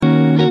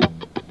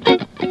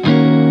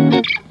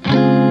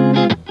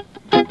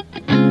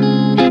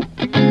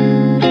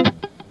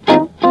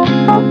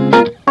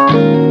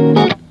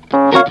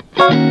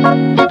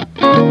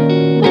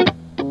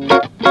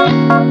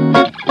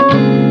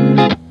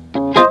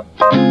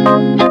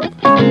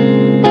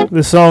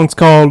The song's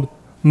called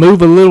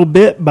Move a Little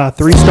Bit by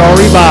 3 Star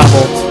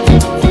Revival.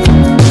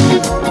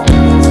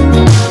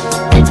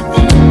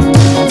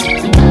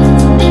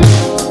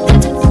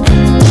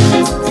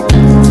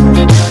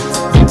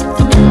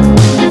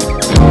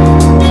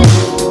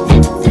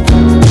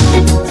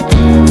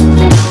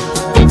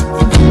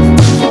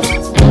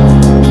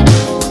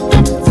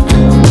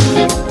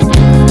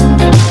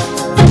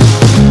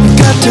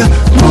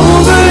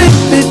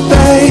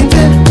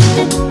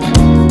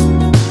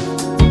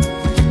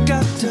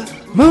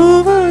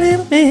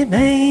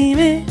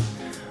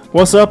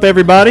 What's up,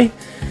 everybody?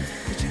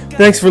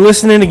 Thanks for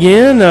listening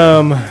again.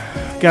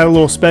 Got a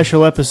little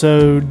special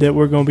episode that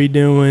we're going to be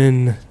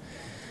doing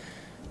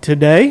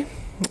today.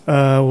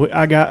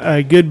 I got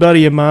a good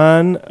buddy of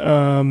mine,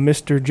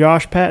 Mr.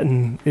 Josh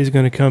Patton, is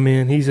going to come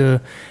in. He's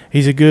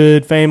a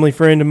good family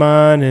friend of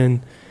mine,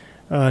 and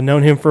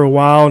known him for a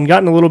while, and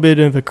gotten a little bit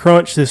of a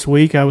crunch this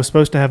week. I was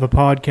supposed to have a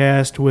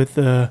podcast with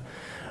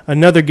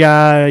another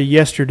guy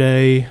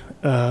yesterday.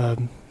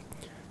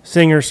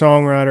 Singer,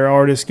 songwriter,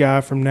 artist guy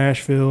from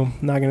Nashville.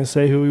 Not going to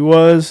say who he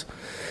was,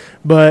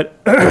 but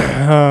he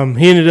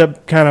ended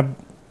up kind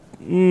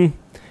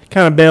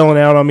of bailing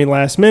out on me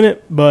last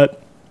minute,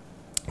 but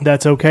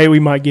that's okay. We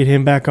might get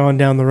him back on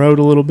down the road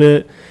a little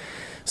bit.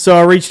 So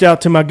I reached out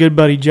to my good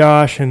buddy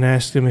Josh and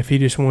asked him if he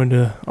just wanted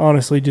to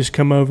honestly just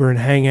come over and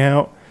hang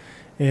out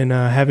and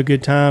have a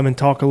good time and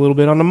talk a little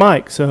bit on the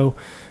mic. So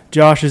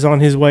Josh is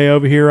on his way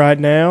over here right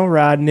now,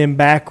 riding in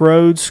back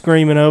roads,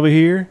 screaming over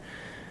here.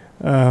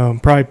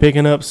 Probably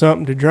picking up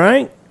something to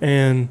drink,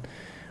 and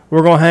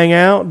we're going to hang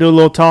out, do a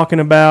little talking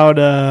about,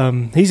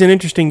 he's an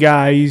interesting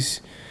guy.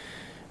 He's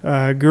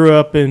grew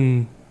up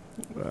in,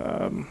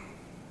 I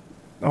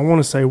want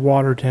to say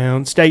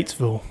Watertown,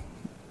 Statesville.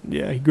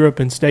 Yeah, he grew up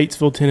in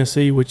Statesville,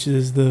 Tennessee, which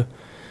is the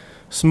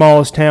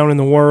smallest town in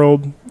the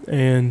world,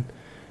 and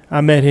I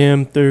met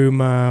him through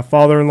my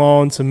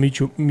father-in-law and some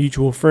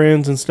mutual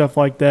friends and stuff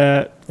like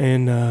that,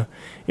 and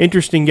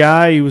interesting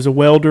guy. He was a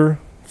welder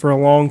for a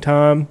long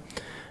time.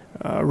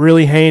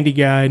 Really handy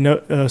guy,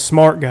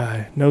 smart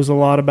guy, knows a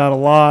lot about a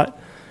lot,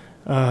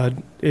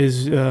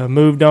 is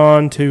moved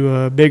on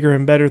to bigger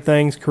and better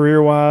things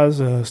career-wise,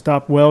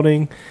 stopped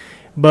welding,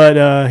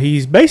 but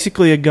he's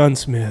basically a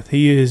gunsmith.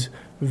 He is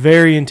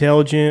very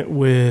intelligent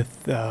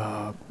with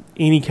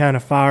any kind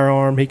of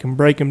firearm. He can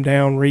break them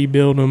down,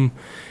 rebuild them.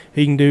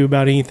 He can do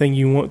about anything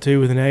you want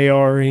to with an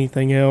AR or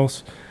anything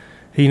else.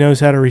 He knows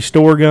how to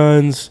restore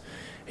guns.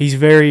 He's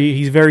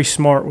very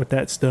smart with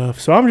that stuff.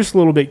 So I'm just a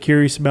little bit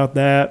curious about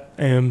that.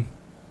 And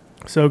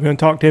so going to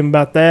talk to him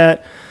about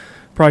that.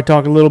 Probably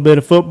talk a little bit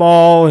of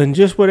football and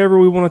just whatever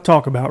we want to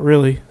talk about,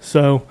 really.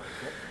 So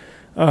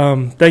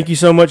thank you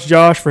so much,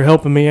 Josh, for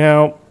helping me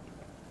out.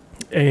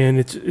 And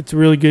it's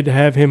really good to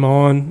have him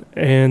on.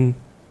 And,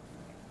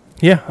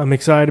 yeah, I'm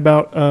excited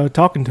about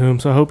talking to him.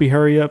 So I hope he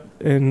hurries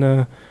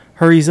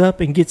up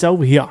and gets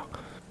over here.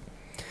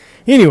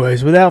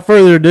 Anyways, without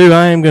further ado,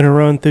 I am going to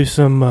run through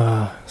some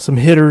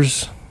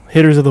hitters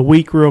of the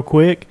week real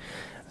quick,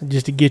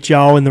 just to get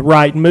y'all in the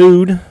right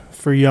mood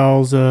for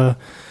y'all's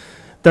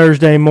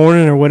Thursday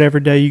morning or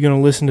whatever day you're going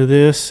to listen to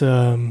this.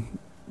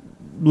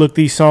 Look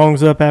these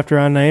songs up after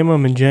I name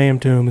them and jam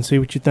to them and see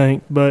what you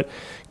think. But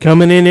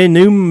coming in at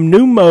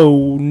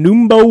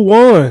number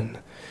 1,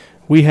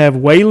 we have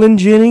Waylon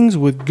Jennings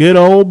with Good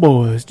Old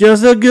Boys.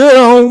 Just a good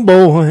old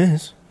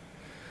boys,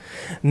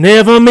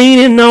 never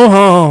meaning no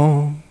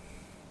harm.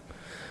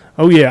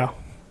 Oh, yeah,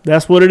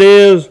 that's what it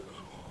is.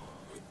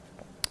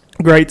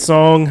 Great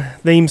song,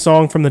 theme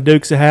song from the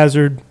Dukes of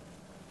Hazzard.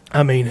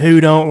 I mean,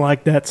 who don't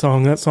like that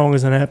song? That song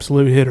is an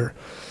absolute hitter.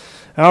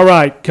 All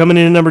right, coming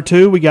in at number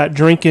 2, we got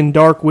Drinking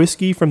Dark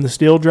Whiskey from the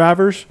Steel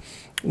Drivers,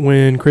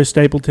 when Chris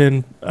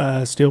Stapleton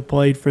still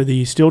played for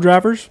the Steel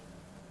Drivers.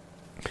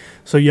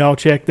 So y'all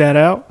check that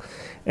out.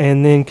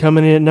 And then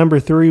coming in at number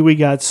 3, we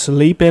got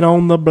Sleeping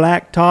on the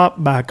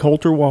Blacktop by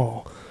Coulter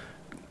Wall.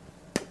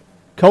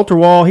 Coulter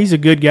Wall, he's a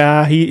good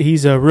guy.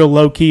 He's a real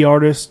low-key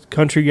artist,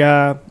 country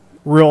guy,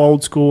 real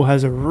old school,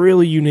 has a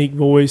really unique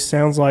voice,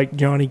 sounds like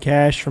Johnny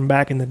Cash from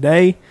back in the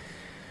day.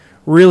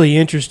 Really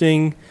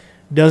interesting,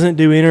 doesn't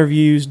do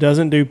interviews,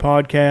 doesn't do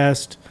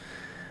podcasts,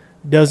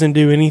 doesn't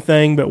do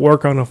anything but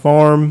work on a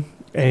farm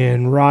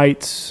and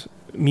writes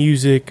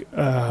music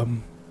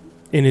in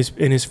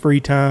his free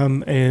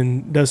time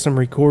and does some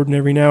recording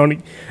every now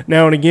and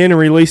again and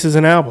releases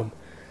an album.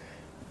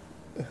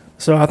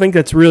 So I think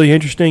that's really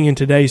interesting in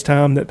today's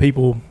time that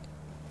people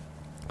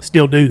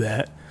still do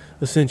that,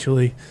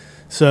 essentially.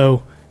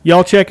 So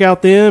y'all check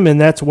out them,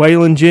 and that's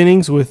Waylon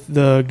Jennings with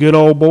the Good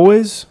Old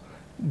Boys,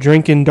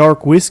 Drinking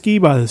Dark Whiskey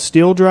by the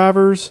Steel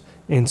Drivers,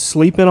 and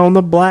Sleeping on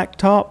the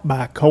Blacktop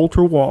by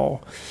Coulter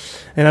Wall.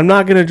 And I'm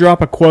not going to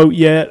drop a quote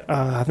yet.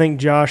 I think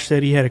Josh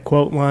said he had a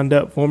quote lined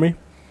up for me.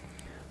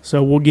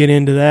 So we'll get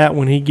into that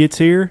when he gets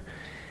here.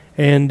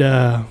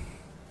 And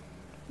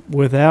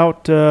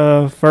without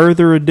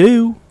further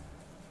ado,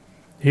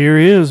 here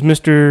is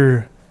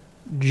Mr.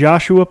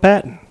 Joshua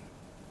Patton.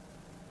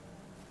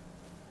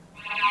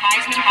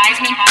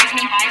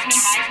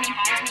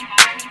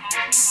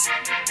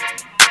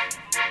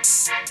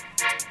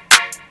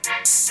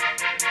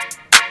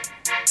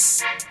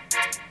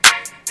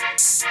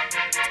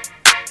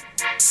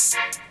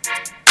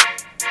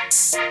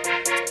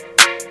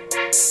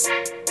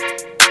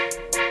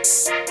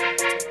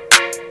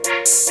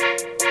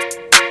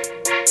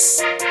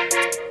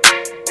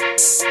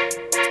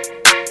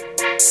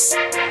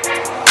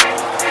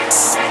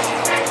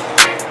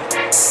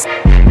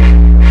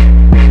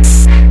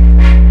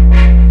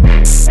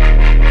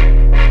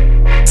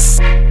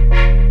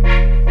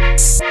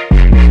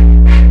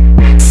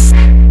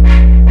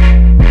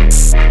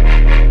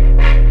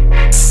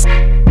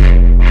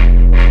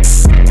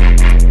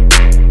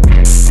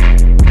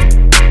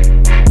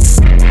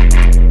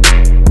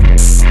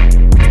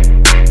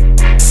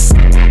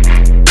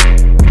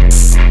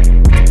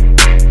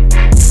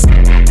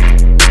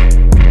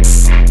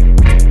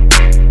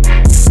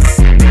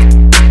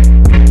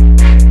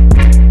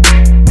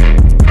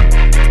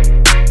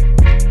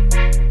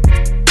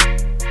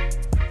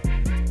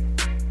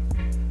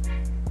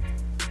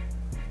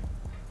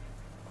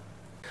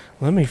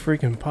 Let me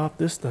freaking pop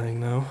this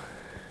thing, though.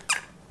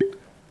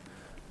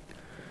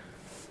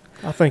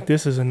 I think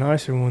this is a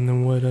nicer one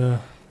than what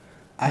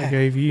I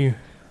gave you.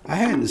 I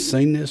hadn't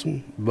seen this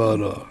one,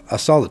 but I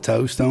saw the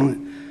toast on it,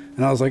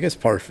 and I was like, it's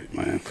perfect,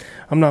 man.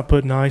 I'm not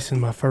putting ice in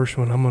my first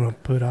one. I'm going to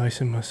put ice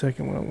in my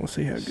second one. I want to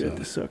see how good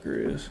this sucker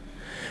is.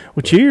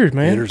 Well, cheers,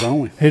 man. Hitters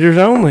only. Hitters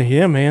only.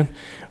 Yeah, man.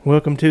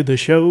 Welcome to the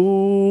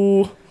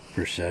show.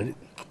 Appreciate it.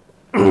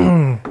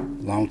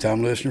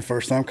 Long-time listener,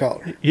 first-time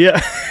caller.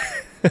 Yeah.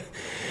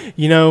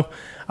 You know,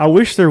 I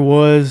wish there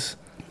was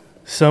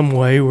some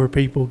way where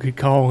people could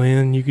call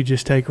in. You could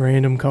just take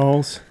random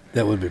calls.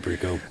 That would be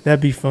pretty cool.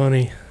 That'd be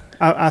funny.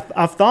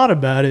 I've thought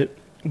about it,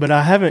 but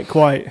I haven't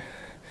quite.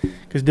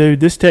 Because,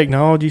 dude, this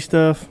technology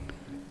stuff,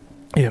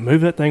 yeah,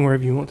 move that thing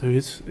wherever you want to.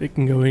 It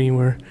can go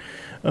anywhere.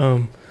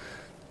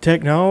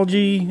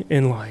 Technology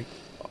and, like,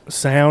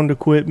 sound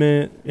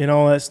equipment and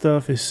all that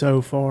stuff is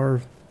so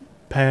far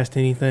past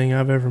anything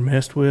I've ever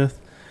messed with.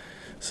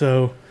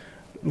 So,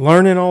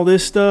 learning all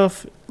this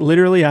stuff,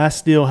 literally, I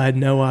still had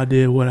no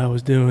idea what I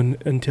was doing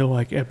until,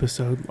 like,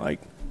 episode,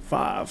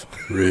 5.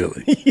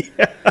 Really?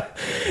 Yeah.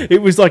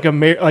 It was like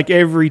like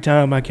every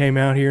time I came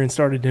out here and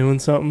started doing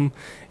something,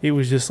 it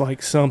was just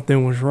like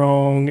something was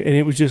wrong, and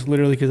it was just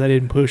literally because I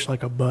didn't push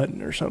like a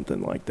button or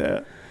something like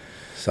that.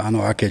 So I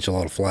know I catch a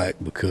lot of flack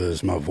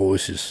because my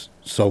voice is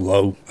so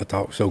low. I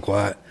talk so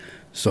quiet.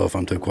 So if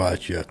I'm too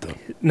quiet, you have to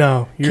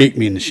kick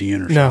me in the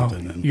shin or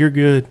something. No, you're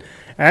good.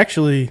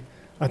 Actually,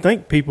 I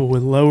think people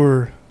with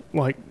lower,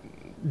 like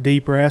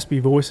deep, raspy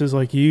voices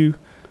like you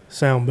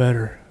sound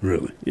better.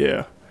 Really?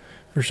 Yeah.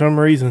 For some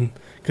reason,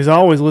 because I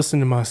always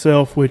listen to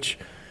myself, which,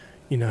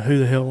 you know, who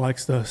the hell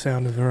likes the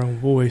sound of their own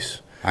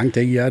voice? I can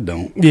tell you I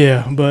don't.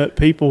 Yeah, but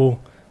people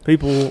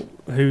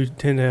who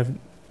tend to have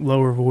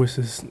lower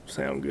voices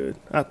sound good,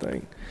 I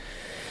think.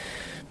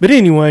 But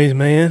anyways,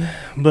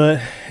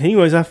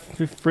 I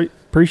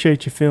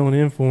appreciate you filling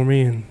in for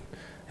me and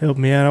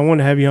helping me out. I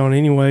wanted to have you on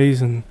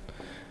anyways, and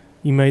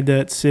you made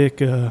that sick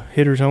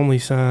hitters only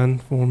sign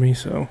for me,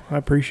 so I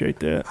appreciate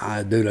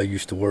that. Dude I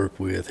used to work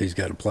with, he's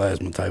got a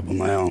plasma table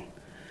now.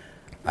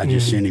 I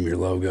just sent him your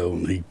logo,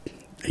 and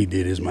he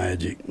did his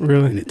magic.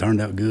 Really? And it turned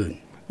out good.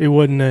 It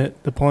wasn't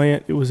at the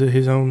plant? It was at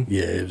his own?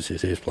 Yeah, it was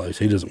his place.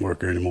 He doesn't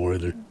work there anymore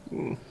either.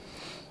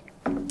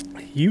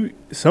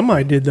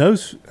 Somebody did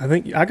those. I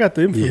think I got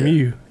them from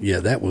you.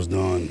 Yeah, that was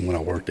done when I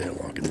worked at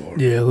Lock and Bar.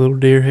 Yeah, little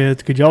deer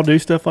heads. Could y'all do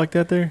stuff like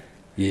that there?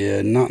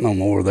 Yeah, not no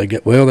more. They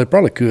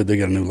probably could. They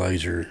got a new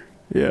laser.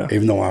 Yeah.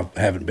 Even though I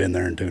haven't been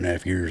there in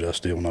 2.5 years, I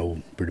still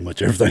know pretty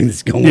much everything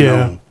that's going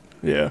on.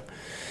 Yeah.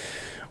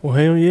 Well,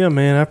 hell yeah,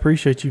 man. I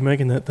appreciate you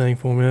making that thing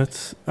for me.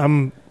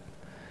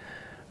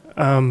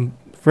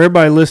 For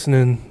everybody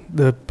listening,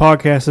 the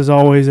podcast is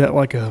always at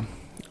like a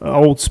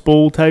old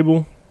spool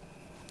table.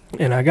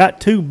 And I got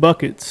 2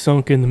 buckets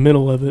sunk in the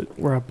middle of it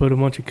where I put a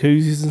bunch of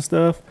koozies and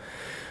stuff.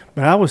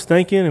 But I was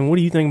thinking, and what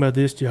do you think about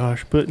this,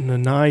 Josh? Putting a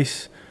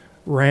nice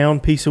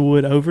round piece of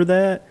wood over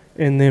that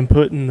and then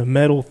putting the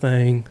metal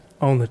thing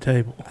on the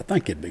table. I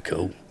think it'd be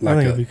cool. I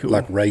think it'd be cool.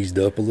 Like raised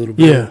up a little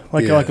bit. Yeah,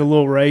 like a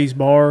little raised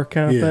bar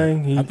kind of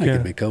thing. I think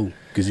it'd be cool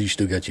because you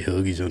still got your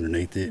huggies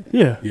underneath it.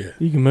 Yeah,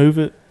 you can move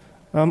it.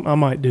 I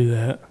might do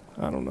that.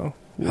 I don't know.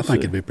 I think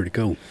it'd be pretty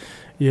cool.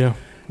 Yeah.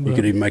 You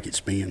could even make it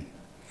spin.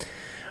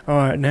 All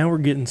right, now we're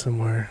getting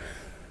somewhere.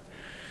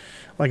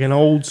 Like an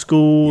old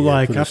school,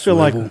 I feel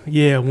swivel.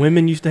 like,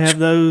 women used to have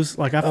those.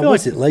 Like I feel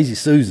what's it, Lazy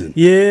Susan?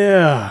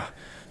 Yeah.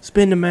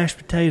 Spin the mashed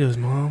potatoes,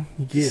 Mom.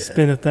 You can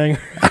spin a thing.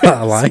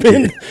 I like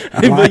it.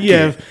 But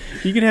you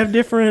can have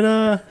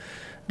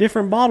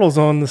different bottles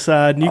on the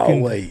side.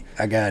 And wait,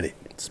 I got it.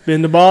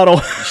 Spin the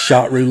bottle.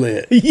 Shot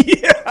roulette.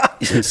 Yeah.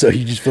 So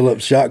you just fill up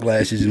shot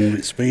glasses, and when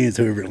it spins,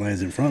 whoever it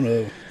lands in front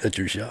of, that's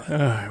your shot. All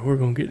right, we're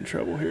going to get in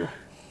trouble here.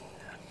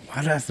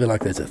 Why do I feel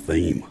like that's a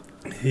theme?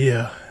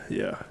 Yeah.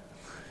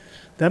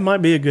 That might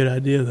be a good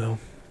idea, though.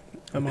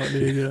 That might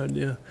be a good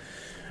idea.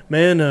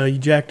 Man, you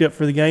jacked up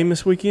for the game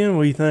this weekend?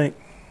 What do you think?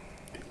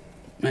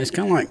 Man, it's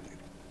kind of like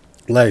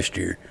last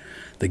year.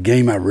 The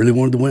game I really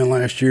wanted to win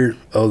last year,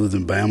 other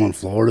than Bama and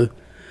Florida,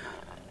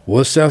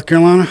 was South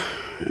Carolina,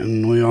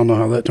 and we all know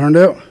how that turned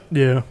out.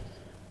 Yeah.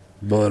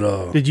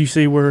 But did you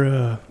see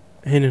where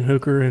Hendon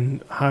Hooker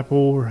and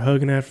Heupel were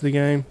hugging after the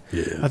game?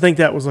 Yeah. I think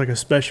that was like a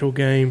special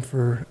game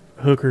for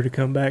Hooker to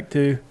come back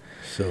to.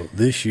 So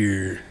this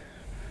year,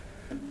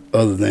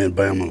 other than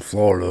Bama and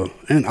Florida,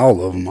 and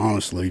all of them,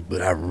 honestly,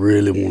 but I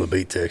really want to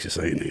beat Texas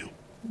A&M.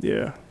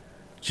 Yeah.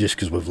 Just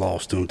because we've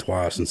lost to them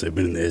twice since they've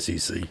been in the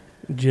SEC.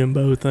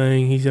 Jimbo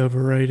thing, he's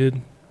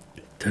overrated.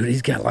 Dude,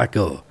 he's got like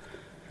a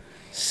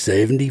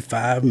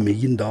 $75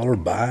 million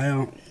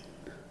buyout.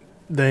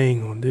 They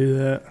ain't going to do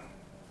that.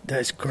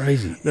 That's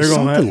crazy. They're it's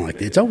gonna something like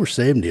that. It's over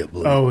 70 up.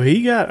 Oh,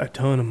 he got a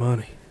ton of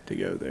money to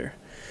go there.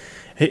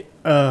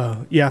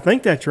 I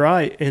think that's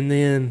right. And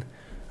then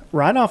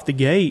right off the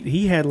gate,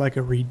 he had like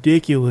a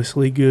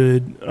ridiculously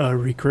good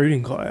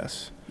recruiting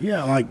class.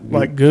 Yeah,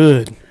 like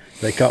good.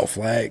 They caught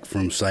flack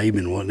from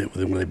Saban, wasn't it,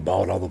 when they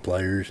bought all the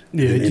players?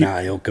 Yeah. And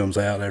NIL comes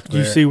out after that.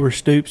 Did you see where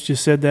Stoops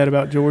just said that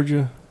about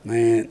Georgia?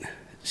 Man,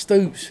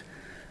 Stoops,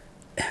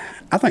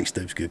 I think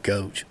Stoops' a good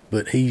coach,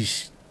 but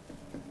he's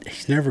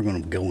never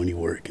going to go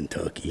anywhere at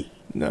Kentucky.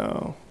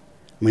 No.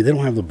 I mean, they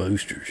don't have the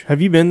boosters.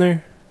 Have you been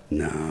there?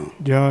 No.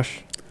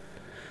 Josh?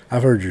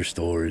 I've heard your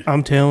story.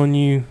 I'm telling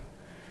you,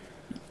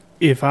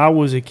 if I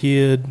was a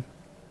kid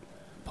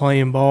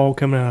playing ball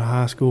coming out of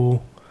high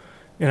school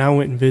and I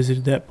went and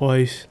visited that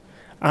place,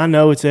 I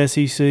know it's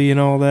SEC and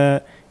all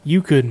that.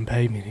 You couldn't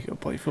pay me to go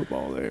play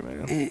football there,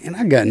 man. And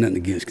I got nothing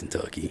against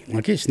Kentucky.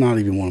 Like, it's not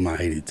even one of my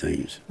hated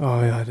teams.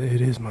 Oh, yeah,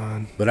 it is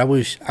mine. But I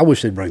wish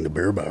they'd bring the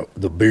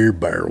beer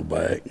barrel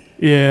back.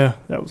 Yeah,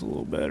 that was a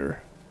little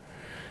better.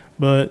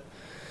 But,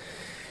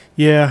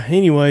 yeah,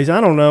 anyways, I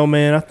don't know,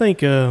 man. I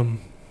think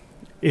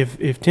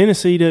if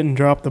Tennessee doesn't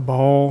drop the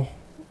ball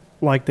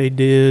like they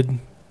did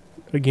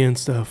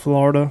against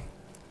Florida,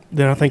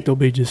 then I think they'll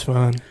be just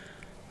fine.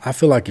 I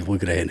feel like if we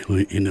could have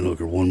had Hendon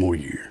Hooker one more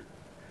year,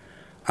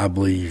 I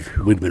believe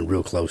we'd have been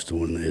real close to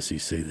winning the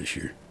SEC this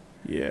year.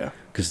 Yeah.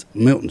 Because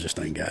Milton just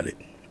ain't got it.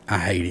 I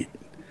hate it.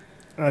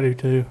 I do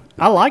too.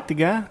 I like the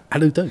guy. I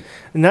do too.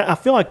 And I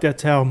feel like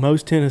that's how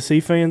most Tennessee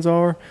fans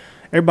are.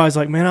 Everybody's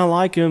like, man, I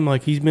like him.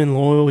 Like, he's been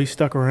loyal. He's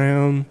stuck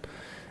around.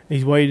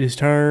 He's waited his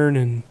turn.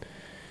 And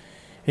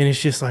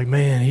it's just like,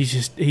 man,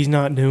 he's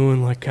not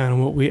doing like kind of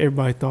what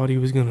everybody thought he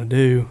was going to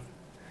do.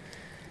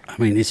 I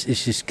mean, it's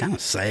just kind of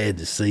sad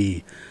to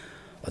see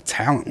a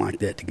talent like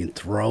that that can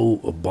throw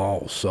a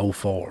ball so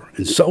far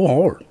and so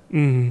hard.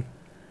 Mm-hmm.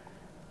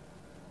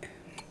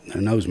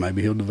 Who knows?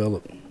 Maybe he'll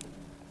develop.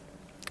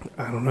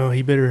 I don't know.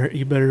 He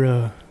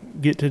better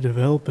get to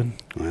developing.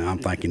 Well, I'm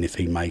thinking if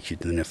he makes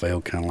it to the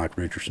NFL, kind of like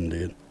Richardson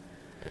did,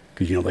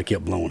 because they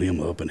kept blowing him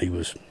up, and he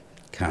was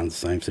kind of the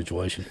same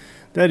situation.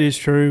 That is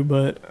true,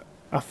 but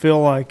I feel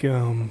like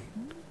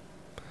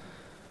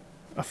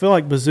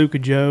Bazooka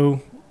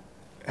Joe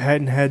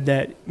hadn't had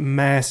that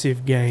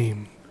massive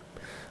game.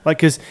 Like,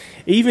 because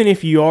even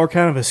if you are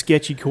kind of a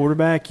sketchy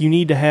quarterback, you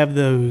need to have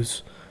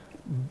those,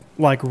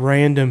 like,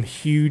 random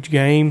huge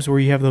games where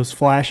you have those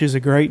flashes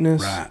of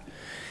greatness. Right.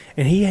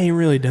 And he ain't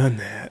really done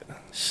that.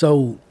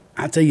 So,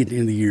 I tell you, at the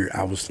end of the year,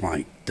 I was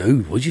like,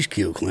 dude, we just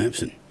killed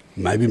Clemson.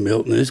 Maybe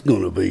Milton is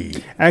going to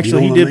be.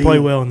 Actually, he did play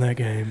well in that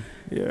game.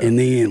 Yeah. And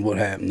then what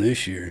happened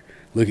this year,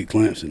 look at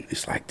Clemson.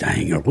 It's like,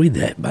 dang, are we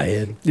that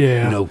bad?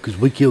 Yeah. Because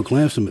we killed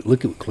Clemson, but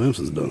look at what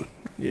Clemson's done.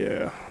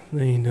 Yeah,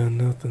 they ain't done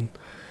nothing.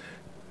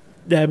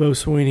 Dabo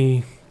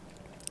Swinney.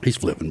 He's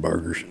flipping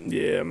burgers.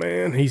 Yeah,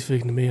 man. He's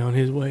fixing to be on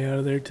his way out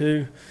of there,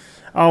 too.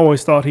 I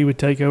always thought he would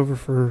take over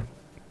for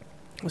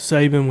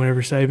Saban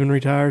whenever Saban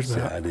retires.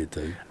 But I did,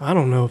 too. I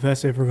don't know if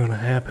that's ever going to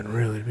happen,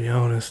 really, to be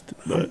honest.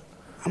 But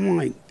I'm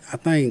like, I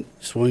think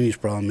Swinney's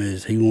problem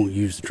is he won't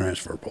use the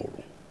transfer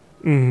portal.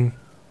 Mm-hmm.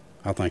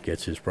 I think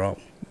that's his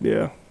problem.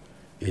 Yeah.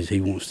 Is he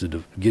wants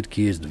to get the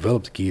kids,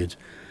 develop the kids.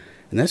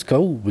 And that's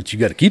cool, but you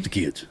got to keep the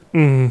kids.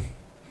 Mm-hmm.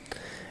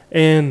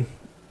 And,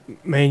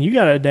 man, you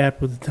got to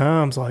adapt with the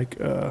times.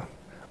 Like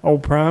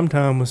old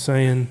Primetime was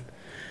saying,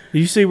 did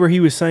you see where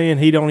he was saying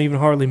he don't even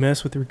hardly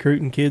mess with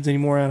recruiting kids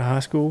anymore out of high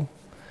school?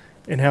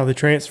 And how the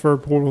transfer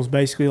portal is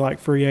basically like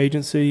free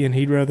agency, and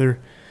he'd rather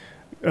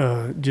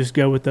just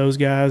go with those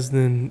guys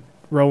than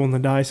rolling the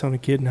dice on a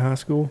kid in high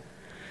school?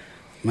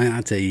 Man,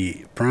 I tell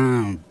you,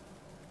 Prime,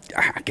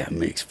 I got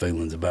mixed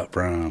feelings about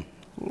Prime.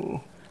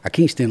 I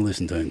can't stand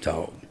listening to him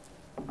talk.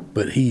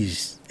 But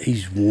he's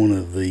one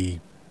of the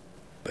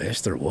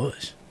best there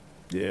was.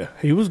 Yeah,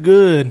 he was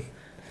good.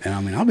 And,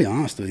 I mean, I'll be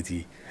honest with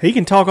you. He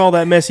can talk all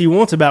that mess he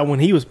wants about when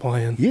he was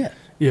playing. Yeah.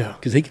 Yeah.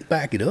 Because he can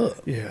back it up.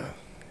 Yeah.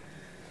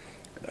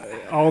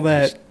 All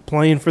that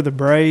playing for the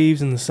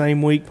Braves in the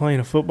same week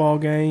playing a football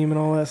game and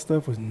all that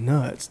stuff was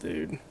nuts,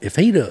 dude. If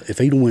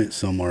he'd went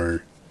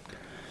somewhere,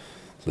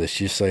 let's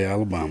just say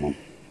Alabama,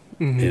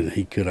 mm-hmm. and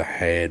he could have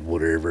had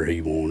whatever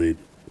he wanted,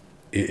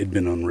 it'd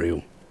been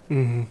unreal.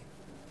 Mm-hmm.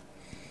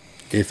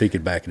 If he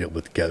could back it up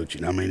with the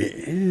coaching. I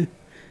mean,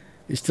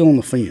 it's still on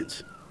the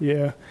fence.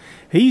 Yeah.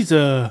 He's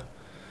I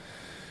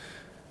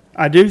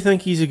do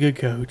think he's a good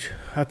coach.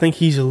 I think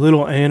he's a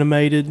little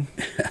animated,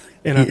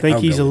 and I think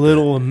he's a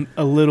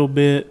little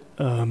bit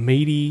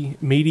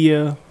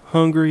media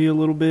hungry a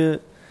little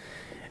bit.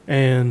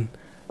 And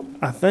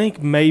I think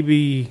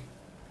maybe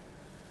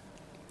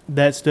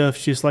that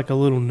stuff's just like a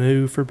little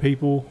new for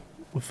people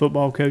with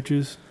football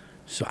coaches.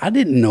 So I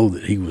didn't know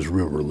that he was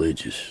real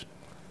religious.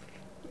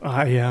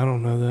 Yeah, I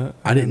don't know that.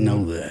 I didn't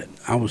know that.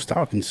 I was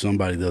talking to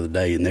somebody the other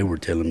day, and they were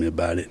telling me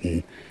about it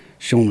and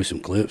showing me some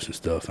clips and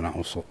stuff, and I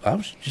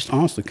was just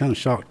honestly kind of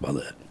shocked by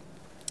that.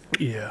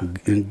 Yeah.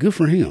 And good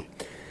for him.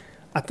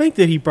 I think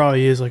that he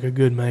probably is like a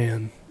good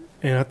man,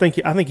 and I think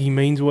he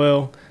means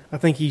well. I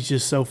think he's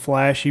just so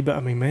flashy, but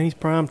I mean, man, he's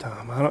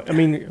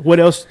Primetime. What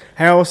else?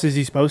 How else is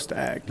he supposed to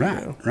act?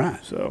 Right,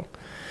 right. So,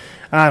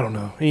 I don't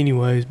know.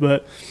 Anyways,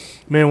 but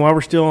man, while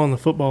we're still on the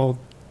football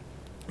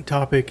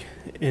topic,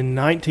 in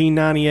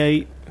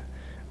 1998,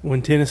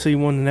 when Tennessee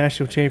won the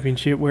national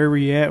championship, where were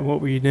you at?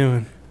 What were you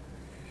doing?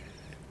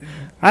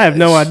 I have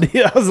no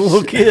idea. I was a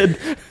little kid.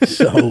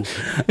 So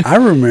I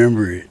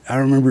remember it. I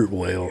remember it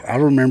well. I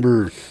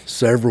remember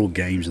several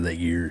games of that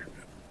year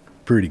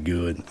pretty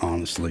good,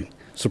 honestly,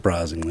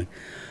 surprisingly.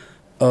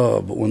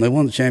 But when they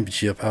won the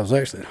championship, I was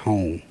actually at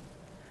home.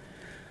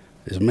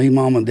 It was me,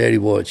 Mama, and Daddy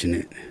watching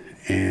it.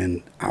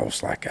 And I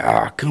was like,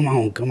 come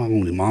on.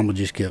 And Mama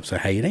just kept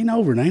saying, hey, it ain't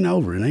over.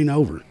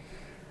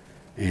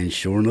 And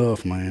sure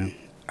enough, man,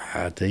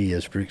 I tell you,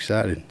 it's pretty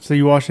exciting. So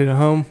you watched it at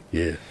home?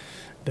 Yeah.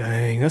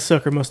 Dang, that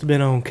sucker must have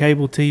been on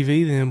cable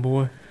TV then,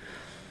 boy.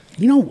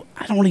 You know,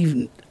 I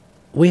think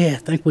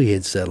we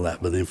had satellite,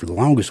 but then for the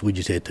longest, we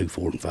just had 2,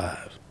 4, and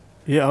 5.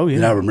 Yeah, oh yeah.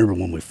 And I remember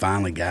when we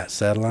finally got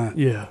satellite.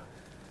 Yeah.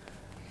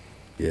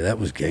 Yeah, that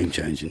was game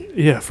changing.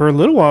 Yeah, for a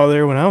little while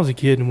there when I was a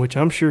kid, in which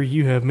I'm sure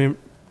you have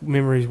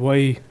memories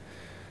way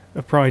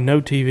of probably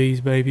no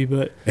TVs, baby,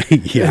 but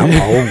yeah,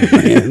 I'm old,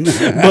 man.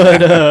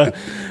 but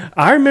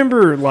I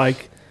remember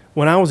like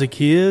when I was a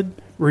kid,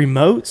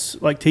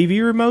 remotes, like TV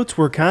remotes,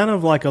 were kind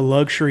of like a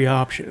luxury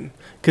option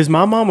because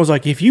my mom was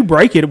like, if you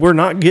break it, we're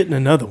not getting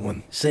another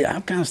one. See,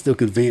 I'm kind of still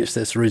convinced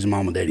that's the reason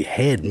Mom and Daddy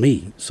had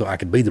me, so I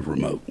could be the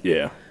remote.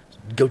 Yeah.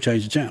 Go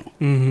change the channel.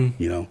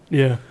 Mm-hmm. You know?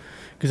 Yeah.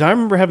 Because I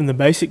remember having the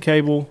basic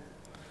cable,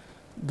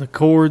 the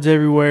cords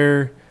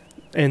everywhere,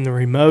 and the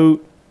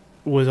remote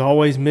was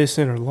always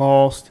missing or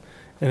lost.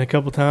 And a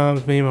couple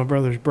times, me and my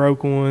brothers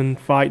broke one,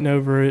 fighting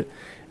over it.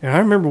 And I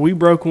remember we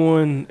broke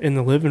one in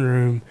the living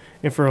room.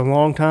 And for a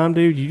long time,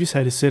 dude, you just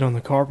had to sit on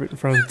the carpet in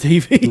front of the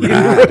TV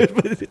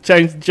and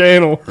change the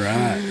channel.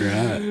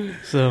 Right.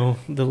 So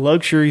the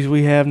luxuries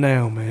we have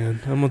now, man,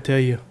 I'm going to tell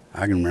you.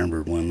 I can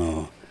remember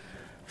when,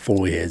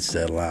 before we had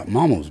satellite,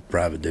 Mama was a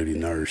private duty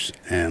nurse.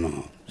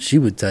 And she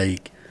would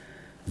take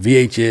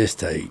VHS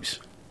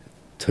tapes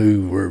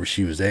to wherever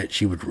she was at.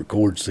 She would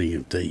record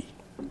CMT.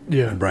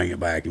 Yeah. And bring it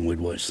back, and we'd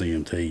watch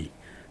CMT.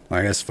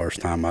 Like, that's the first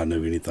time I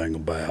knew anything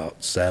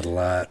about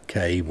satellite,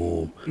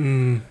 cable,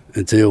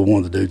 until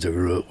one of the dudes I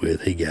grew up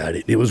with, he got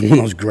it. It was one of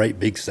those great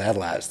big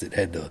satellites that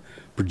had to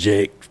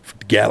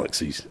project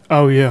galaxies.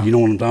 Oh, yeah. You know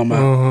what I'm talking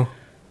about? Uh-huh.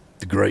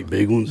 The great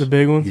big ones. The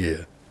big ones?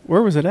 Yeah.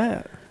 Where was it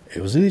at?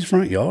 It was in his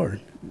front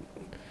yard.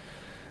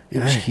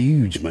 It was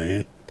huge,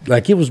 man.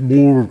 Like, it was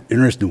more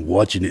interesting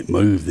watching it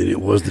move than it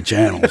was the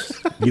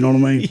channels. You know what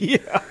I mean?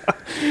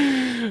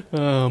 Yeah.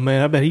 Oh,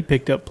 man, I bet he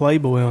picked up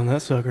Playboy on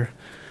that sucker.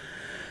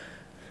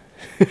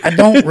 I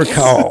don't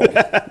recall.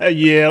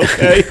 Yeah,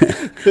 okay.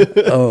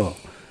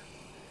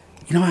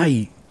 You know how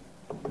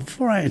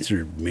before I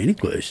answer many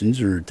questions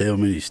or tell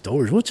many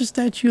stories, what's the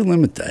statute of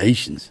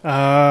limitations?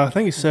 I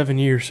think it's 7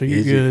 years, so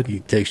you're good. You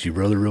text your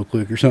brother real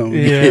quick or something?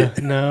 Yeah,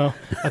 no.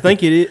 I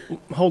think it is.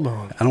 Hold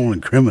on. I don't want to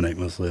incriminate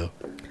myself.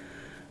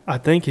 I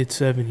think it's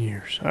 7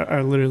 years.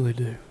 I literally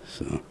do.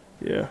 So,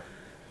 yeah.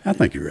 I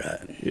think you're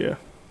right. Yeah.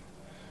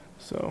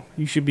 So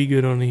you should be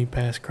good on any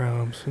past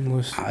crimes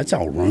unless it's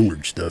all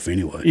rumored stuff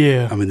anyway.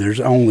 Yeah. I mean, there's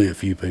only a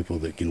few people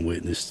that can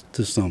witness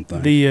to something.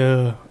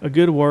 A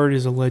good word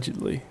is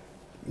allegedly.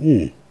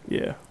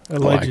 Yeah. I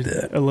like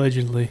that.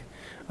 Allegedly.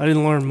 I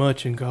didn't learn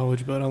much in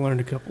college, but I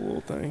learned a couple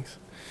little things.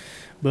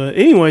 But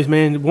anyways,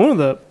 man, one of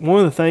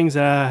the things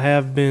that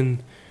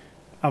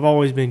I've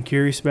always been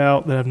curious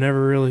about that I've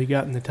never really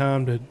gotten the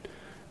time to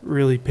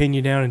really pin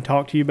you down and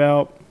talk to you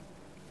about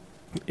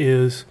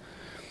is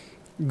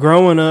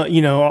growing up,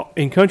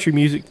 in country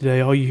music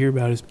today, all you hear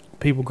about is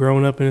people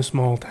growing up in a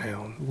small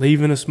town,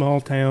 leaving a small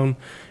town,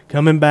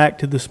 coming back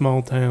to the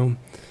small town.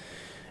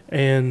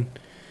 And,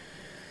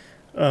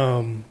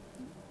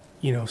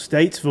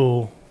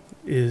 Statesville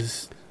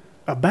is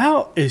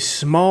about as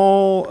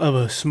small of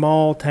a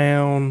small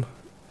town,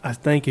 I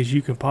think, as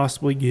you can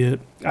possibly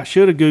get. I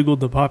should have Googled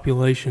the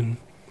population.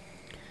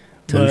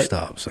 2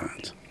 stop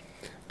signs.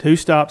 2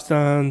 stop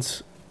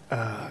signs,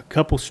 a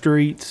couple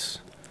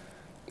streets.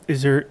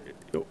 Is there...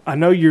 I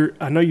know your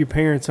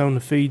parents own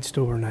the feed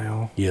store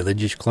now. Yeah, they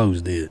just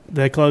closed it.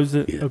 They closed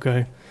it? Yeah.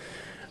 Okay.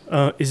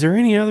 Is there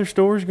any other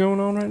stores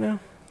going on right now?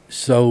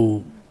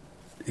 So,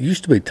 it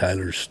used to be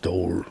Taylor's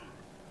store.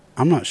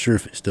 I'm not sure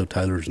if it's still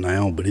Taylor's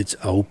now, but it's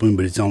open,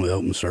 but it's only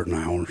open certain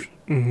hours.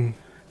 Mm-hmm.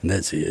 And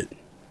that's it.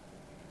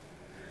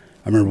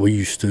 I remember we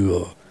used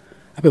to,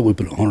 I bet we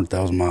put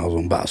 100,000 miles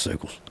on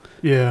bicycles.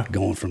 Yeah.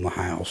 Going from the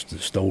house to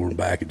the store and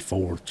back and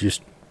forth,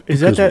 just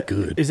Is because that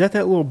we could. Is that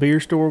little beer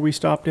store we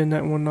stopped in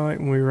that one night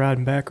when we were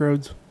riding back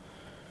roads?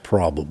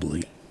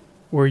 Probably.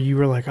 Where you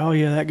were like, oh,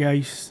 yeah, that guy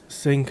used to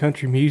sing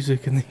country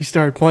music, and then he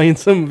started playing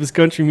some of his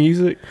country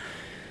music.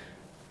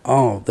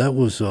 Oh, that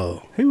was...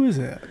 Who is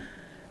that?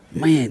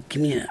 Man,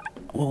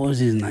 what was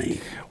his name?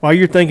 While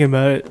you're thinking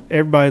about it,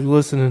 everybody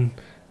listening,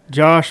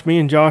 me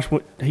and Josh,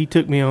 he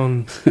took me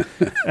on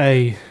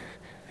a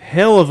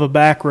hell of a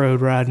back road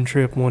riding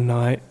trip one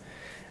night,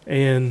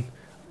 and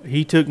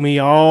he took me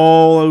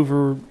all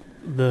over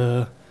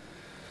the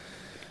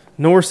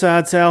north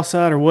side, south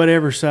side, or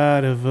whatever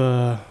side of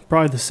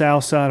probably the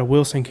south side of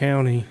Wilson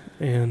County,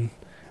 and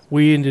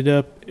we ended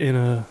up in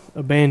a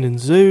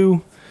abandoned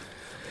zoo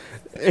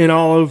and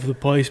all over the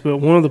place. But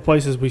one of the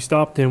places we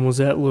stopped in was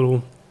that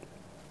little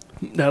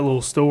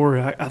store.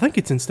 I think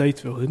it's in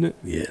Statesville, isn't it?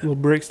 Yeah. Little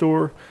brick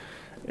store.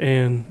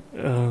 And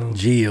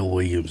G.L.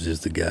 Williams is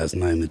the guy's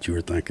name that you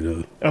were thinking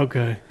of.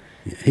 Okay.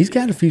 Yeah, he's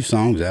got a few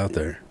songs out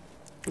there.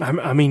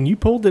 I mean, you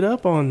pulled it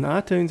up on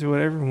iTunes or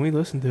whatever, and we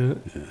listened to it.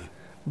 Yeah.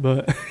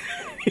 but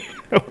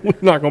we're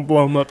not gonna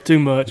blow him up too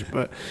much.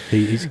 But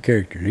He's a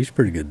character. He's a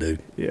pretty good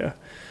dude. yeah.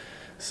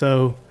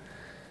 So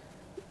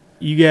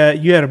you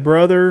had a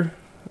brother.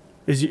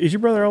 Is your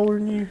brother older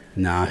than you?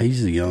 Nah,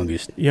 he's the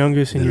youngest.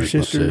 Youngest, and Then your there's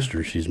sister. my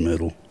sister. She's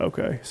middle.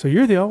 Okay, so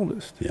you're the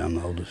oldest. Yeah, I'm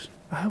the oldest.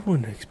 I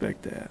wouldn't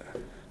expect that.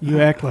 You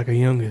act like a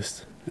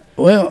youngest.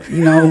 Well,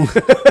 I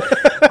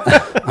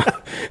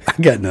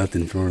got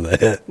nothing for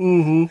that.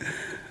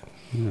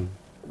 Mm-hmm.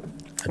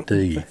 I tell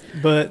you.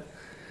 But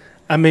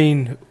I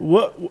mean,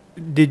 what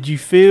did you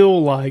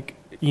feel like?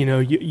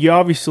 You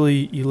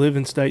obviously you live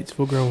in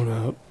Statesville growing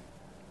up.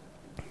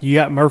 You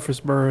got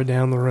Murfreesboro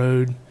down the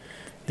road.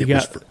 It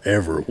was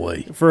forever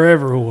away.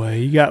 Forever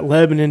away. You got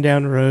Lebanon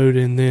down the road,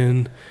 and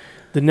then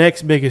the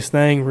next biggest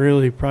thing,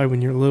 really, probably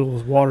when you're little,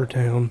 is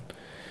Watertown.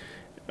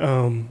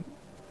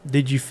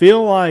 Did you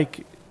feel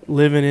like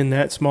living in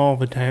that small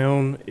of a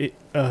town,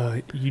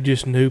 you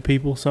just knew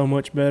people so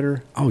much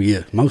better? Oh,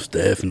 yeah, most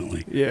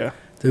definitely. Yeah.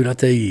 Dude, I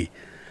tell you,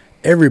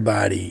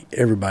 everybody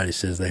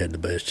says they had the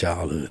best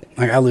childhood.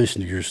 Like, I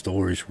listened to your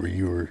stories where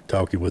you were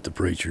talking with the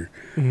preacher.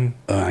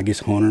 Mm-hmm. I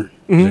guess Hunter,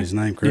 Mm-hmm. is that his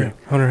name, correct?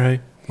 Yeah, Hunter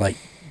Hay. Like,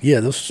 yeah,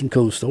 those are some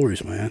cool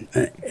stories, man.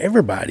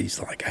 Everybody's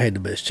like, I had the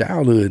best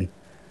childhood.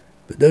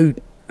 But,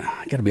 dude,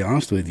 I got to be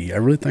honest with you. I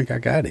really think I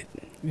got it.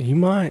 You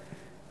might.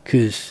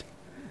 Because,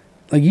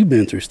 like, you've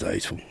been through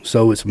Statesville.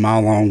 So it's a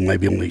mile long,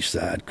 maybe on each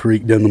side.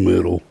 Creek down the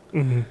middle.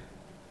 Mm-hmm.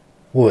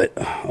 What,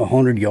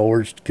 100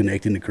 yards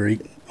connecting the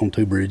creek on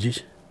 2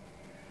 bridges?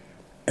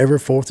 Every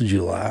 4th of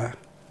July,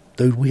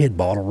 dude, we had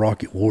bottle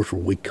rocket wars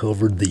where we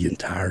covered the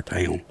entire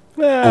town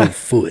on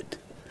foot.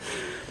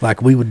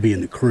 Like, we would be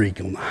in the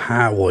creek, on the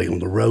highway, on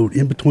the road,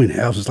 in between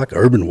houses, like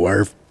urban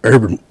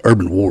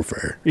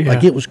warfare. Yeah.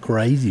 Like, it was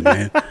crazy,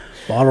 man.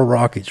 Bottle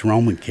rockets,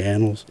 Roman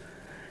candles.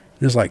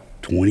 There's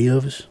like 20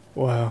 of us.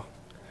 Wow.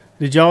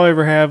 Did y'all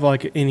ever have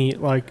like any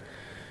like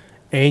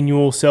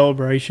annual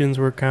celebrations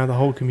where kind of the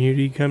whole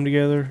community come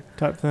together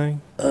type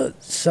thing?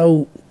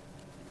 So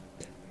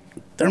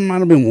there might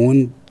have been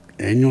one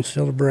annual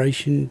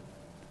celebration,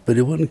 but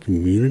it wasn't a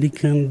community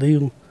kind of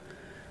deal.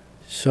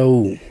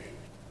 So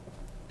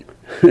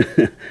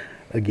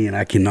again,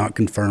 I cannot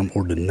confirm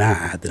or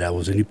deny that I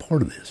was any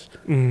part of this.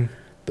 Mm.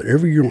 But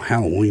every year on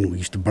Halloween, we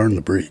used to burn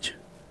the bridge.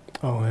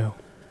 Oh hell.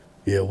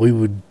 Yeah, we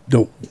would.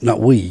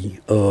 Not we.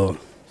 Some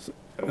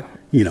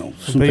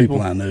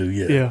people I knew.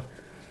 Yeah.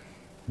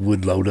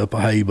 Would load up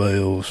a hay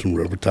bale, some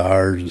rubber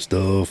tires and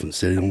stuff, and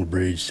set it on the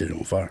bridge, set it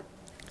on fire.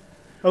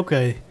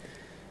 Okay.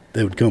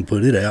 They would come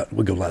put it out.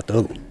 We'd go light the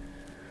other one.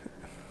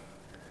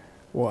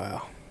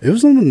 Wow. It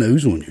was on the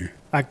news one year.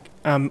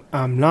 I'm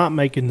not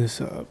making this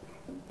up.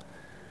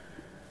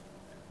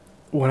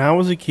 When I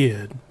was a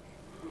kid,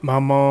 my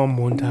mom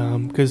one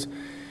time, because,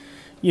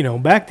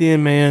 back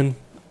then, man,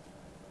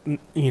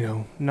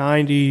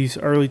 90s,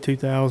 early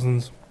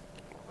 2000s,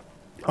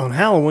 on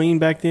Halloween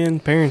back then,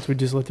 parents would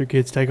just let their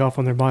kids take off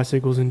on their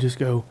bicycles and just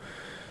go,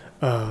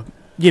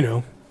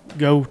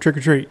 go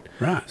trick-or-treat.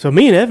 Right. So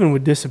me and Evan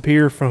would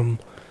disappear from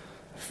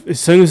as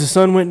soon as the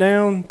sun went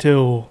down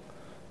till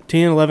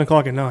 10, 11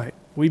 o'clock at night.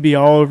 We'd be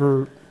all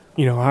over,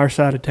 our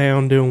side of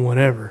town doing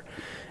whatever.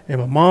 And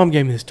my mom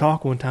gave me this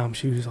talk one time.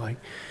 She was like,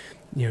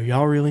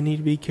 y'all really need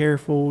to be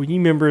careful. You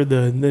remember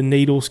the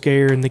needle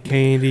scare and the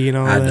candy and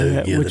all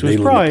that? Yeah, which the was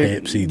needle probably,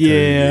 and the Pepsi.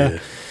 Yeah.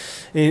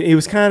 And it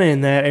was kind of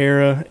in that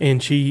era.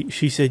 And she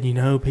said,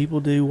 people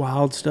do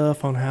wild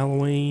stuff on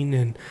Halloween.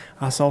 And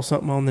I saw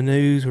something on the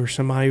news where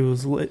somebody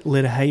was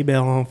lit a hay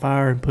bale on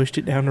fire and pushed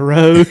it down the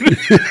road.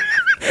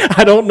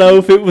 I don't know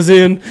if it was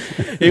in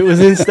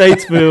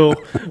Statesville,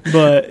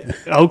 but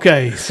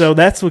okay. So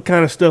that's what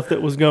kind of stuff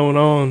that was going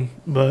on.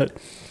 But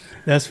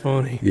that's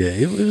funny. Yeah,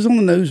 it was on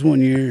the news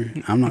one year.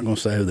 I'm not going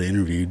to say who they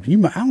interviewed. I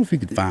don't know if you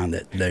could find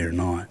that today or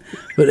not.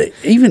 But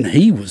even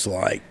he was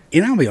like,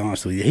 and I'll be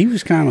honest with you, he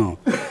was kind of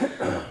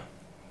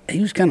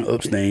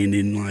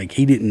upstanding. Like,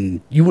 you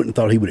wouldn't have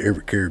thought he would have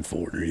ever cared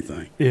for it or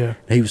anything. Yeah.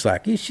 He was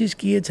like, it's just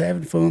kids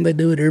having fun. They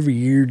do it every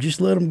year. Just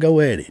let them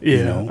go at it.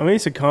 Yeah. I mean,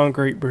 it's a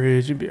concrete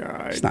bridge. It'd be all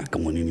right. It's not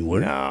going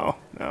anywhere.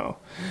 No.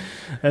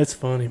 That's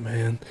funny,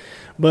 man.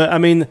 But, I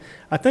mean,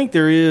 I think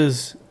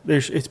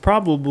it's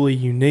probably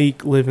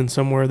unique living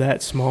somewhere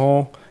that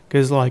small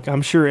because, like,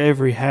 I'm sure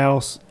every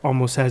house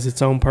almost has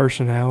its own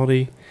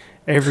personality.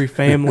 Every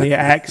family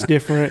acts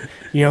different.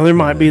 There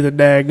might be the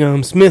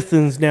daggum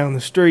Smithsons down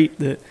the street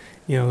that,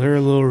 they're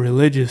a little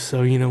religious.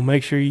 So,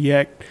 make sure you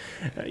act,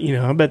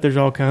 I bet there's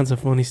all kinds of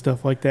funny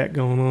stuff like that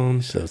going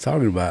on. So,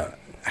 talking about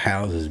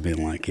houses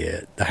being like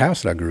that, the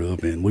house that I grew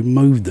up in, we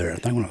moved there, I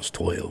think, when I was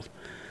 12.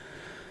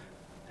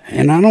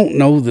 And I don't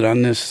know that I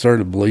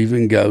necessarily believe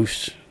in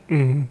ghosts,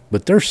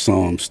 but there's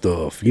some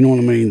stuff, you know what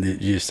I mean, that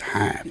just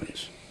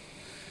happens.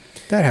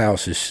 That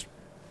house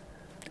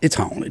it's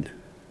haunted.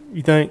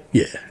 You think?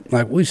 Yeah.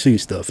 Like, we've seen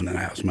stuff in that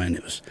house, man.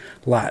 It was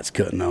lights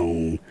cutting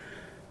on,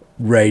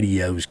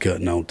 radios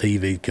cutting on,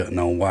 TV cutting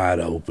on wide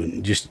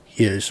open. Just,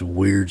 it's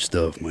weird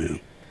stuff, man.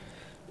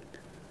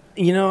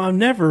 I've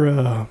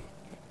never,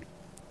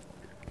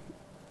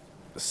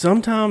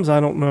 sometimes I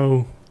don't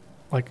know,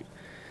 like,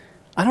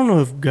 I don't know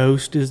if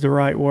ghost is the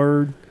right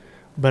word,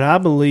 but I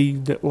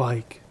believe that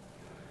like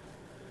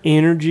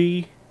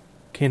energy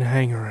can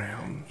hang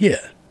around.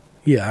 Yeah,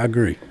 I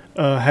agree.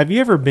 Have you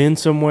ever been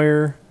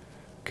somewhere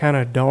kind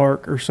of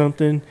dark or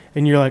something,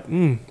 and you're like,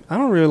 I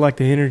don't really like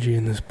the energy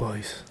in this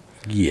place.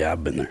 Yeah,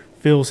 I've been there.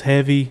 Feels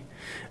heavy.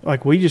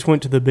 Like we just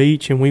went to the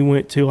beach and we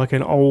went to like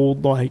an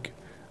old like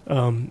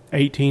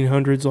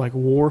 1800s like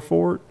war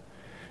fort,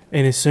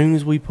 and as soon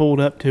as we pulled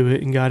up to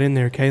it and got in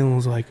there, Kaylin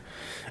was like,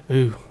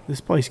 "Ooh, this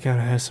place kind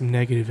of has some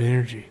negative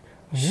energy.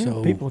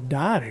 So People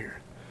died here."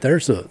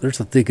 There's a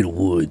thicket of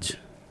woods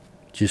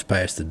just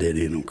past the dead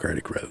end on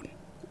Craddock Road,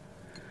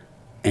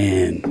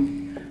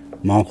 and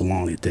my Uncle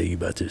Lonnie will tell you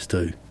about this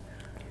too.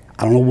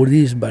 I don't know what it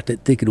is about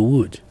that thicket of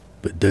woods,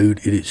 but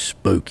dude, it is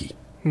spooky.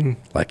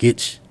 Like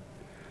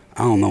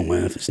I don't know,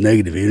 man, if it's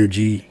negative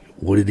energy,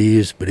 what it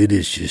is, but it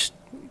is just,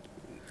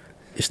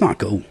 it's not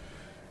cool.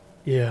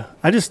 Yeah,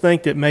 I just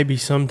think that maybe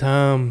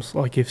sometimes,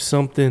 like if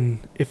some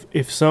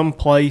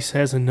place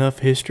has enough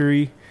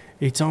history,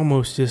 it's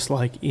almost just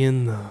like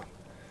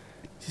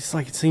just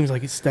like it seems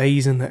like it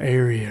stays in the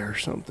area or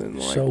something.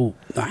 Like. So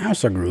the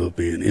house I grew up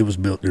in, it was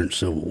built during the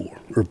Civil War,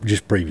 or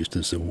just previous to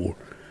the Civil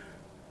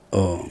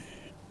War.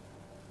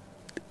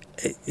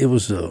 It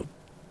was a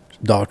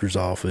doctor's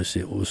office,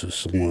 it was a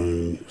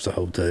saloon, it was a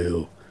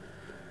hotel,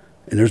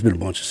 and there's been a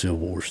bunch of Civil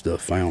War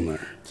stuff found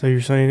there. So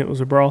you're saying it was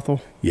a brothel?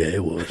 Yeah,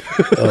 it was.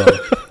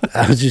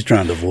 I was just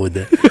trying to avoid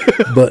that,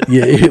 but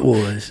yeah, it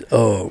was.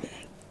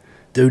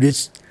 Dude,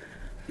 it's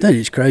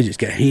crazy. It's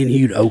got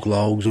hand-hewed oak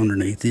logs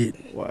underneath it.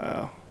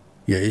 Wow.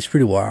 Yeah, it's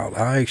pretty wild.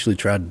 I actually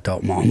tried to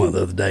talk Mama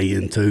the other day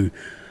into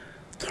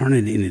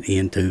turning it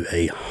into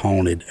a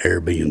haunted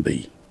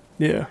Airbnb.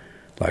 Yeah.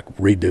 Like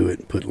redo it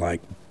and put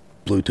like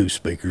Bluetooth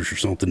speakers or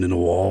something in the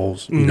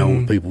walls. You know,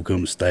 when people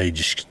come to stay,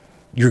 just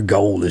your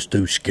goal is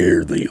to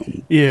scare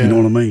them. Yeah. You know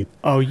what I mean?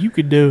 Oh, you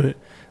could do it.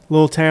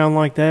 Little town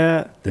like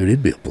that. Dude,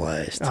 it'd be a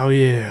blast. Oh,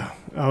 yeah.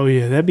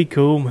 That'd be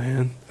cool,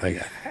 man.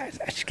 Like, I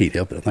just can't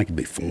help it. I think it'd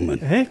be fun.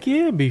 Heck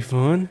yeah, it'd be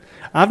fun.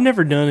 I've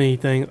never done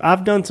anything.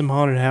 I've done some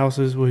haunted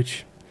houses,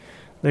 which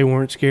they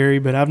weren't scary,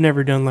 but I've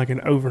never done like an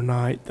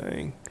overnight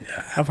thing.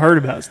 Yeah. I've heard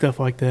about stuff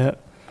like that.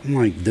 I'm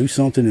like, do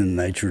something in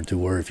nature to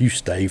where if you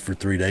stay for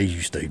 3 days,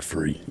 you stay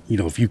free. You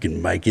know, if you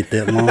can make it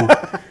that long.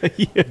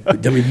 Yeah.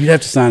 I mean, you'd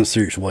have to sign a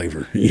serious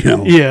waiver, you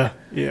know?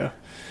 Yeah.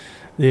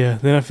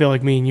 Then I feel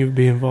like me and you would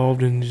be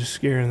involved in just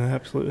scaring the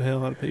absolute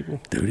hell out of people.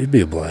 Dude, it'd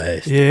be a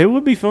blast. Yeah, it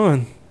would be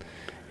fun.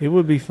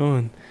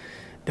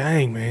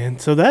 Dang, man.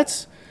 So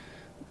that's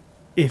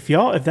if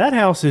that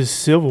house is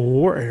Civil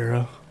War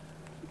era,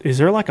 is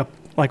there like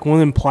one of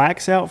them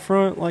plaques out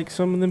front like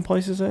some of them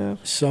places have?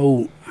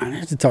 So I'd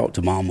have to talk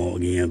to Mama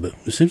again, but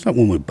it seems like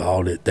when we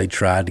bought it, they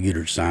tried to get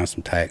her to sign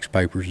some tax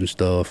papers and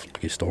stuff, like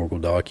historical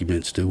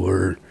documents to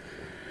her.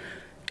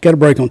 Got a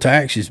break on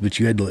taxes, but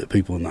you had to let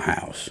people in the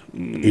house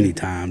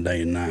anytime,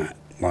 day and night,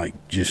 like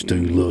just to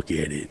look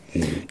at it.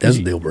 And that's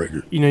a deal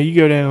breaker. You know, you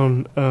go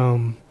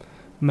down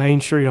Main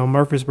Street on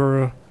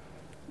Murfreesboro,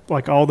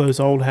 like all those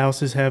old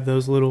houses have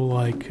those little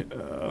like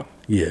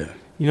Yeah.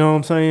 You know what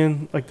I'm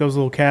saying? Like those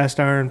little cast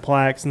iron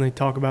plaques, and they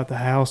talk about the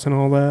house and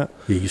all that.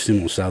 Yeah, you see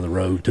them on the side of the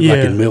road, like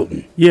in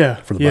Milton. Yeah.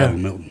 For the Battle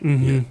of Milton.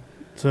 Mm-hmm. Yeah.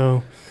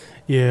 So,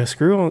 yeah,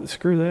 screw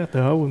that,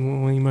 though. I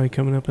wouldn't want anybody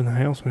coming up in the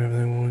house whenever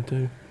they wanted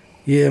to.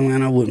 Yeah,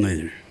 man, I wouldn't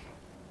either.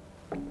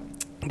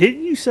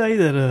 Didn't you say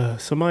that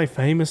somebody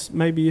famous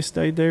maybe you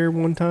stayed there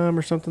one time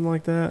or something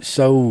like that?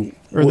 So...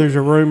 Or there's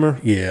a rumor?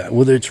 Yeah,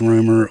 whether it's a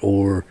rumor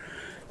or...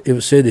 It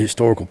was said the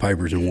historical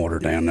papers in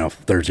Watertown. Now,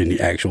 if there's any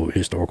actual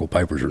historical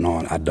papers or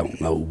not, I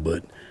don't know.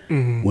 But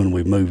when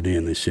we moved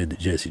in, they said that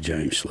Jesse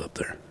James slept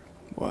there.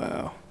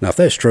 Wow. Now, if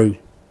that's true,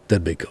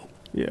 that'd be cool.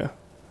 Yeah.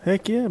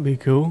 Heck yeah, it'd be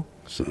cool.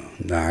 So,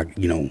 now,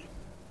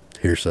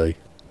 hearsay.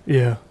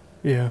 Yeah.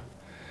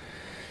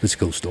 It's a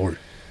cool story.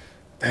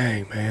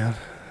 Dang, man.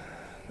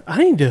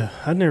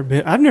 I've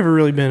never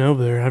really been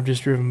over there. I've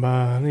just driven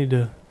by. I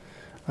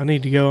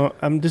need to go.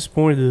 I'm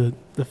disappointed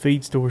the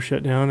feed store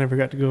shut down. I never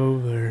got to go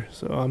over there,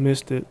 so I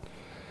missed it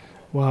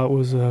while it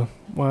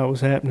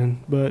was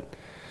happening. But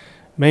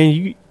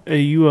man,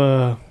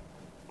 I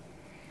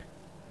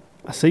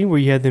see where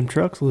you had them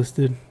trucks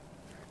listed.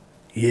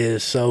 Yeah,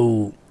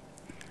 so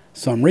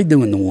I'm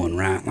redoing the one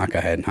right like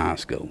I had in high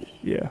school.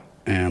 Yeah,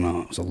 and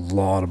it's a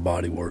lot of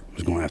body work. I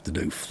was going to have to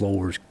do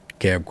floors,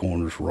 cab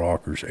corners,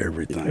 rockers,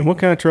 everything. And what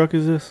kind of truck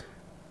is this?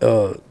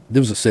 There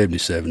was a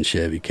 '77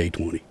 Chevy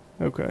K20.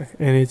 Okay,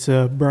 and it's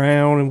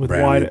brown and with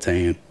white and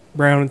tan.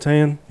 Brown and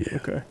tan. Yeah.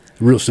 Okay.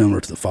 Real similar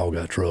to the Fall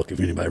Guy truck, if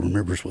anybody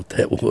remembers what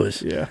that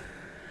was. Yeah.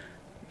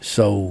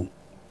 So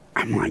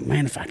I'm like,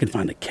 man, if I can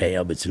find a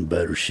cab that's in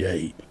better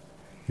shape.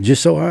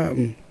 Just so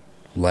happened,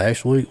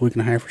 last week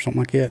and a half or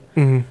something like that,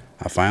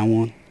 I found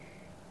one.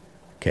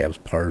 Cab's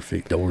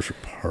perfect, doors are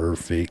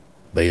perfect,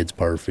 bed's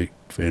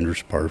perfect,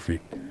 fender's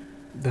perfect.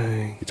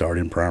 Dang. It's already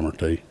in primer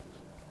too.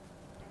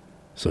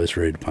 So it's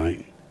ready to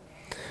paint.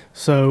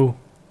 So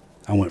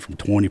I went from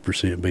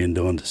 20% being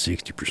done to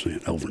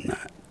 60%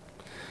 overnight.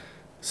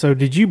 So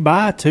did you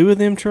buy two of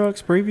them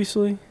trucks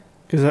previously?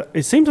 Because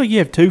it seems like you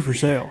have two for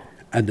sale.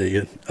 I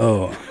did.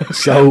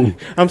 So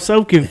I'm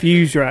so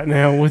confused right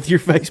now with your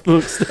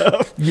Facebook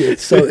stuff. yeah,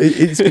 so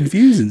it's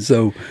confusing.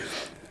 So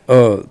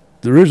the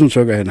original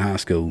truck I had in high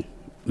school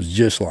was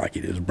just like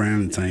it. It was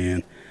brown and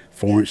tan,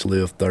 4-inch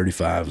lift,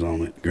 35s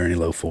on it, gurney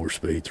low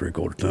 4-speed,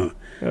 3/4 ton.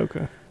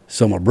 Okay.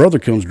 So my brother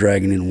comes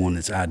dragging in one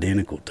that's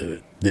identical to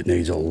it that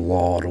needs a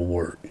lot of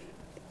work.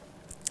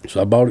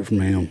 So I bought it from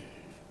him.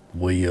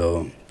 We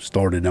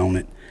started on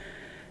it.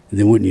 And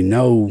then wouldn't you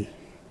know,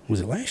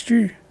 was it last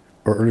year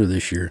or earlier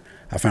this year,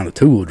 I found a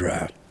two-wheel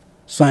drive.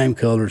 Same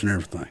colors and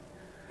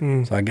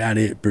everything. So I got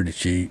it pretty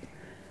cheap.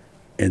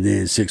 And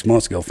then 6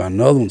 months ago, found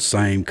another one,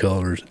 same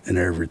colors and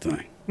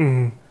everything.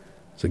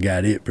 So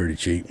got it pretty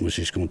cheap and was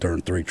just going to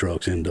turn 3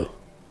 trucks into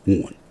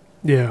one.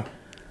 Yeah.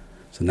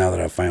 So now that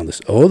I found this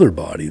other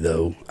body,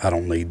 though, I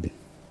don't need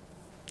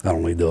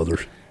the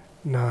others.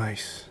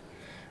 Nice.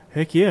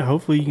 Heck yeah.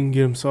 Hopefully you can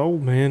get them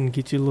sold, man, and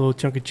get you a little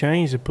chunk of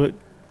change to put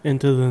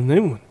into the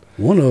new one.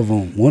 One of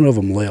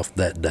them left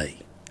that day.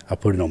 I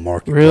put it on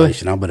Marketplace, Really?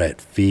 and I bet I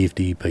had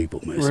 50 people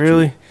messaging.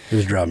 Really? It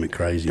was driving me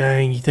crazy.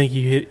 Dang, you think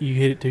you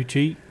hit it too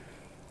cheap?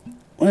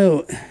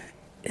 Well,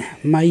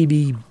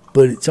 maybe,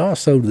 but it's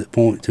also to the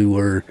point to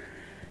where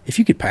if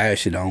you could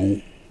pass it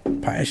on.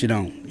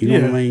 You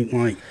know what I mean?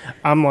 Like,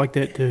 I'm like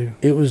that too.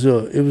 it was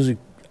a.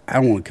 I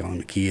don't want to call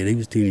him a kid. He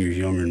was 10 years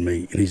younger than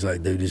me, and he's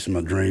like, "Dude, this is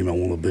my dream. I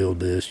want to build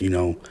this." And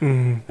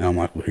I'm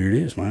like, "Well, here it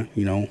is, man."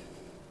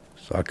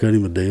 So I cut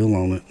him a deal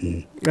on it,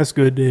 and That's a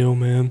good deal,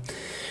 man.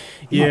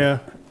 Yeah,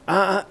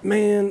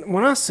 man,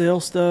 when I sell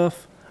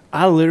stuff,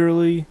 I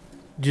literally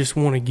just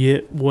want to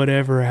get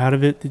whatever out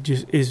of it that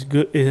just is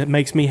good. It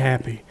makes me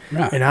happy,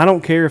 right. and I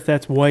don't care if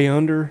that's way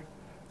under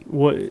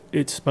what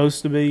it's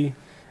supposed to be.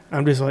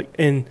 I'm just like,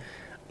 and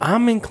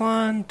I'm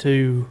inclined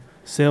to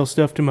sell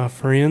stuff to my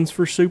friends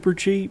for super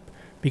cheap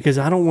because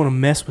I don't want to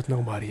mess with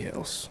nobody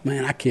else.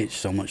 Man, I catch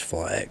so much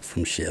flack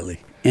from Shelly,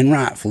 and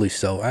rightfully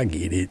so. I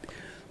get it,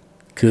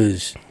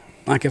 because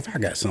like if I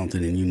got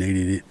something and you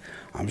needed it,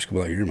 I'm just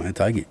gonna be like, "Here, man,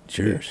 take it,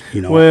 cheers."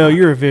 Well,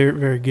 you're a very,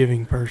 very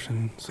giving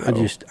person. So.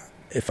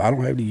 If I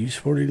don't have the use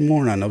for it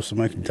anymore, and I know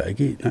somebody can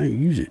take it, I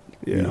use it.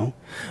 Yeah.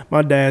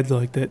 My dad's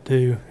like that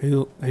too.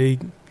 He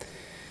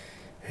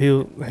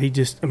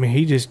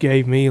just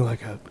gave me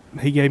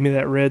he gave me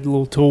that red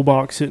little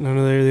toolbox sitting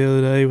under there the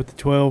other day with the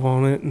 12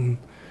 on it, and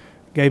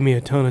gave me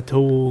a ton of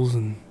tools,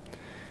 and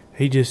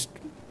he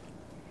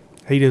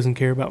doesn't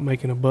care about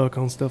making a buck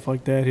on stuff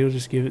like that. He'll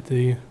just give it to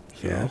you.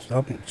 So. Yeah, so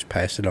I'll just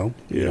pass it on.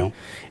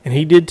 And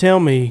he did tell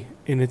me,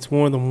 and it's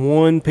one of the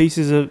one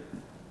pieces of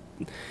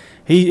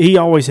he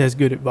always has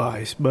good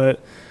advice,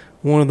 but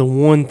one of the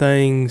one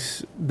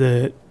things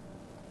that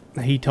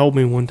he told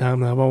me one time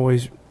that I've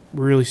always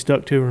really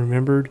stuck to and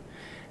remembered,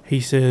 he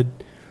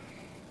said,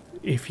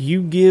 if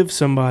you give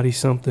somebody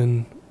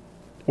something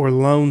or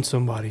loan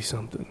somebody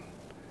something,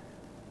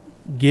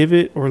 give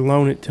it or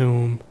loan it to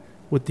them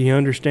with the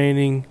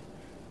understanding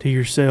to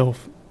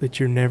yourself that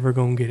you're never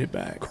going to get it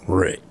back.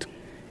 Correct.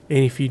 And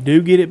if you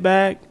do get it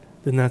back,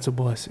 then that's a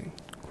blessing.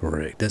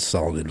 Correct. That's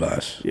solid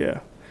advice. Yeah.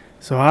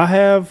 So I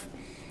have,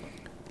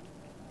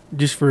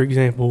 just for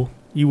example,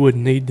 you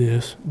wouldn't need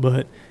this,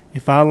 but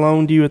if I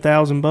loaned you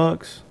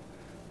 $1,000,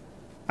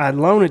 I'd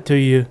loan it to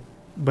you,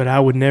 but I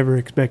would never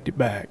expect it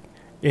back.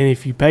 And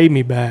if you pay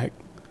me back,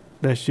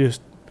 that's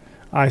just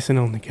icing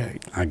on the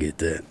cake. I get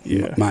that.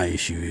 Yeah. My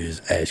issue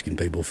is asking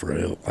people for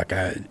help. Like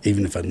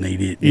even if I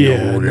need it,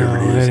 whatever no,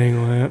 it is, that ain't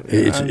gonna happen.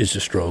 it's a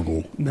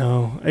struggle.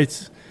 No,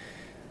 it's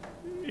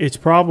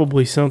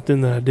probably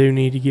something that I do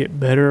need to get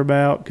better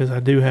about, because I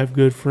do have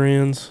good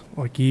friends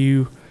like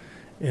you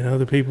and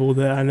other people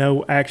that I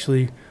know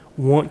actually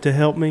want to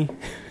help me.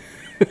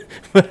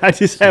 But I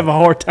just have a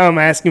hard time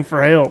asking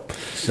for help.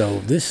 So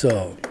this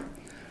fella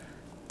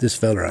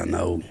I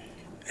know,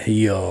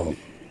 he was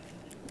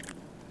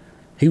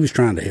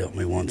trying to help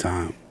me one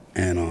time,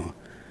 and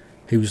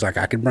he was like,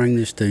 "I could bring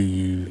this to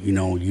you.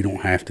 You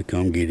don't have to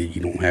come get it.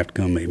 You don't have to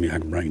come meet me. I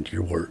can bring it to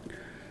your work."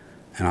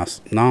 And I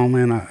said, "No,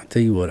 man. I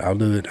tell you what, I'll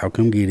do it. I'll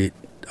come get it.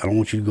 I don't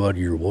want you to go out of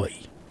your way."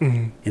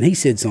 Mm-hmm. And he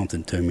said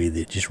something to me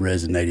that just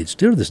resonated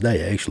still to this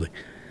day, actually.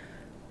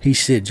 He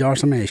said,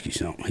 "Josh, let me ask you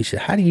something." He said,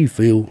 "How do you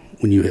feel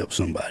when you help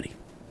somebody?"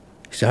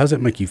 He said, "How does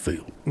that make you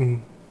feel?" Mm-hmm.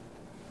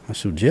 I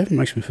said, "Jeff, it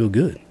makes me feel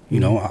good.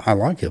 I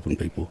like helping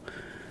people."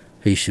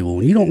 He said, "Well,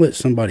 when you don't let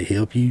somebody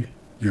help you,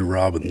 you're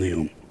robbing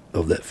them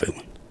of that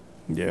feeling."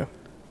 Yeah.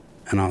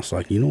 And I was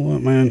like, "You know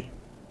what, man?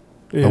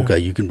 Yeah. Okay,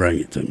 you can bring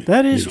it to me."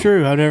 That is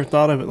true. I've never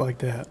thought of it like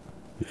that.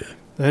 Yeah.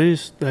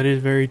 That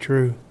is very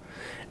true.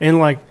 And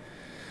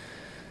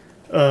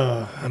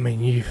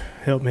you've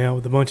helped me out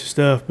with a bunch of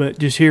stuff, but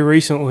just here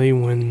recently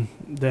when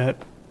that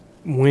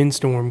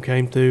windstorm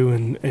came through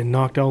and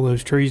knocked all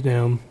those trees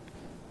down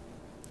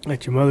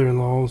at your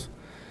mother-in-law's,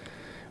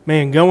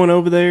 man, going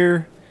over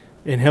there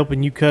and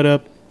helping you cut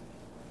up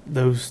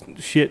those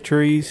shit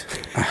trees.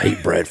 I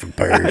hate Bradford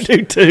pears. I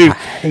do too.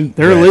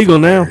 They're illegal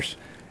now.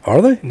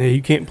 Are they? No,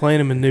 you can't plant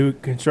them in new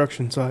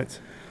construction sites.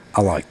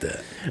 I like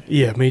that.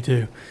 Yeah, me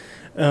too.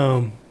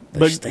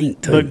 They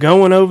stink too. But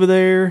going over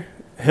there,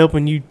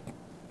 helping you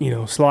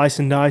slice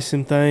and dice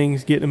some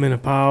things, getting them in a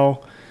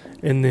pile,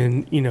 and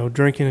then,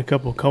 drinking a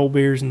couple of cold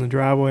beers in the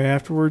driveway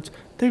afterwards,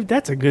 dude,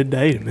 that's a good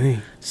day to me.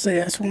 See,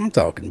 that's what I'm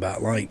talking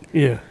about. Like,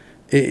 Yeah.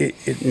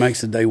 it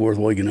makes the day worth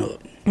waking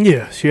up.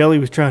 Yeah, Shelly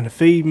was trying to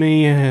feed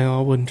me, and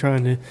I wasn't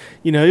trying to,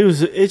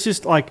 it's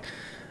just like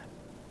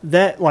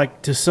that,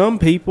 like, to some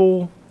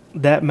people,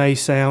 that may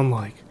sound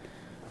like,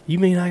 you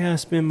mean I got to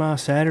spend my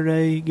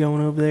Saturday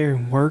going over there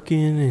and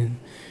working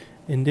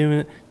and doing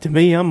it? To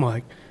me, I'm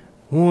like,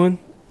 one,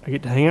 I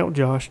get to hang out with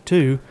Josh.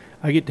 Two,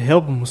 I get to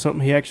help him with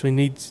something he actually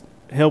needs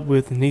help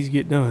with and needs to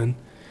get done.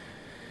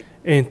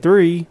 And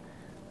three,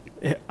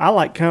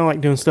 I kind of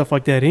like doing stuff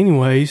like that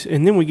anyways.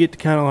 And then we get to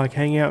kind of like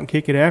hang out and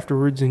kick it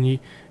afterwards. And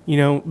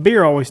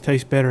beer always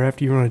tastes better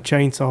after you run a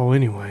chainsaw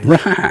anyway.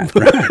 Right.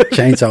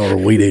 Chainsaw or a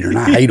weed eater, and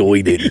I hate a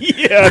weed eater.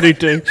 Yeah, I do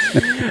too.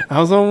 I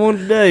was on one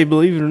today,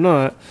 believe it or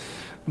not.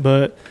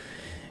 But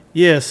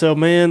yeah, so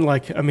man,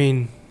 like, I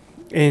mean,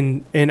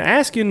 and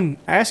asking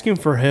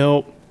for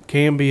help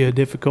can be a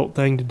difficult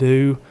thing to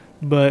do.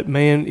 But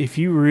man, if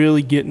you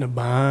really get in a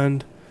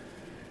bind,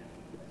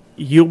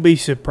 you'll be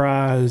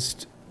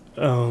surprised.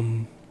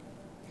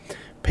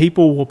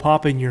 People will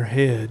pop in your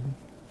head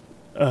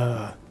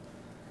that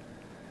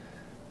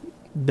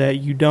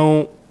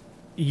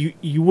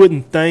you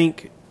wouldn't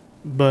think,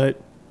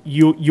 but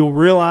you'll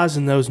realize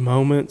in those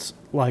moments,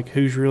 like,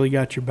 who's really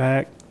got your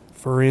back.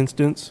 For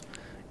instance,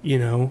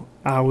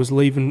 I was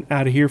leaving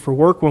out of here for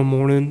work one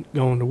morning,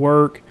 going to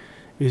work.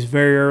 It was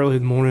very early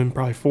in the morning,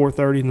 probably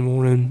 4:30 in the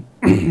morning,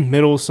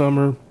 middle of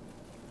summer,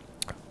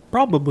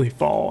 probably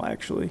fall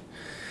actually,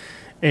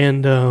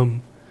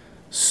 and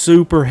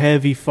super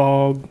heavy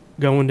fog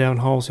going down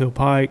Halls Hill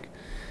Pike.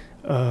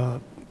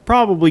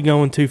 Probably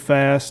going too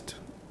fast.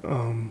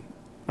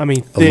 I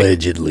mean,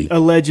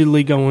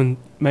 allegedly going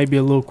maybe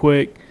a little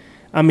quick.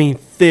 I mean,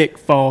 thick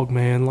fog,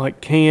 man.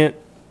 Like, couldn't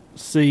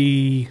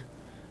see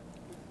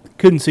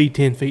 10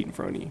 feet in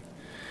front of you.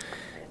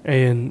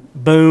 And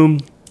boom,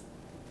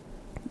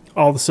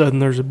 all of a sudden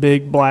there's a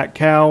big black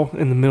cow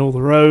in the middle of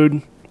the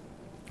road.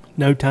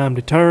 No time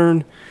to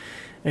turn.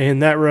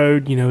 And that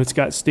road, it's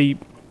got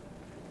steep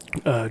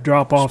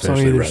drop-offs on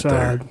either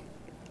side.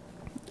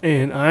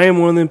 And I am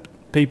one of them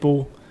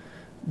people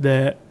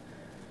that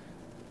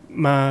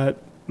my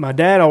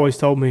dad always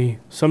told me,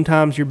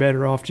 sometimes you're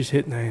better off just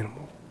hitting the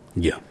animal.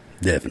 Yeah,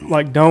 definitely.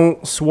 Like,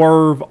 don't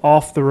swerve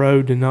off the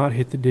road to not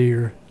hit the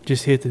deer.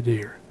 Just hit the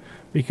deer.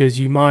 Because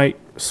you might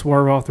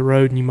swerve off the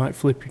road and you might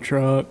flip your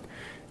truck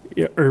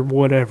or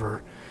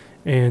whatever.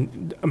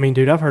 And, I mean,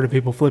 dude, I've heard of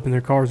people flipping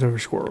their cars over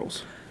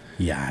squirrels.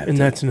 Yeah. And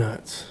that's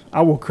nuts.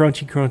 I will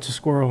crunchy crunch a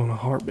squirrel in a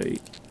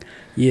heartbeat.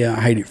 Yeah,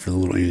 I hate it for the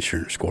little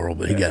insurance squirrel,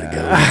 but he got to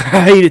go.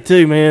 I hate it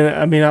too, man.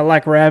 I mean, I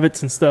like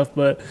rabbits and stuff,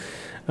 but,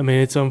 I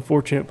mean, it's an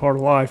unfortunate part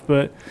of life.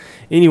 But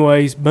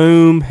anyways,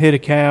 boom, hit a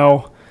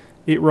cow.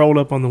 It rolled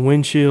up on the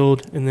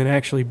windshield, and then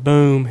actually,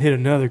 boom, hit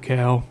another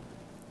cow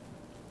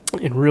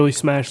and really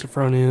smashed the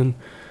front end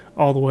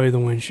all the way to the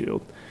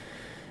windshield.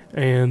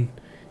 And,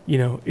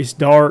 it's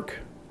dark.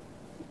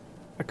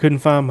 I couldn't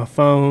find my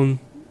phone.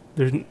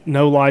 There's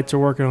no lights are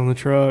working on the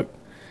truck.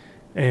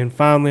 And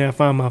finally, I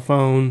find my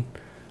phone.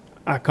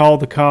 I called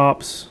the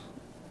cops.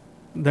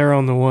 They're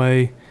on the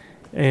way.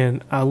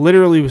 And I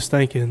literally was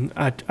thinking,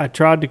 I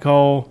tried to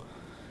call,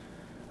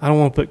 I don't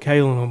want to put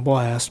Kaylin on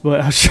blast,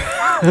 but I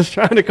was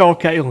trying to call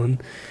Kaylin.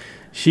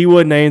 She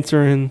wasn't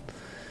answering.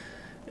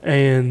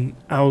 And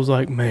I was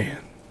like, man,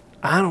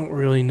 I don't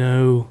really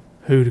know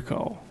who to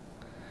call.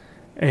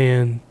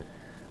 And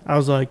I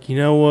was like, you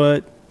know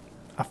what?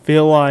 I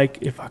feel like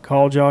if I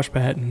call Josh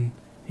Patton,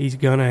 he's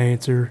going to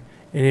answer.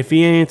 And if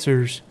he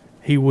answers,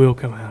 he will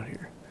come out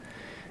here.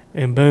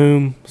 And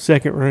boom,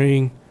 second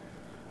ring.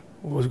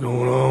 What's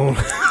going on?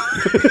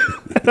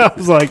 And I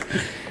was like,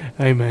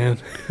 hey, man,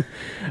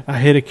 I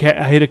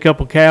hit a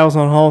couple cows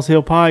on Halls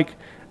Hill Pike.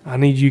 I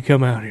need you to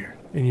come out here.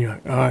 And you're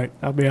like, all right,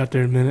 I'll be out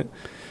there in a minute.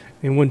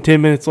 And when 10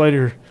 minutes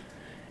later,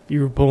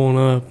 you were pulling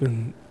up.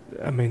 And,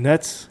 I mean,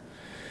 that's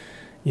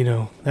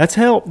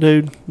help,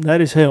 dude.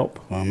 That is help.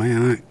 Well,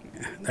 man,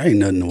 there ain't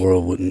nothing in the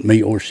world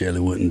me or Shelly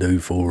wouldn't do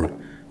for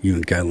you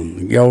and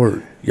Kaylin.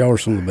 Y'all are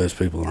some of the best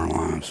people in our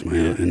lives,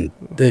 man. Yeah. And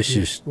that's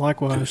just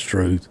likewise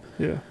truth.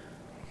 Yeah.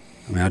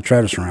 I mean, I try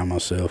to surround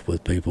myself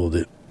with people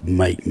that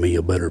make me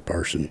a better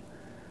person.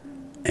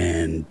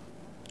 And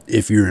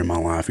if you're in my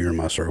life, you're in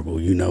my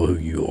circle, you know who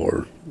you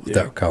are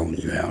without calling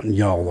you out. And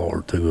y'all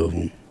are two of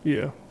them.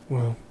 Yeah.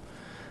 Well,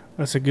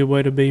 that's a good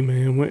way to be,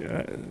 man.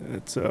 We're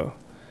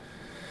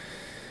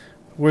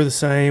the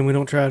same. We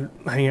don't try to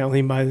hang out with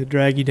anybody that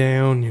drag you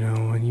down,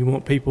 and you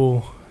want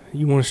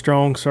a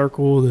strong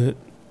circle that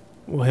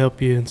will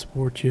help you and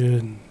support you.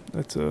 And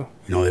that's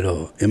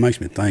it makes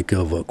me think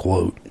of a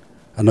quote.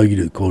 I know you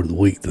do the quote of the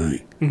week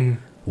thing. Mm-hmm.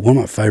 One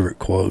of my favorite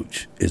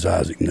quotes is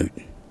Isaac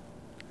Newton.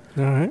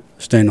 All right.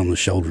 Stand on the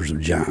shoulders of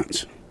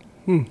giants.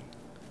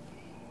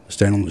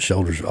 Stand on the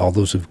shoulders of all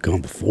those who've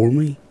come before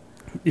me.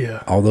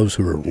 Yeah. All those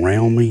who are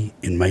around me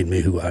and made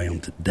me who I am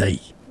today.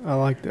 I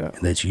like that.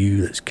 And that's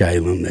you, that's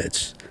Kaylin,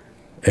 that's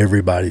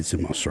everybody that's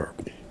in my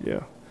circle.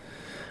 Yeah.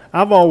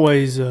 I've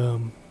always,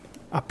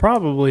 I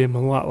probably am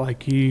a lot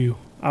like you.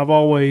 I've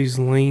always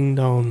leaned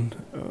on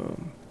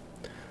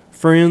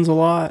friends a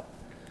lot.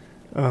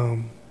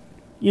 I'm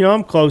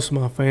close to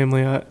my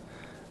family.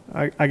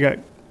 I got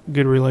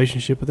good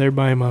relationship with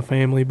everybody in my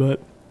family,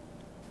 but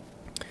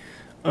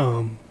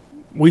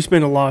we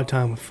spend a lot of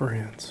time with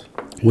friends.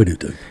 We do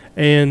too.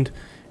 And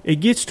it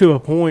gets to a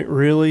point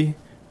really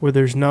where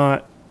there's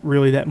not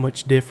really that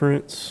much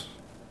difference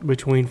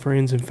between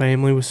friends and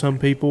family with some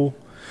people.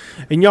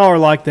 And y'all are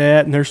like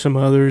that, and there's some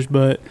others,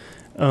 but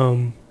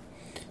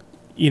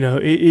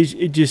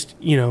it just,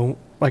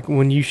 like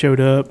when you showed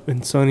up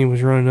and Sonny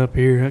was running up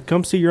here,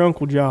 come see your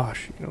Uncle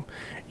Josh.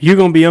 You're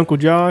going to be Uncle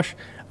Josh.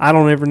 I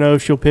don't ever know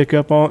if she'll pick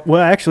up on.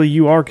 Well, actually,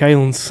 you are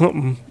Kaylin's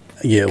something.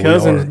 Yeah,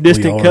 cousin,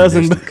 distant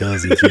cousin,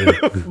 cousins.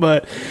 Yeah.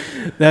 But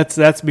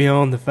that's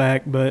beyond the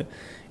fact. But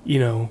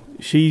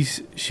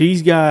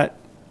she's got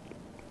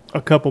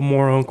a couple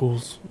more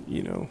uncles.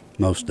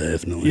 Most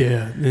definitely.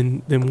 Yeah,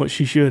 than what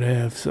she should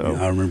have. So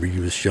I remember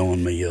you was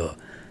showing me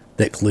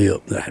that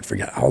clip that I had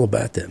forgot all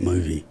about that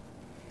movie,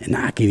 and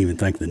I can't even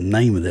think the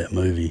name of that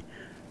movie.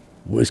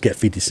 Well, it's got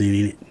 50 Cent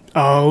in it.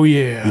 Oh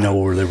yeah,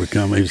 where they were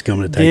coming. He was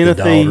coming to take Den the of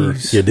daughter.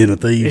 Thieves. Yeah, Den of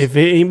Thieves. If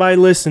anybody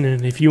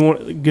listening, if you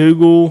want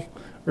Google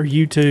or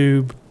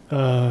YouTube,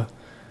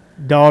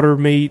 daughter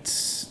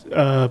meets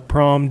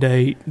prom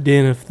date,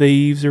 Den of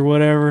Thieves or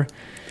whatever,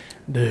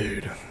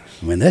 dude.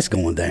 I mean, that's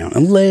going down.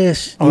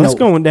 Unless that's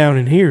going down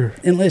in here.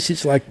 Unless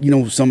it's like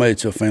somebody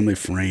that's a family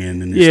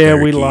friend and it's yeah,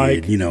 their we kid,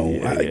 like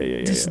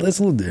that's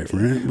a little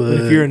different. But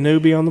if you're a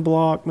newbie on the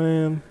block,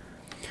 man.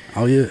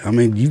 Oh yeah, I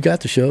mean you've got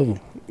the shovel.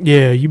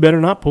 Yeah, you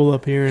better not pull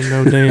up here in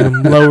no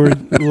damn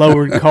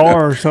lowered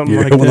car or something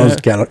like one that. One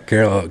of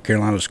those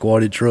Carolina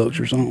squatted trucks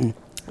or something.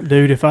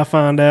 Dude, if I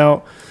find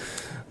out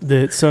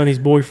that Sonny's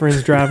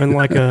boyfriend's driving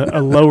like a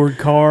lowered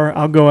car,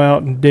 I'll go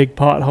out and dig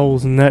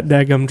potholes in that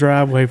daggum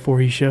driveway before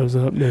he shows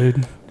up,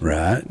 dude.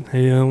 Right?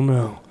 Hell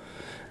no.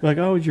 Like,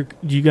 you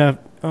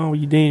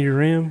dented your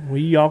rim? Well,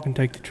 y'all can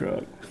take the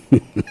truck.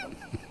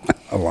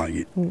 I like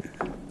it.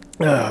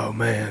 Oh,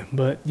 man.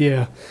 But,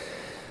 yeah.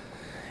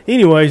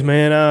 Anyways,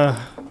 man,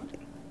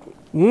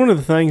 one of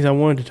the things I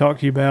wanted to talk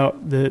to you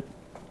about that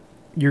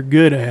you're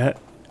good at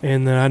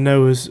and that I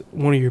know is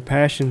one of your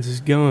passions is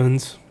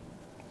guns.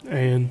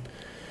 And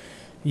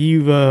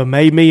you've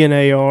made me an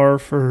AR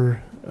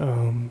for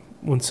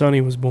when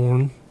Sonny was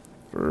born.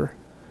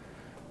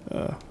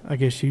 I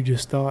guess you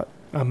just thought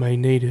I may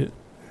need it.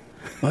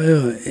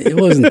 Well, it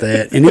wasn't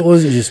that. And it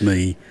wasn't just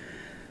me.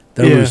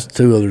 There was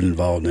two others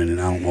involved in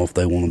it. I don't know if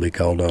they want to be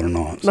called out or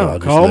not. So I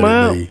just call them let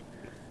out. it be.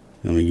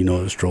 I mean,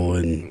 it's Troy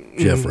and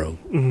Jeffro.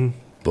 Mm-hmm.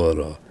 But,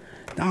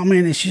 no,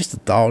 man, it's just a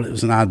thought. It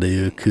was an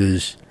idea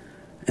because,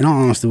 in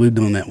all honesty, we've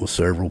done that with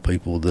several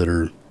people that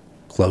are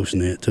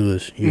close-knit to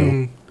us,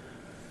 Mm-hmm.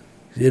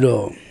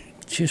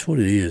 It's just what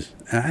it is.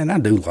 And I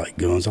do like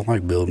guns. I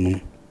like building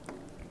them.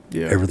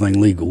 Yeah.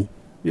 Everything legal.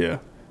 Yeah.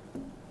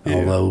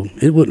 Although,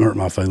 it wouldn't hurt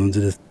my feelings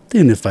if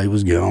they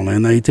was gone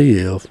and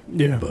ATF.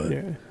 Yeah.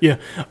 But, yeah.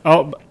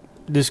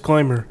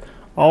 Disclaimer.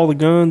 All the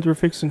guns we're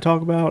fixing to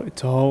talk about,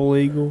 it's all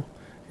legal.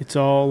 It's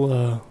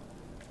all,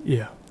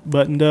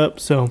 buttoned up.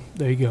 So,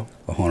 there you go.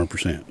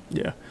 100%.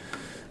 Yeah.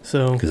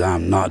 So. Because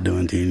I'm not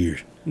doing 10 years.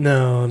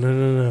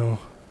 No.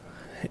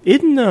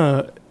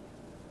 Isn't,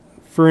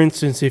 for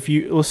instance,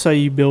 let's say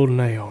you build an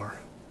AR,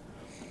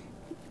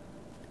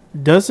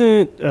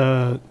 doesn't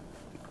the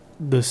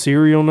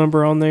serial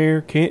number on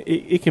there,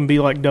 it can be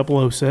like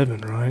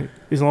 007, right?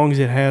 As long as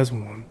it has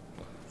one.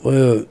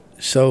 Well,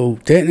 so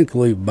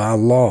technically by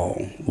law,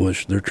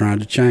 which they're trying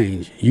to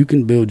change, you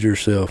can build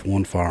yourself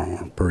one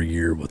firearm per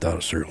year without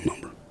a serial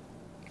number.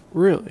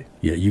 Really?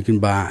 Yeah, you can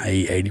buy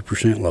a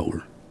 80%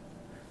 lower.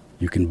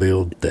 You can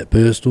build that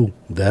pistol,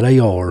 that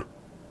AR, or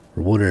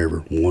whatever,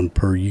 one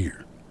per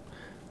year.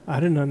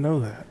 I did not know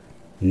that.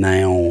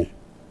 Now,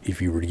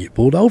 if you were to get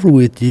pulled over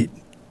with it,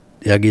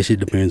 I guess it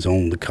depends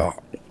on the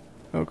cop.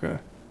 Okay.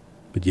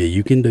 But yeah,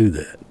 you can do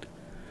that.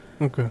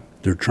 Okay.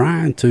 They're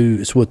trying to,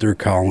 it's what they're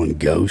calling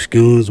ghost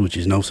guns, which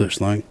is no such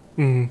thing.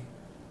 Mm-hmm.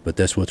 But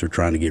that's what they're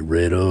trying to get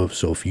rid of.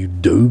 So if you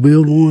do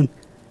build one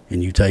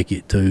and you take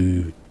it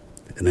to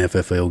an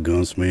FFL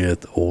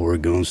gunsmith or a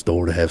gun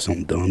store to have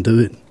something done to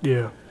it,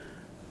 yeah,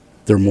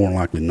 they're more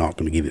likely not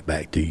going to give it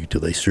back to you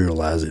till they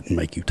serialize it and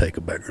make you take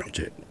a background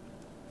check.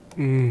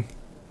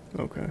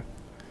 Okay.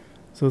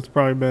 So it's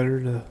probably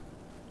better to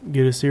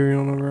get a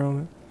serial number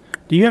on it.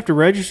 Do you have to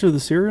register the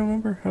serial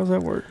number? How does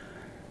that work?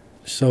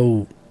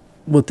 So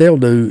what they'll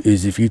do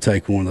is if you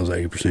take one of those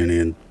 80%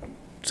 in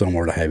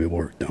somewhere to have it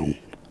worked on,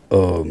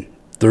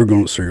 they're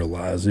going to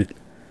serialize it.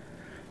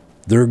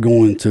 They're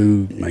going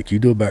to make you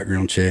do a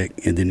background check,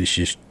 and then it's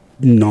just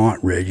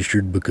not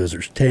registered because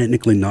there's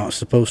technically not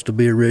supposed to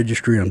be a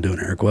registry. I'm doing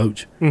air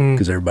quotes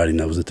because everybody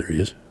knows that there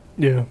is.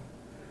 Yeah.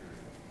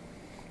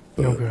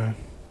 But, okay.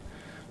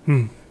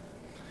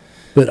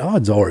 But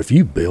odds are, if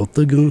you built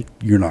the gun,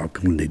 you're not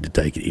going to need to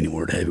take it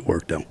anywhere to have it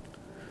worked on.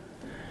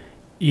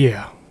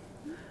 Yeah.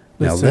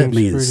 Now, that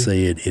being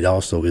said, it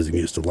also is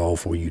against the law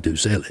for you to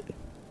sell it.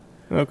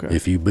 Okay.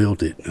 If you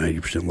built it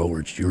 80%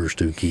 lower, it's yours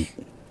to keep.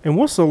 And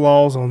what's the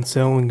laws on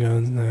selling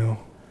guns now?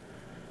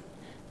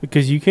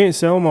 Because you can't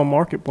sell them on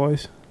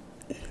Marketplace.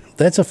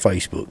 That's a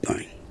Facebook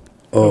thing.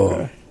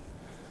 Okay.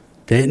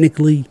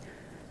 Technically,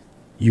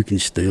 you can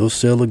still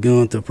sell a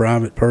gun to a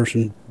private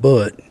person,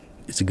 but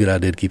it's a good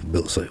idea to keep a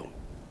bill of sale.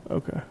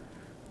 Okay.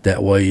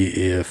 That way,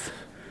 if,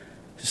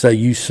 say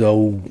you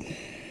sold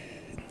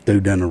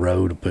dude down the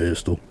road a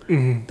pistol,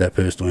 that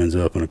pistol ends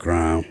up in a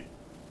crime.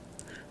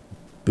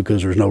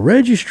 Because there's no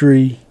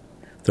registry,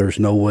 there's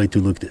no way to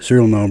look at the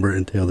serial number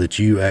and tell that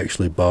you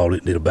actually bought it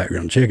and did a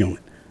background check on it.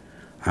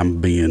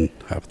 I'm being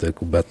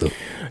hypothetical about the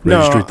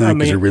registry thing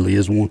because there really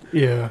is one.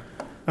 Yeah.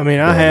 I mean,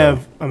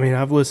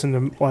 I've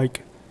listened to,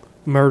 like,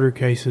 murder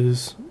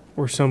cases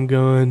or some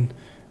gun,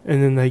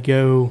 and then they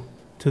go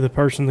to the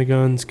person the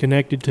gun's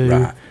connected to,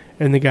 Right.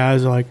 and the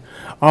guy's like,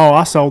 oh,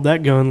 I sold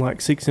that gun like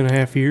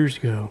 6.5 years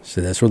ago.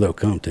 So that's where they'll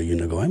come to you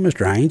and they'll go, hey,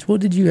 Mr. Haynes,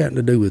 what did you happen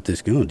to do with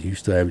this gun? Do you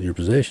still have it in your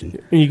possession?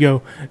 And you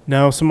go,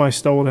 no, somebody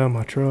stole it out of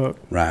my truck.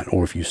 Right.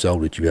 Or if you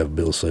sold it, you have a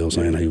bill of sale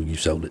saying, hey, you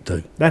sold it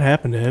too. That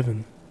happened to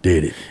Evan.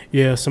 Did it?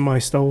 Yeah, somebody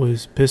stole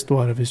his pistol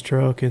out of his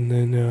truck and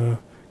then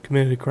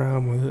committed a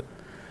crime with it.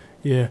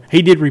 Yeah,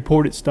 he did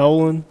report it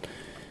stolen,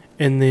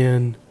 and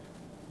then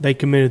they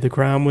committed the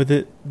crime with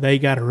it. They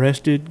got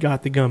arrested,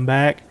 got the gun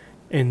back,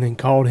 and then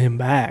called him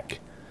back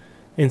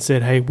and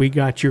said, hey, we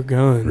got your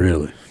gun.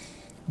 Really?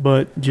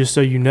 But just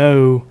so you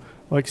know,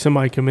 like,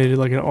 somebody committed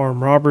like an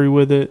armed robbery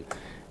with it,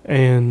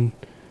 and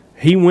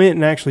he went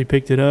and actually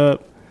picked it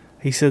up.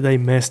 He said they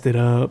messed it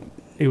up.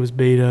 It was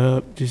beat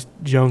up, just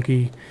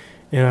junky.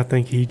 And I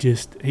think he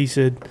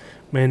said,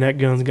 man, that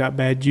gun's got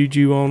bad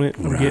juju on it.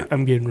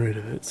 I'm getting rid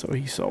of it. So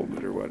he sold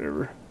it or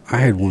whatever. I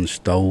had one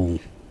stole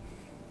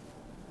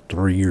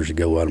 3 years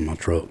ago out of my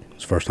truck.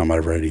 It's the first time I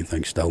ever had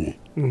anything stolen.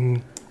 Mm-hmm.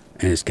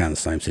 And it's kind of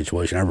the same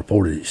situation. I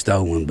reported it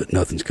stolen, but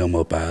nothing's come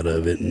up out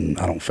of it, and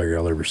I don't figure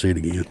I'll ever see it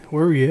again.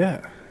 Where were you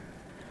at?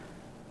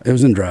 It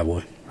was in the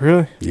driveway.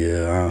 Really?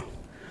 Yeah.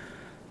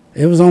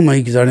 It was on me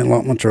because I didn't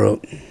lock my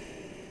truck.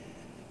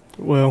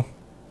 Well,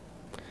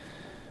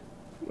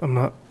 I'm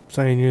not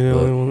saying you're the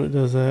only one that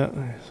does that.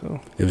 So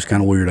it was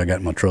kind of weird. I got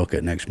in my truck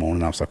that next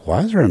morning. I was like,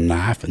 why is there a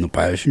knife in the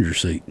passenger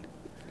seat?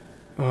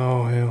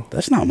 Oh, hell.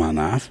 That's not my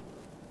knife.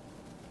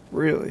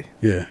 Really?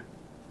 Yeah.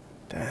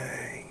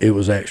 Dang. It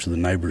was actually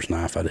the neighbor's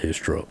knife out of his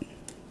truck.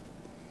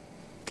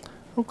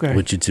 Okay.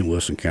 Which it's in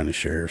Wilson County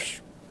Sheriff's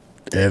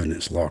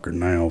evidence locker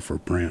now for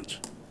prints.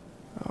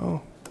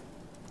 Oh.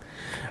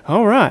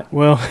 All right.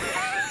 Well,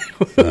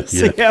 we'll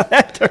see how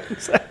that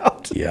turns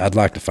out. Yeah, I'd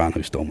like to find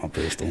who stole my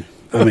pistol.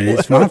 I mean,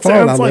 it's my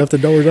fault. I left the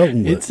doors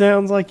open. But it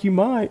sounds like you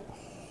might.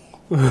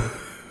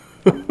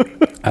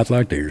 I'd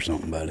like to hear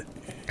something about it.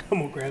 I'm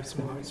going to grab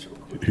some ice real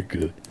quick. You're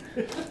good.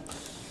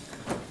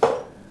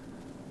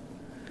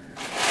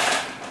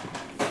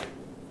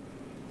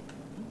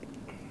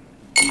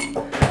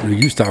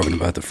 You was talking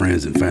about the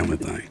friends and family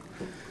thing.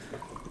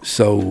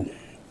 So,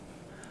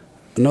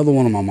 another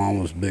one of my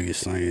mama's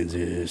biggest sayings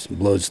is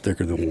blood's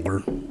thicker than water.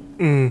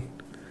 Mm.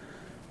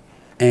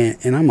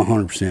 And I'm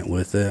 100%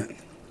 with that.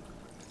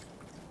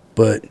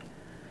 But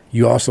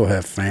you also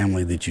have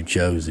family that you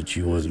chose that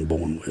you wasn't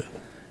born with.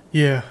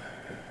 Yeah.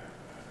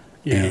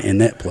 Yeah. And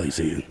that plays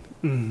in.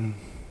 Mm.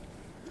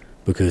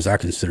 Because I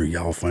consider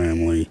y'all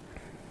family.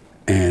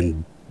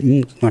 And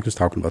like I was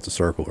talking about the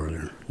circle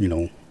earlier, you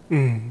know.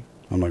 Mm.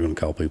 I'm not going to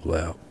call people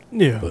out.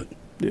 Yeah. But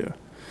yeah.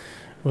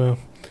 Well,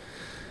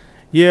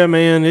 yeah,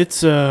 man,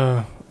 it's,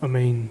 I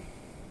mean,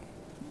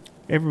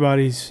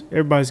 everybody's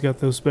got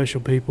those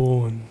special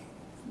people,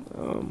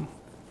 and,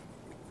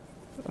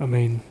 I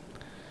mean,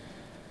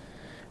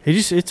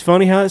 it's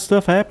funny how that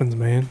stuff happens,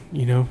 man.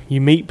 You know,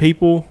 you meet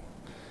people.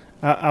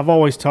 I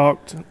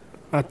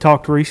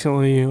talked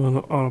recently on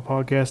a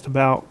podcast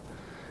about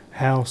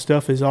how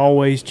stuff is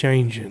always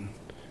changing,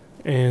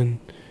 and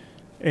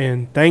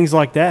things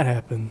like that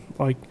happen.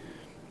 Like,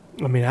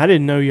 I mean, I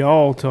didn't know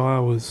y'all till I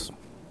was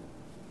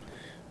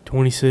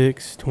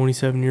 26,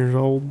 27 years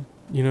old,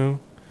 you know.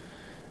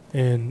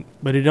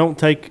 But it don't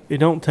take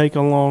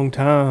a long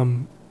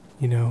time,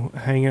 you know,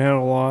 hanging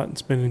out a lot and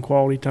spending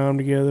quality time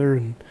together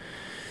and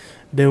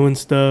doing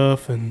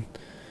stuff, and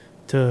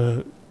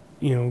to,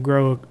 you know,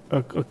 grow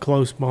a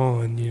close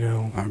bond, you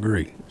know. I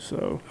agree.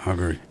 So I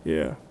agree.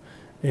 Yeah.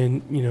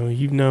 And, you know,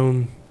 you've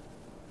known,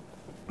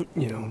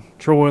 you know,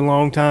 Troy a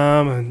long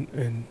time,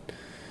 and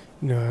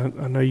you know,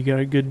 I know you got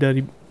a good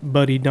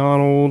buddy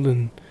Donald,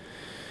 and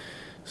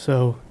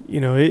so, you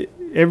know,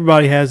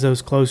 everybody has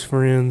those close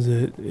friends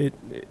that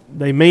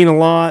they mean a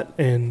lot.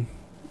 And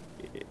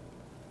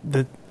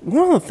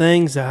one of the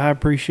things that I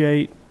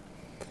appreciate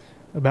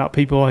about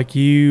people like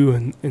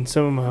you and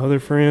some of my other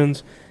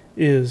friends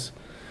is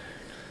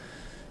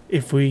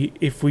if we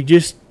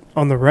just,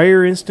 on the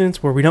rare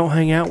instance where we don't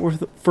hang out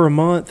for a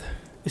month,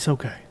 it's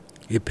okay.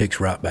 It picks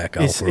right back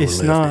off where we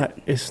left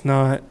it. It's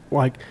not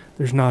like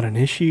there's not an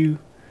issue.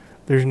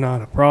 There's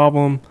not a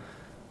problem.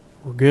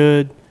 We're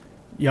good.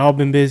 Y'all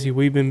been busy.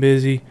 We've been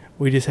busy.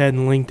 We just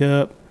hadn't linked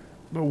up,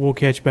 but we'll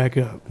catch back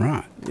up.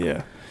 Right.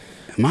 Yeah.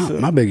 I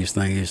My biggest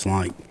thing is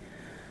like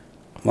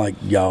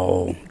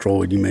y'all,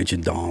 Troy, you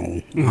mentioned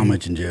Donald. I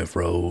mentioned Jeff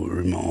Rowe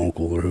or my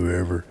uncle or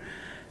whoever.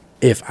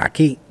 If I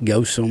can't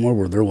go somewhere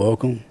where they're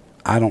welcome,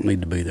 I don't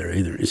need to be there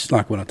either. It's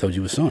like what I told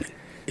you with Sonny.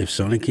 If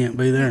Sonny can't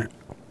be there,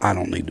 I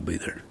don't need to be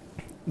there.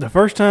 The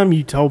first time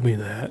you told me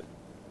that,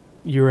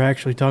 you were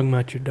actually talking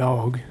about your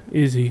dog,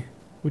 Izzy,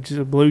 which is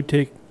a blue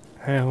tick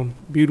hound,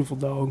 beautiful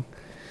dog.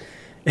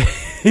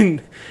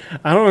 And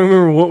I don't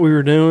remember what we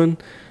were doing,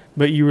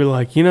 but you were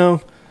like,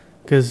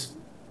 because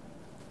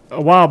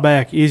a while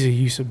back, Izzy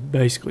used to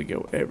basically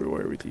go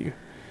everywhere with you.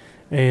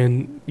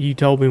 And you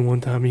told me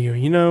one time,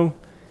 you go,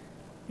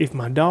 if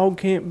my dog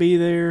can't be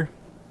there,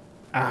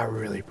 I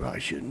really probably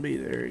shouldn't be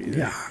there either.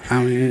 Yeah,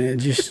 I mean, it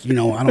just, I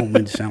don't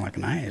mean to sound like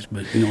an ass,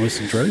 but, it's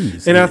the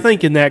truth. And I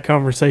think in that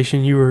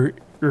conversation you were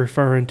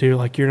referring to,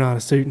 like, you're not a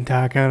suit and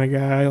tie kind of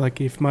guy.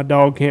 Like, if my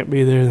dog can't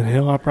be there, then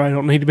hell, I probably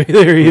don't need to be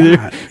there either.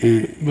 Right.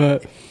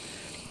 But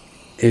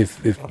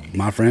if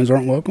my friends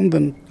aren't welcome,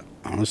 then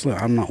honestly,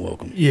 I'm not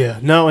welcome. Yeah,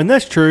 no, and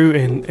that's true.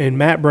 And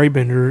Matt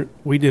Brabender,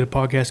 we did a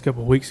podcast a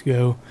couple of weeks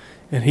ago,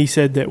 and he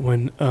said that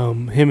when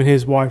him and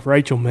his wife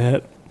Rachel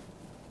met,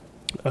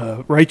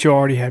 Rachel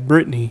already had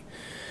Brittany,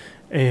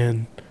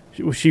 and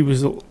she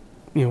was a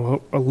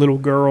little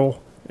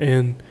girl.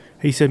 And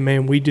he said,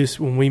 man,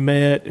 when we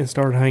met and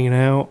started hanging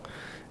out,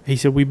 he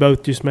said we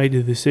both just made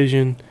the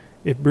decision,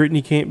 if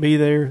Brittany can't be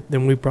there,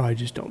 then we probably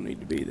just don't need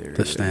to be there.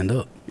 To stand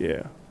up.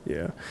 Yeah.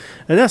 Yeah,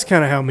 and that's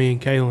kind of how me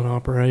and Kaylin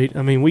operate.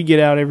 I mean, we get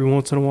out every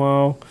once in a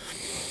while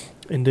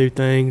and do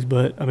things,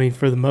 but, I mean,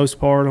 for the most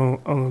part, on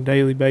a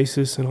daily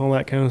basis and all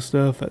that kind of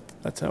stuff,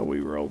 that's how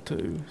we roll,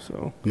 too.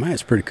 So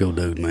Matt's a pretty cool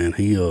dude, man.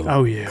 He,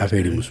 oh, yeah. I've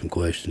hit him with some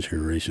questions here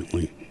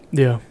recently.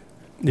 Yeah.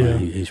 Yeah. Man,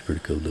 he's a pretty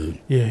cool dude.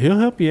 Yeah, he'll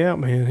help you out,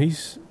 man.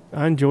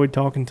 I enjoyed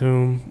talking to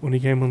him when he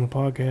came on the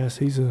podcast.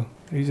 He's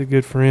a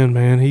good friend,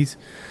 man. He's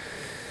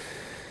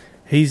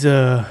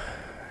a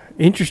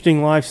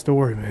interesting life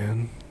story,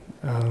 man.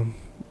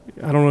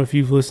 I don't know if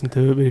you've listened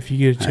to it, but if you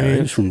get a chance.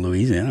 He was from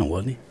Louisiana,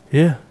 wasn't he?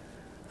 Yeah.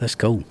 That's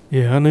cool.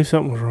 Yeah, I knew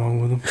something was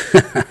wrong with him.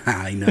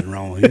 Ain't nothing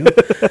wrong with him.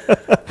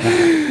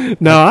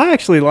 No, I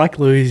actually like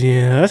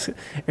Louisiana.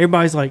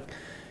 Everybody's like,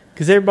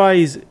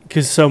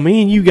 so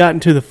me and you got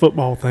into the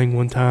football thing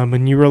one time,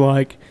 and you were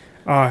like,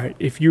 all right,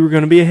 if you were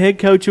going to be a head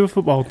coach of a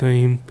football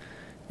team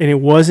and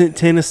it wasn't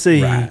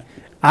Tennessee, right.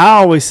 I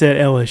always said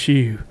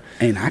LSU.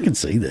 And I can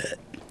see that.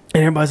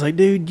 And everybody's like,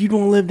 dude, you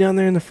don't live down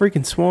there in the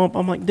freaking swamp.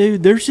 I'm like,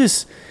 dude,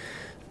 there's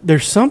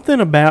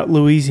something about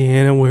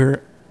Louisiana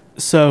where,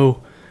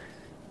 so.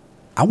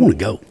 I want to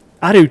go.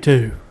 I do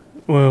too.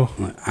 Well.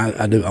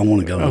 I do. I want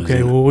to go to Okay,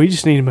 Louisiana. well, we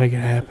just need to make it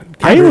happen.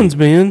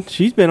 Kaylin's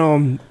she's been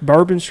on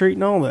Bourbon Street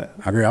and all that.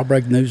 I agree. I'll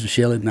break the news to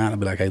Shelly tonight. I'll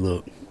be like, hey,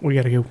 look. We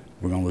got to go.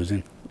 We're going to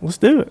Louisiana. Let's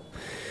do it.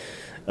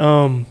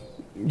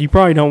 You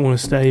probably don't want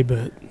to stay,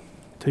 but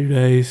 3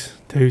 days,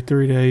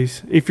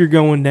 if you're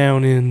going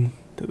down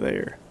into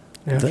there.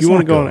 Now, if you want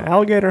to go on an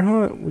alligator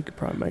hunt, we could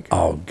probably make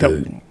a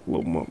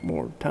little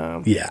more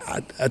time. Yeah,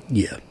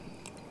 yeah.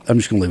 I'm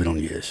just going to leave it on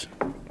yes.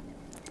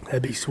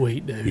 That'd be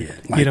sweet, dude. Yeah,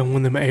 get on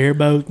one of them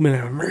airboats. Do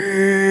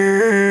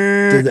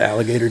the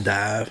alligator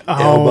dive,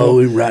 elbow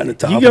him right in the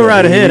top. You go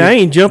right ahead. I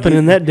ain't jumping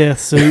in that death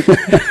suit.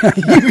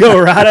 You go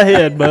right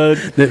ahead, bud.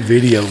 That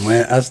video,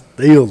 man, I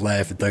still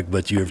laugh and think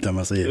about you every time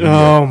I see it.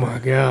 Oh, my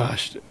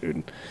gosh,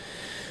 dude.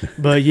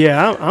 But,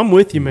 yeah, I'm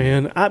with you,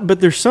 man.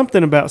 But there's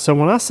something about – so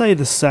when I say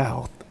the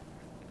South,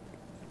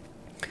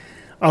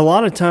 a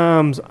lot of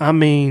times I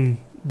mean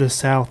the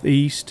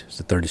Southeast. It's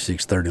the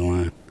 36-30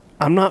 line.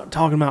 I'm not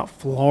talking about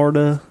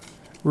Florida,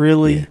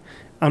 really. Yeah.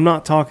 I'm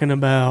not talking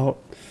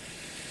about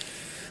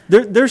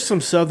there's some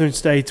southern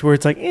states where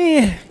it's like,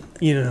 See, I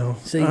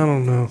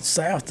don't know.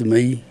 South to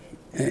me,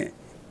 and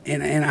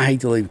I hate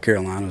to leave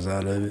Carolinas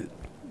out of it,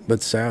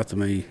 but South to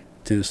me,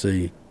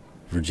 Tennessee,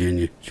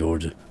 Virginia,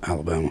 Georgia,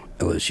 Alabama,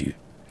 LSU,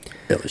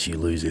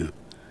 Louisiana.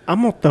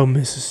 I'm going to throw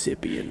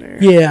Mississippi in there.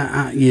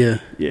 Yeah.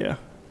 Yeah.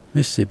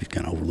 Mississippi's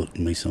kind of overlooked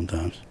to me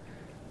sometimes.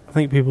 I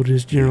think people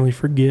just generally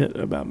forget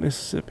about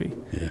Mississippi.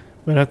 Yeah.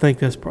 But I think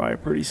that's probably a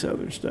pretty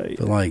southern state.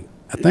 But, I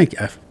think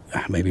I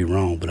may be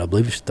wrong, but I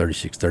believe it's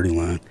 36-30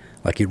 line.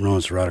 It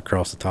runs right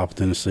across the top of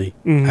Tennessee.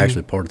 Mm-hmm.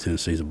 Actually, part of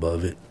Tennessee is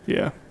above it.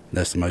 Yeah.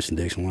 That's the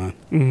Mason-Dixon line.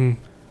 Mm-hmm.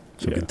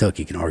 So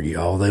Kentucky can argue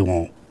all they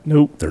want.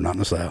 Nope. They're not in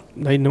the South.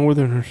 They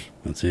Northerners.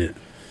 That's it.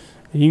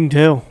 You can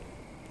tell.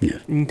 Yeah. You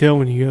can tell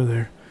when you go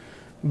there.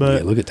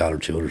 But look at Tyler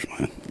Childers,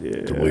 man. Yeah.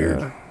 It's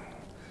weird.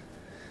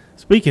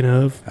 Speaking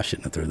of, I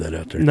shouldn't have threw that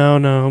out there. No,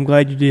 I'm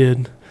glad you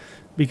did,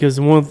 because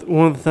one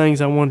of the things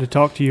I wanted to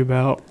talk to you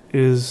about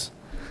is,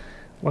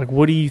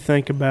 what do you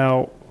think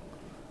about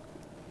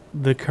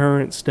the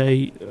current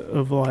state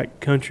of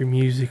country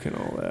music and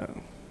all that?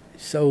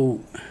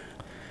 So,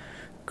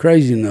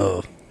 crazy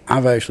enough,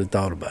 I've actually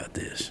thought about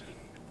this,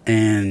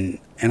 and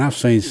I've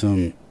seen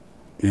some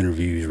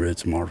interviews, read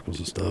some articles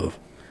and stuff.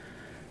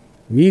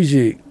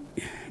 Music's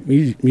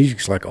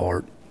like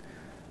art.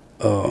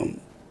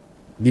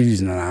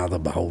 Beauty's in the eye of the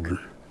beholder.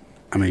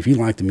 I mean, if you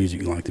like the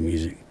music, you like the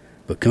music.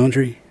 But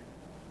country,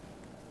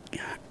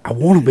 I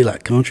want to be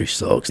like country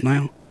sucks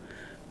now.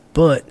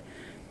 But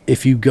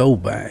if you go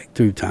back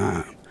through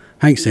time,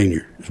 Hank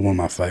Sr. is one of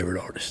my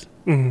favorite artists.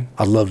 Mm-hmm.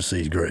 I'd love to see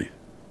his grave.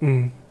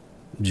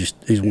 Mm-hmm.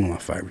 He's one of my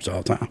favorites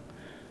all time.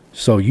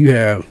 So you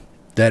have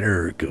that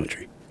era of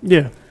country.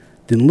 Yeah.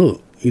 Then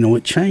look,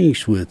 it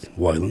changed with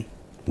Waylon,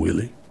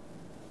 Willie,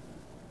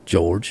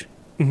 George,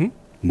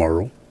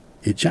 Merle.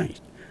 It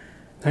changed.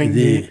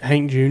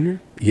 Hank Jr.?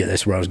 Yeah,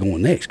 that's where I was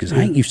going next, because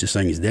Hank used to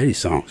sing his daddy's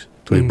songs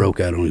until he broke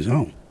out on his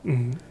own.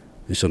 Mm-hmm.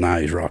 And so now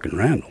he's rocking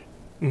Randall.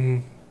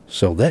 Mm-hmm.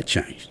 So that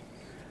changed.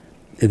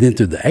 And then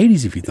through the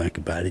 80s, if you think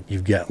about it,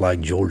 you've got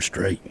like George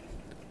Strait.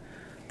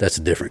 That's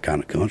a different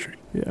kind of country.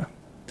 Yeah.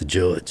 The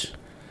Judds.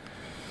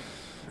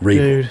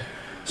 Reba. Dude.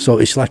 So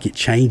it's like it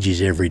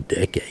changes every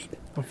decade.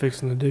 I'm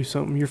fixing to do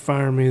something. You're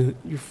firing me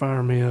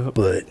up.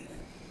 But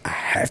I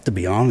have to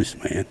be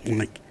honest, man.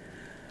 Like,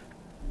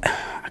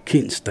 I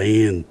can't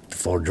stand the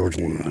Florida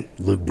Georgia line,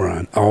 Luke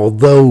Bryan.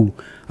 Although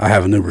I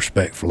have a new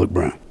respect for Luke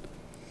Bryan.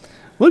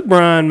 Luke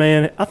Bryan,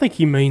 man, I think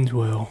he means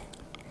well.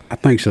 I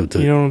think so too.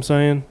 You know what I'm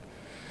saying?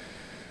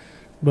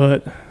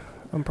 But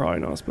I'm probably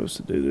not supposed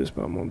to do this,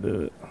 but I'm going to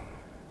do it.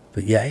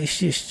 But yeah, it's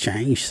just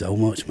changed so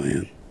much,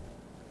 man.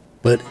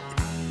 But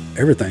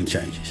everything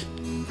changes.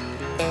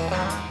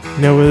 You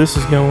know where this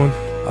is going?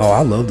 Oh,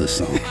 I love this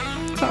song.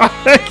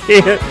 I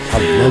can't.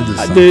 I love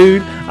this song.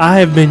 Dude, I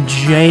have been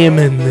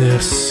jamming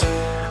this.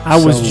 I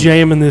was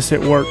jamming this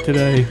at work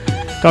today.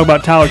 Talk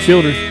about Tyler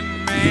Childers.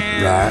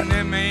 Right.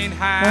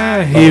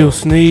 High heel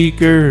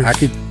sneakers. I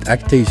could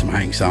tell you some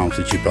Hank songs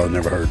that you probably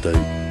never heard too.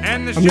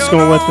 I'm just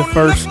going to let the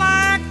first...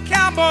 I'm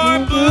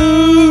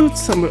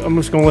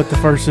just going to let the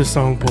first this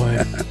song play.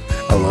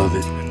 I love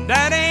it.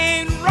 That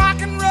ain't rock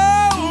and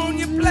roll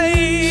you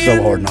play.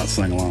 So hard not to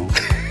sing along.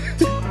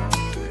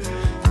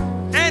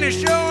 And it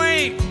sure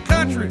ain't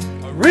country.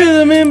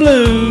 Rhythm and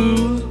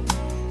blues.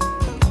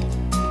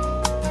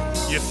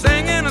 You're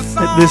singing a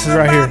song. This is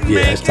right here.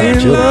 Yeah, it's Tyler In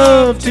Childers.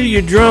 love to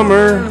your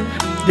drummer.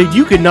 Dude,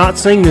 you could not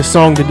sing this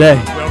song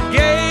today. Well,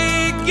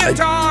 gay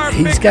guitar.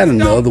 He's got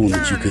another one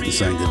that you couldn't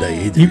sing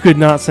today either. You could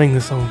not sing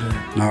this song today.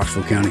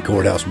 Knoxville County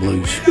Courthouse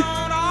Blues.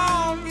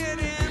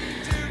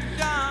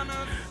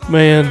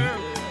 Man,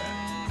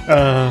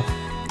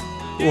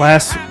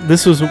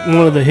 this was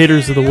one of the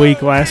hitters of the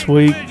week last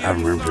week. I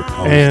remember.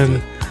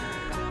 And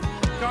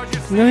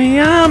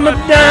I'm a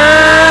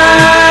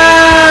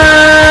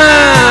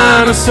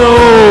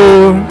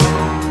dinosaur.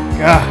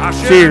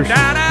 God, cheers.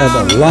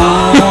 That's a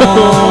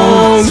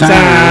long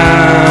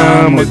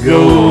time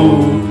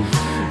ago.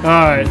 All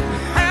right.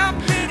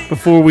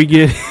 Before we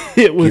get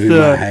hit with Give me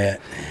my hat.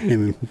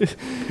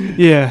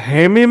 yeah,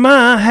 hand me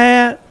my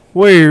hat.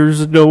 Where's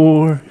the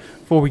door?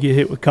 Before we get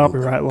hit with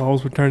copyright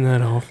laws, we'll turn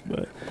that off.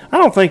 But I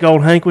don't think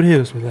old Hank would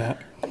hit us with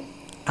that.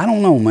 I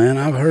don't know, man.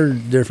 I've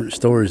heard different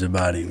stories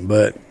about him,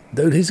 but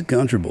dude, he's a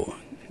country boy.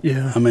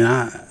 Yeah. I mean,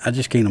 I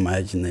just can't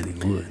imagine that he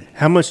would.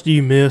 How much do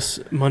you miss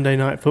Monday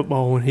Night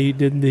Football when he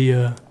did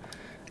the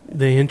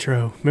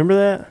intro? Remember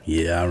that?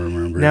 Yeah, I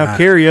remember. Now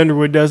Carrie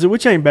Underwood does it,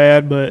 which ain't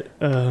bad, but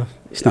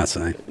it's not the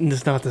same.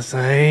 It's not the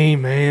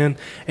same, man.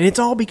 And it's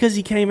all because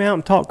he came out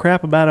and talked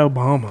crap about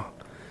Obama.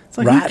 It's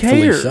like,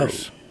 Rightfully who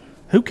cares? so.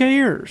 Who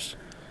cares?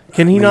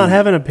 Can he not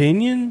have an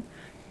opinion?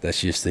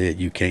 That's just it.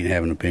 You can't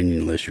have an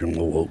opinion unless you're on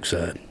the woke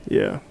side.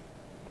 Yeah.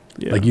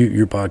 Yeah. Like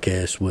your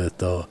podcast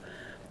with,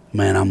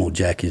 man, I'm going to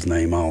jack his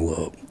name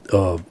all up.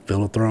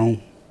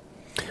 Philothrone.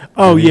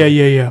 Oh,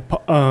 yeah.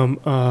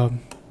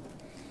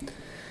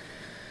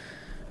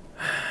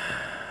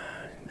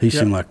 He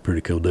seemed like a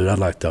pretty cool dude. I'd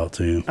like to talk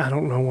to him. I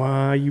don't know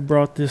why you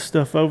brought this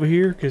stuff over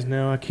here because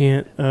now I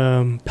can't.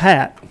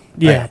 Pat.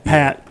 Yeah,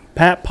 Pat.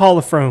 Pat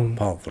Polifrone.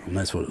 Polifrone,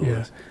 that's what it Yeah.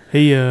 was.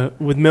 He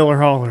with Miller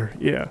Holler.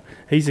 Yeah,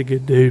 he's a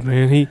good dude,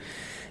 man. He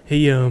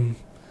had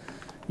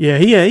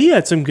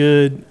some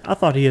good. I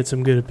thought he had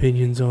some good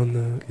opinions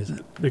on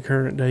the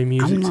current day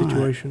music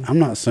situation. I'm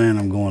not saying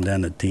I'm going down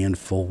the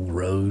tenfold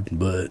road,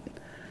 but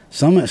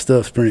some of that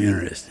stuff's pretty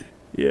interesting.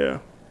 Yeah.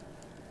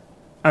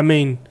 I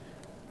mean,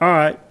 all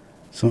right.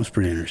 Some's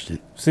pretty interesting.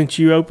 Since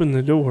you opened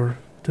the door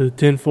to the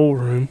 10-4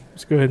 room,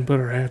 let's go ahead and put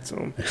our hats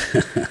on.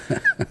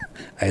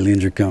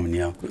 Aliens are coming,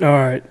 y'all. All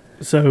right.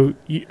 So,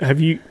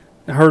 have you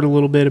heard a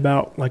little bit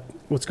about like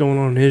what's going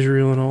on in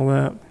Israel and all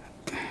that?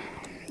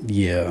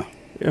 Yeah.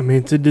 I mean,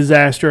 it's a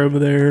disaster over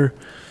there.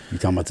 You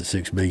talking about the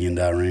 $6 billion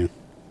Iran?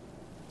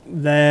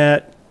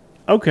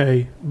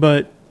 Okay,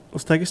 but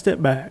let's take a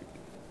step back.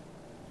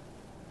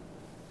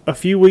 A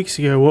few weeks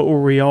ago, what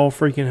were we all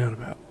freaking out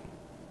about?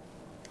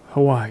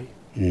 Hawaii.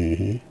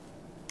 Mm-hmm.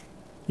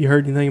 You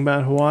heard anything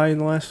about Hawaii in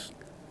the last?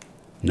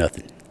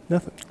 Nothing.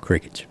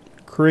 Crickets.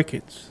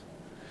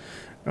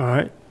 All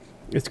right.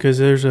 It's because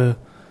there's a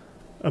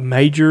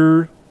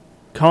major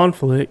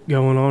conflict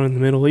going on in the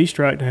Middle East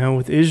right now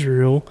with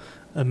Israel,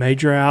 a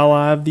major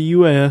ally of the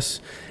U.S.,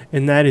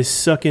 and that is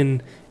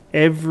sucking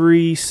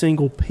every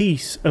single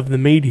piece of the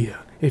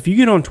media. If you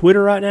get on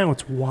Twitter right now,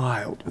 it's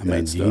wild. I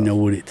mean, do you know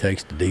what it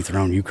takes to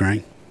dethrone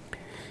Ukraine?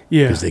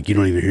 Yeah. Because you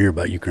don't even hear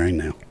about Ukraine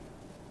now.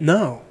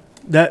 No.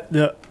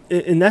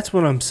 And that's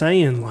what I'm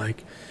saying.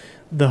 Like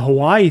the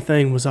Hawaii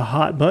thing was a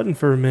hot button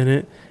for a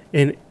minute,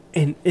 and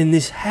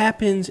this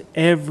happens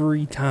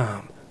every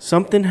time.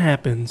 Something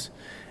happens,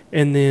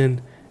 and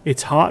then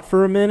it's hot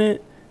for a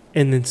minute,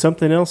 and then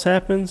something else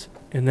happens,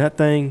 and that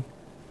thing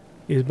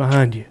is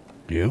behind you.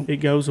 Yeah. It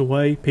goes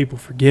away. People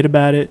forget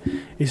about it.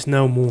 It's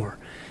no more.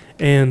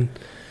 And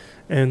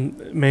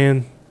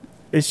man,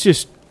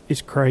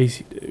 it's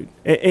crazy, dude.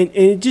 And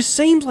it just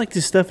seems like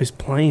this stuff is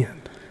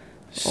planned.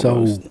 So,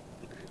 Almost.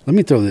 let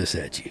me throw this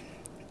at you.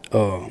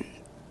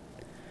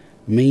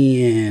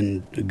 Me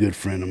and a good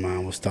friend of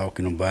mine was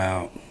talking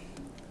about,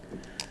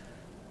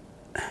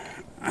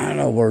 I don't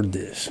know, word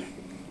this,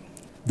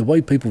 the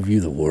way people view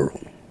the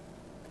world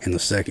and the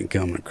second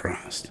coming of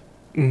Christ.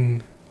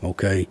 Mm.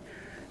 Okay?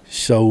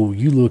 So,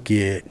 you look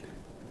at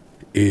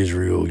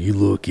Israel, you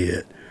look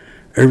at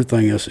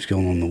everything else that's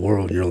going on in the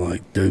world, and you're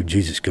like, dude,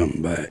 Jesus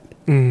coming back.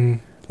 Mm.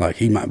 Like,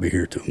 he might be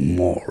here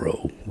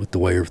tomorrow with the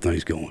way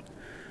everything's going.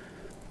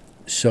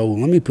 So,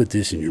 let me put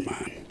this in your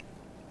mind.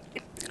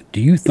 Do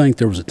you think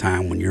there was a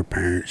time when your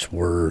parents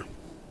were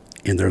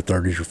in their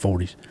 30s or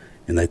 40s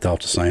and they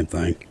thought the same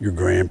thing? Your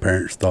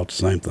grandparents thought the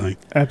same thing?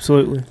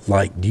 Absolutely.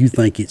 Like, do you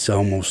think it's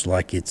almost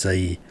like it's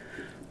a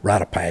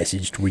rite of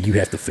passage to where you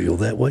have to feel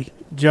that way?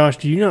 Josh,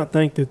 do you not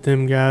think that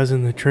them guys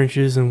in the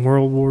trenches in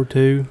World War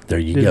II There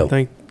you didn't go.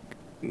 think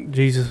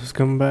Jesus was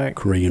coming back?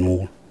 Korean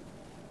War,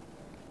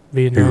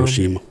 Vietnam,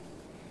 Hiroshima.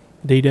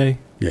 D-Day.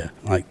 Yeah,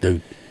 like,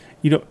 dude,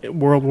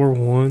 World War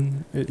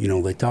One. you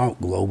know, they talk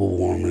global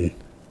warming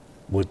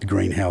with the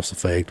greenhouse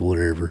effect,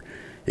 whatever.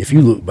 If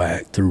you look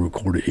back through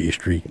recorded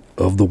history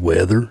of the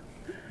weather,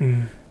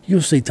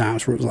 you'll see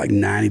times where it was like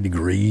 90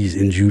 degrees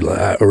in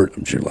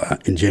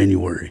in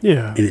January.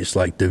 Yeah. And it's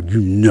like, dude,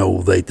 you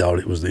know they thought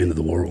it was the end of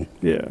the world.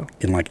 Yeah.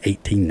 In like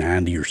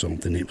 1890 or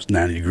something, it was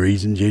 90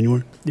 degrees in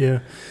January. Yeah.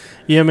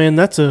 Yeah, man,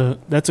 that's a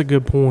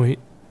good point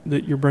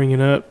that you're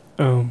bringing up.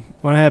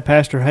 When I had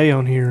Pastor Hay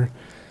on here,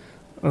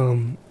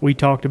 we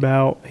talked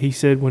about, he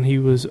said when he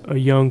was a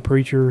young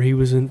preacher, he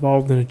was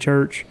involved in a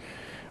church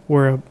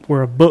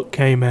where a book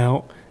came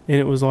out, and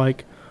it was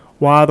like,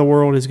 Why the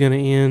World is Going to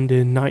End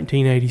in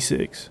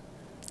 1986.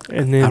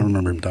 And then I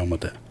remember him talking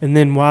about that. And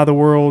then Why the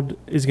World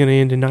is Going to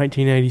End in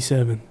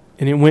 1987.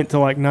 And it went to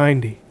like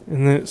 90,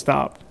 and then it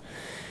stopped.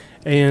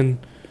 And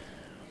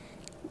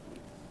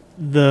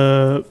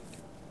in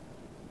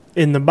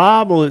the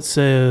Bible it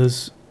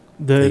says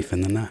that, Thief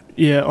in the night.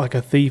 yeah, like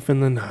a thief in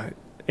the night.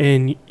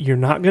 And you're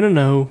not going to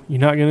know. You're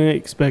not going to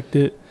expect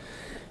it.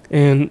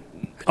 And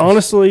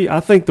honestly, I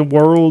think the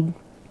world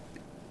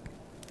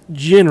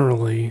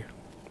generally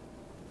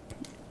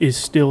is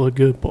still a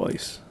good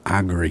place. I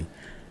agree.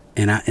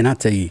 And I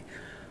tell you,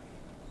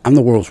 I'm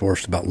the world's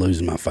worst about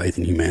losing my faith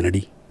in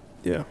humanity.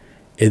 Yeah.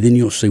 And then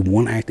you'll see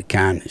one act of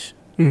kindness.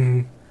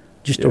 Mm-hmm.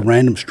 Just Yeah. a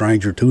random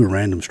stranger to a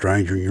random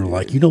stranger, and you're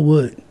like, you know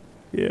what?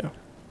 Yeah.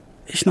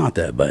 It's not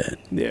that bad.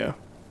 Yeah.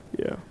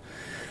 Yeah.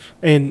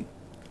 And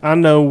I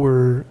know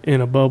we're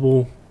in a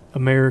bubble.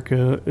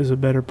 America is a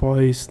better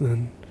place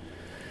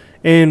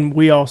and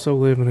we also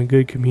live in a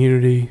good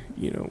community,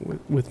 you know,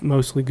 with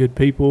mostly good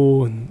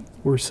people, and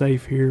we're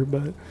safe here.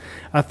 But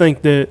I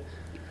think the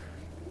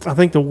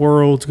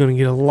world's going to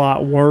get a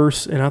lot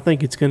worse, and I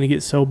think it's going to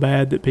get so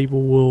bad that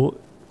people will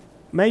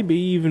maybe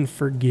even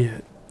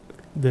forget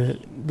that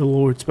the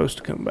Lord's supposed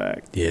to come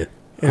back. Yeah.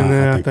 And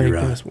then I think you're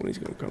right. that's when he's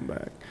going to come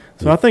back.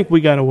 So I think we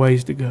got a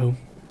ways to go.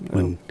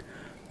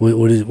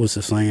 What's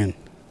the saying?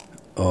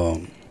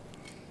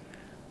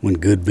 When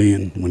good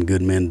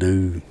men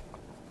do.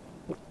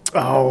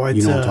 Oh, it's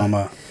You know what I'm talking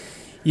about?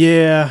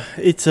 yeah,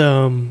 it's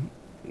when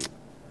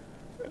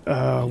It's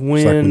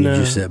like when you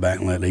just sit back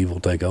and let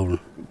evil take over.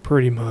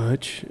 pretty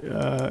much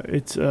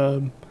it's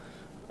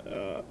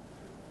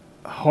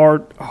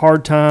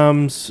hard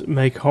times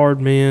make hard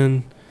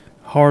men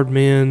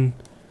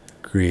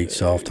Create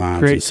soft times.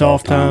 create and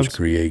soft times,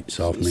 create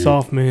soft men.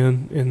 soft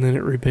men, and then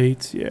it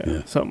repeats.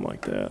 Yeah, something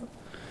like that.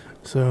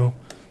 So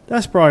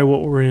that's probably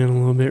what we're in a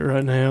little bit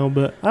right now,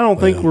 but I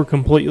don't think we're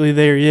completely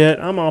there yet.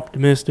 I'm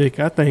optimistic.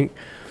 I think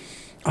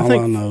All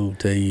I know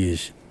to you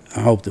is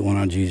I hope that when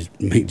I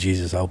meet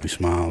Jesus, I hope he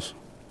smiles.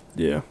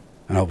 Yeah.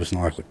 And I hope it's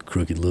not like a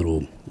crooked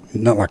little,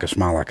 not like a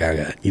smile like I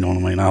got. You know what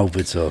I mean? I hope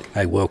it's a,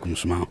 hey, welcome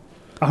smile.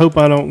 I hope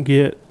I don't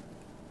get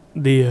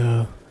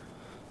the,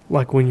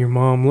 like when your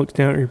mom looks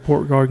down at your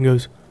report card and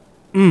goes,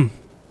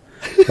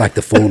 Like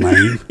the full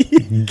name.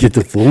 Get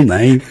the full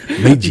name.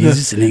 Meet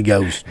Jesus, and he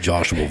goes,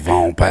 Joshua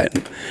Vaughn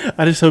Patton.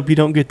 I just hope you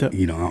don't get the,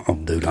 You know,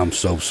 dude, I'm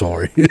so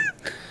sorry.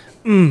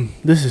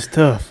 this is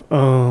tough.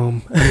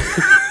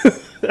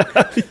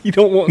 You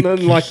don't want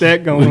nothing like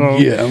that going on.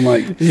 Yeah, I'm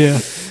like, Yeah.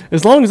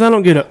 As long as I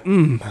don't get a,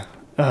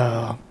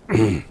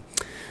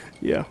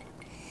 yeah.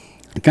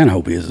 I kind of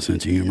hope he has a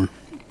sense of humor.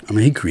 I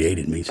mean, he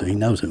created me, so he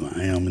knows who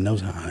I am and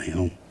knows how I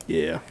am.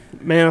 Yeah.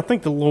 Man, I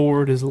think the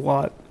Lord is a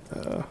lot,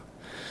 and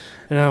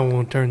I don't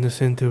want to turn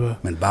this into a, I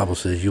mean, the Bible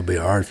says you'll be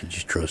all right if you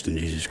just trust in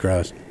Jesus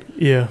Christ.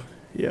 yeah.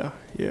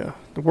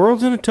 The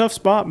world's in a tough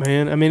spot,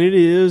 man. I mean, it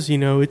is,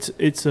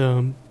 it's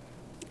a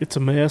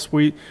mess.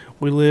 We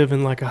live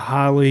in like a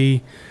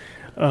highly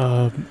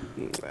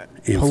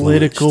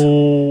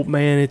political,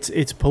 man.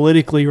 It's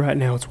politically right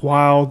now. It's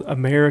wild.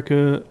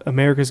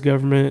 America's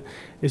government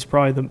is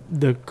probably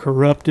the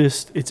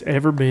corruptest it's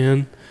ever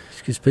been.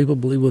 Because people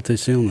believe what they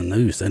see on the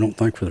news. They don't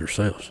think for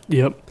themselves.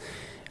 Yep.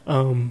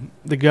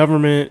 The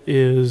government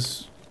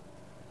is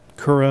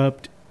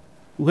corrupt,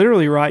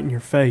 literally right in your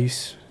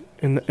face,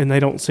 and they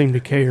don't seem to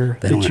care.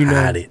 They don't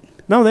hide it.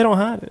 No, they don't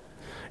hide it.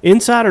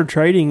 Insider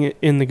trading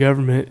in the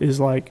government is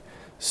like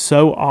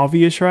so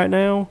obvious right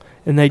now,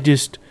 and they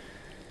just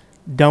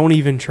don't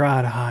even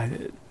try to hide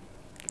it.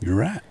 You're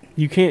right.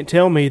 You can't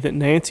tell me that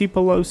Nancy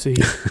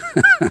Pelosi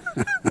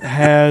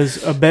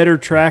has a better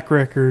track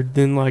record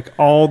than like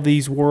all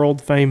these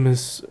world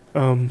famous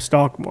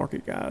stock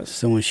market guys.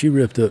 So when she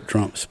ripped up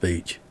Trump's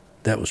speech,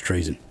 that was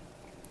treason.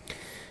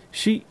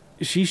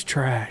 She's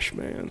trash,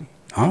 man.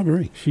 I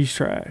agree. She's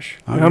trash.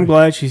 I'm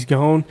glad she's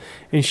gone,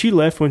 and she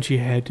left when she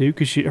had to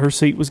because her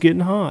seat was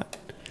getting hot.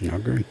 I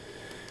agree.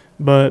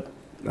 But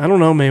I don't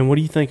know, man. What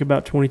do you think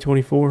about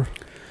 2024?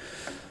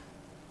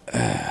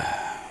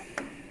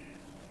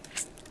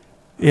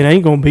 It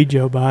ain't going to be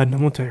Joe Biden. I'm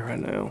going to tell you right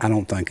now. I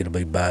don't think it'll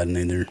be Biden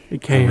either.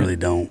 It can't. I really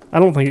don't. I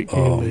don't think it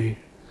can be.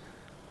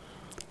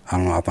 I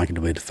don't know. I think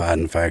it'll be the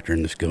deciding factor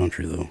in this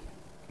country, though.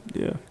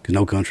 Yeah. Because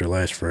no country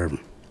lasts forever.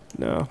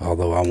 No.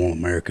 Although I want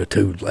America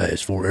to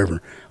last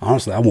forever.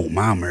 Honestly, I want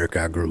my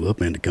America I grew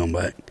up in to come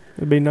back.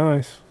 It'd be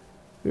nice.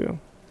 Yeah.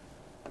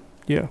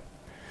 Yeah.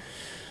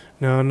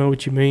 No, I know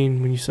what you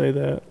mean when you say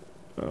that.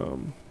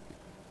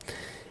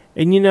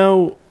 And you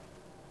know,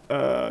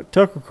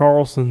 Tucker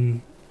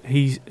Carlson,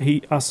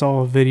 I saw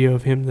a video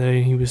of him today,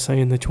 and he was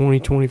saying the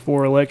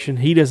 2024 election,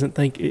 he doesn't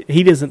think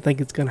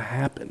it's going to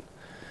happen.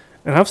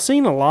 And I've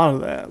seen a lot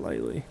of that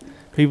lately.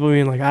 People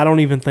being like, I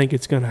don't even think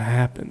it's going to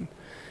happen.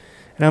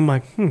 And I'm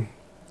like,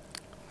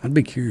 I'd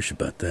be curious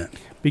about that.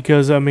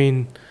 Because, I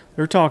mean,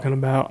 they're talking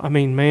about, I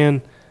mean,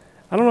 man,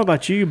 I don't know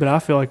about you, but I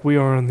feel like we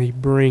are on the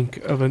brink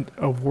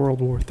of World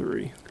War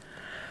III.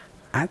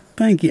 I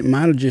think it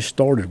might have just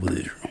started with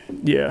Israel.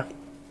 Yeah,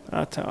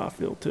 that's how I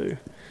feel too.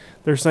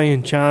 They're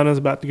saying China's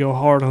about to go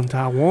hard on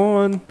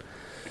Taiwan.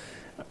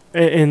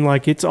 And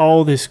like, it's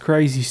all this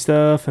crazy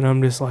stuff. And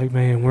I'm just like,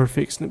 man, we're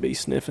fixing to be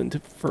sniffing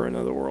for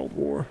another world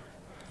war.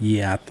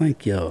 Yeah, I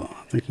think you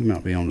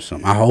might be onto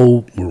something. I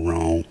hope we're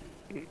wrong.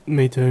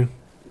 Me too.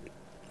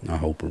 I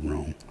hope we're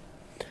wrong.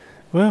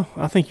 Well,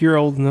 I think you're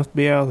old enough to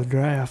be out of the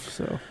draft,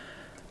 so.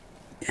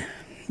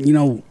 You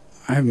know,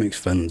 I have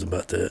mixed feelings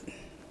about that.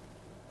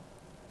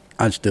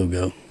 I'd still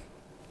go.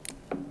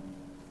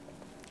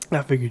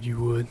 I figured you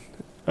would.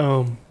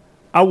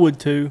 I would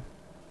too.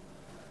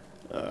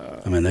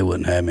 I mean, they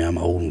wouldn't have me. I'm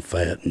old and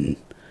fat and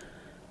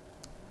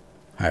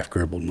half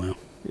crippled now.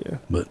 Yeah.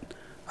 But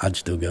I'd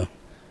still go.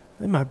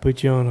 They might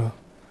put you on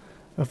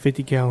a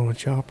 50 cal on a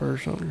chopper or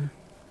something.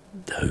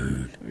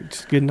 Dude.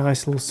 Just get a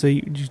nice little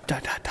seat. Just da.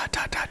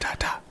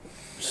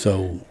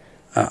 So,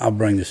 I'll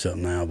bring this up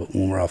now, but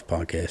when we're off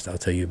podcast, I'll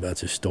tell you about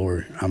this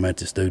story. I met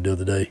this dude the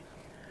other day,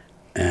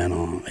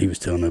 and he was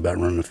telling me about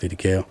running a 50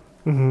 cal.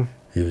 Mm-hmm.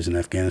 He was in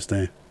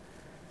Afghanistan.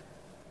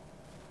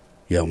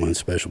 Yeah, man,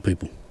 special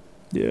people.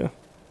 Yeah.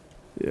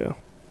 Yeah.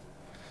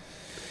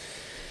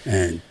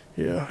 And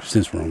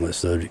since we're on that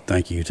subject,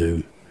 thank you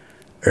to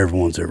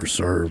everyone's ever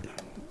served.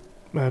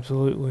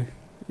 Absolutely.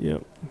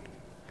 Yep.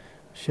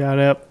 Shout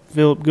out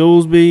Philip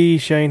Goolsby,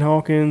 Shane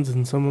Hawkins,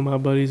 and some of my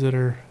buddies that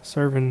are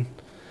serving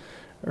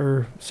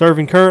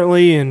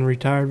currently and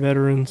retired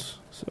veterans.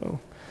 So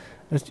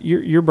that's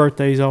your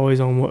birthday's always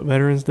on what,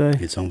 Veterans Day?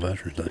 It's on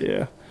Veterans Day.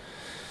 Yeah.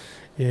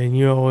 Yeah, and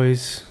you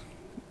always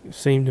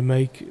seem to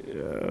make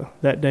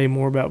that day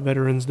more about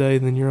Veterans Day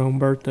than your own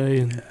birthday,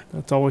 and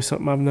that's always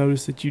something I've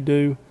noticed that you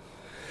do.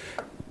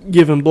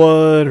 Giving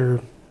blood,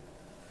 or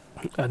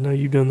I know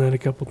you've done that a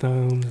couple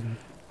times.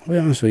 I'll be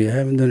honest with you, I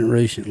haven't done it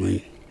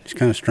recently. It's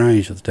kind of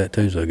strange with the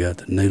tattoos I got.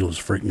 The needles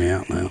freak me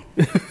out now.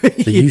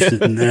 They used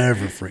to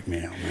never freak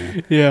me out,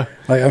 man. Yeah.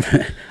 Like,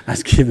 I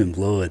was giving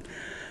blood.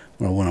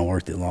 Well, when I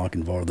worked at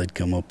Lochinvar, they'd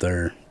come up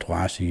there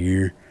twice a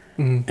year.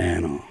 Mm-hmm.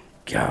 And,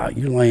 God,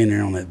 you're laying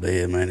there on that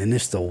bed, man, and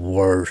it's the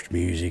worst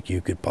music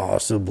you could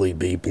possibly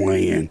be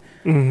playing.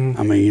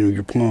 Mm-hmm. I mean,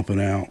 you're pumping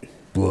out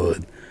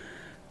blood.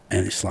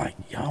 And it's like,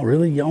 y'all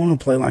want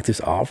to play like this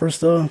opera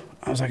stuff?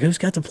 I was like, who's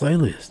got the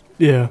playlist?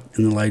 Yeah.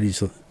 And the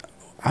lady's like,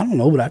 I don't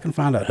know, but I can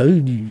find out who.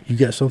 You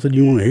got something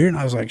you want to hear? And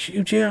I was like,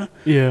 shoot, yeah.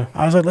 Yeah.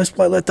 I was like, let's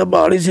play Let the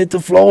Bodies Hit the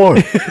Floor.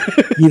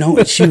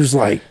 And she was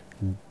like,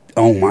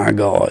 oh, my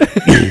God.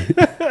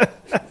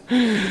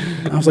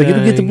 I was like,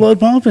 it'll get the blood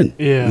pumping.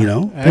 Yeah.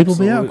 People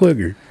be out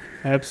quicker.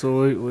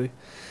 Absolutely.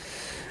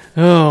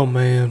 Oh,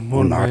 man.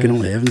 Or knocking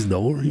on heaven's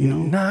door,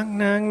 Knock,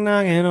 knock,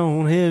 knocking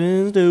on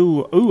heaven's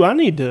door. Ooh, I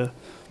need to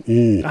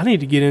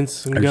get into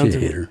some guns.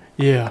 Hitter.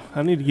 Yeah,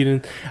 I need to get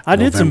in. I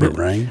did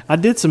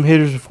some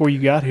hitters before you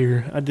got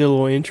here. I did a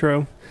little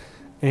intro,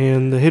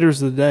 and the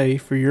hitters of the day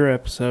for your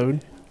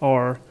episode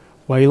are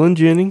Waylon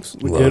Jennings,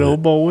 the Good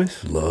Old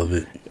Boys. Love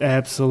it.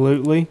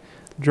 Absolutely.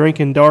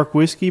 Drinking Dark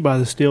Whiskey by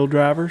the Steel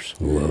Drivers.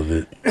 Love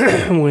it.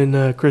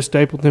 When Chris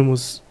Stapleton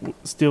was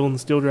still in the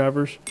Steel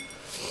Drivers.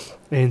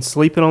 And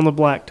Sleeping on the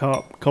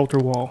Blacktop, Coulter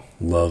Wall.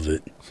 Love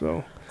it.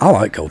 So I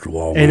like Coulter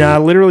Wall. And man. I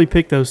literally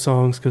picked those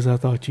songs because I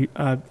thought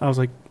I was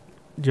like,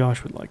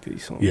 Josh would like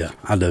these songs. Yeah,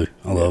 I do.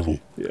 I love them.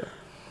 Yeah.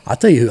 I'll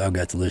tell you who I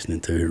got to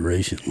listening to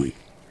recently.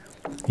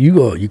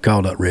 You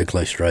called out Red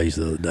Clay Strays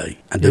the other day.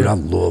 Dude, I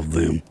love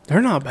them.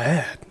 They're not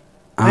bad.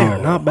 They are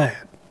not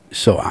bad.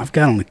 So I've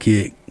got on the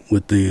kick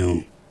with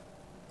them,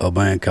 a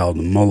band called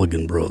the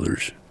Mulligan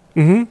Brothers.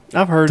 Mm-hmm.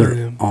 I've heard They're of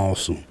them.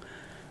 awesome.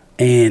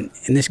 And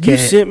this cat... You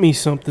sent me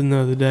something the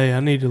other day. I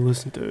need to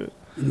listen to it.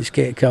 And this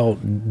cat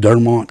called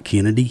Dermont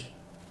Kennedy.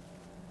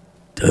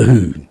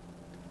 Dude.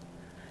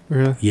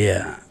 Really?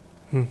 Yeah.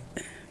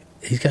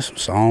 He's got some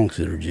songs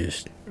that are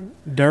just...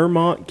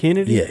 Dermont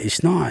Kennedy? Yeah,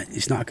 it's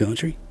not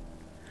country.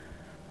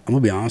 I'm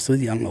going to be honest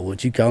with you. I don't know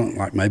what you call it.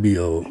 Like maybe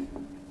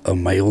a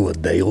male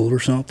Adele or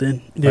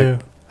something. Yeah.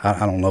 Like,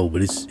 I don't know,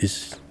 but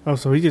it's... Oh,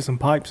 so he did some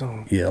pipe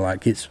songs. Yeah,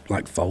 like it's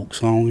like folk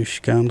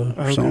songish kind of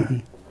or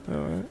something. All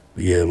right.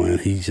 But yeah, man,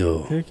 he's...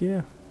 Heck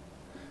yeah.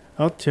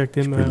 I'll check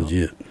them pretty out.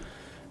 legit.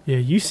 Yeah,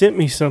 you sent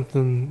me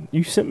something.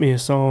 You sent me a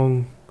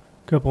song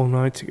a couple of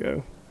nights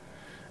ago.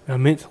 I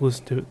meant to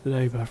listen to it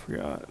today, but I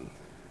forgot.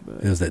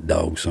 It was that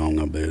dog song,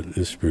 I bet.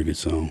 It's a pretty good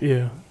song.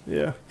 Yeah,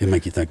 yeah. It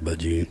make you think about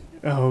June.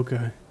 Oh,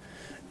 okay.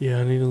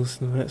 Yeah, I need to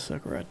listen to that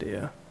sucker right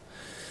there.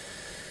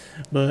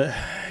 But,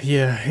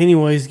 yeah,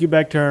 anyways, get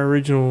back to our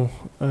original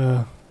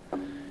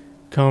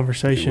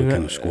conversation. We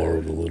kind of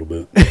squirreled a little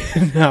bit.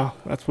 No,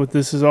 that's what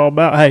this is all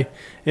about. Hey,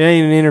 it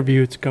ain't an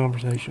interview, it's a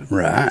conversation.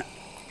 Right.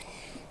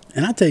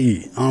 And I tell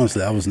you,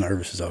 honestly, I was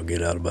nervous as I'll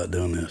get out about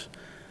doing this.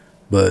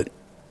 But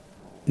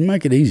you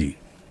make it easy.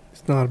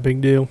 It's not a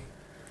big deal.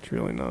 It's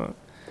really not.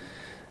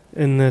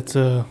 And that's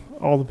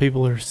all the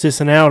people that are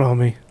sissing out on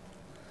me.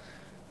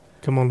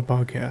 Come on the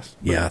podcast.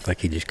 Yeah, I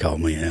think he just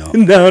called me out.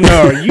 No,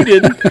 you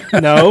didn't.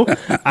 No,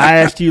 I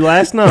asked you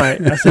last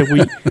night. I said,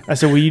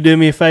 will you do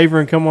me a favor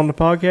and come on the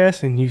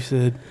podcast? And you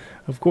said,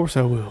 of course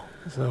I will.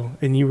 So,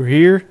 and you were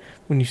here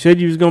when you said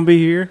you was going to be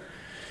here.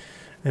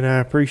 And I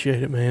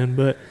appreciate it, man.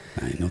 But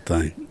Ain't no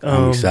thing.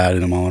 I'm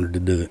excited. I'm honored to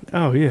do it.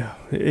 Oh yeah,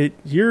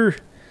 you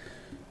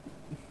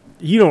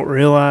don't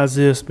realize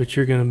this, but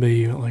you're going to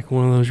be like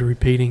one of those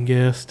repeating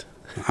guests.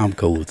 I'm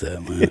cool with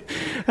that, man.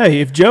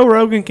 Hey, if Joe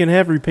Rogan can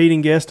have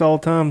repeating guests all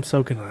the time,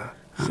 so can I.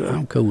 So,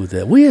 I'm cool with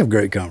that. We have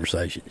great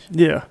conversations.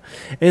 Yeah,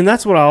 and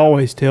that's what I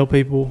always tell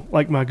people,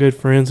 like my good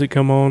friends that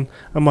come on.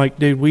 I'm like,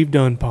 dude, we've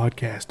done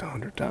podcasts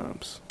 100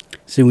 times.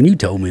 See, when you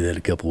told me that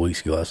a couple of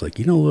weeks ago, I was like,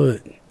 you know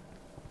what?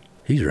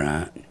 He's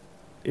right.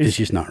 It's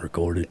just not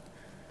recorded.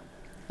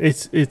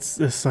 It's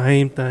the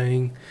same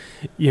thing,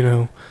 you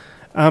know.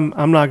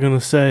 I'm not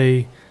gonna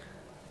say,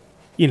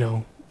 you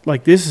know,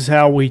 like this is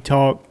how we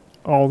talk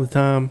all the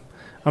time.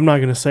 I'm not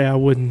gonna say I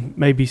wouldn't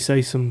maybe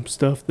say some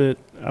stuff that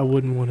I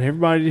wouldn't want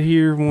everybody to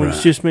hear when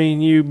it's just me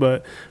and you,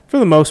 but for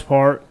the most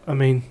part, I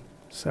mean,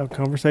 it's how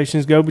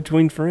conversations go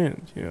between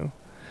friends, you know.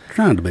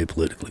 Trying to be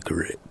politically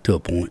correct to a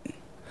point.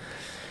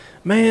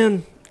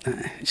 Man,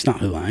 it's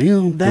not who I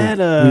am. That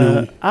but, you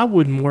know, I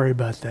wouldn't worry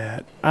about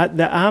that.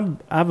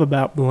 I've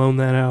about blown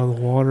that out of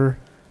the water.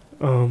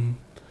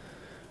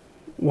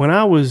 When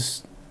I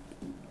was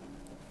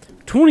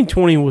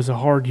 2020 was a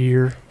hard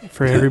year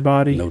for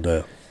everybody. No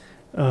doubt.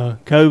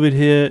 COVID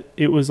hit.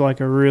 It was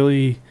like a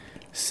really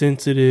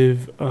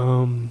sensitive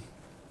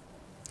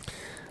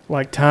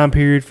like time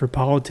period for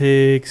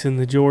politics and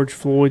the George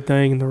Floyd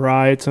thing and the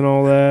riots and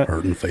all that.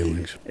 Hurting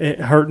feelings.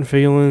 Hurting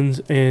feelings,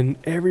 and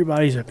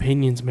everybody's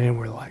opinions, man,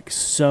 were like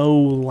so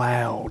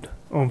loud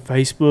on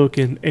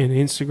Facebook and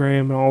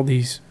Instagram and all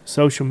these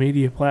social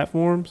media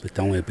platforms. But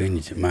the only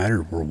opinions that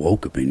matter were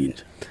woke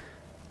opinions.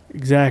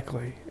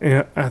 Exactly.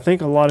 And I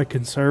think a lot of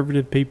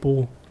conservative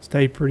people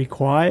stay pretty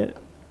quiet,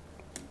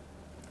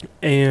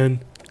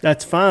 and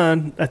that's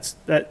fine.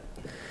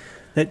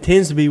 That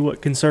tends to be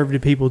what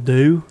conservative people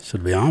do. So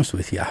to be honest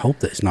with you, I hope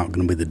that's not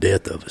going to be the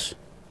death of us.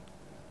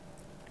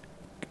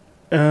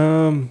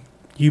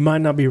 You might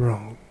not be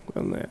wrong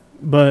on that,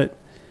 but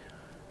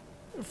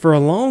for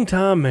a long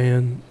time,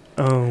 man.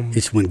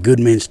 It's when good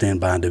men stand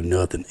by and do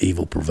nothing,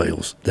 evil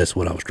prevails. That's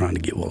what I was trying to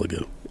get a while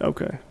ago.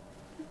 Okay,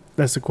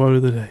 that's the quote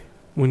of the day.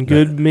 When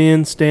good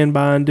men stand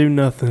by and do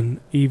nothing,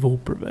 evil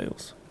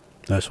prevails.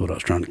 That's what I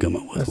was trying to come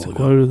up with. That's the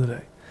quote of the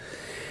day.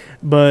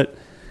 But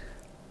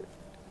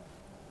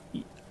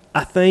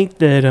I think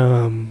that,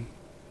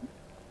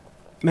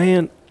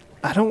 man,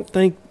 I don't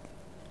think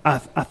I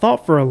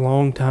thought for a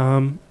long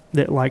time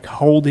that like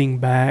holding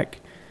back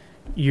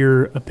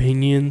your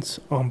opinions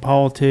on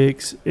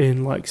politics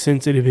and like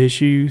sensitive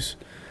issues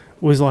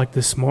was like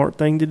the smart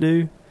thing to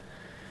do.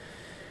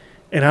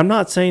 And I'm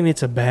not saying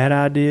it's a bad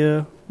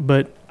idea,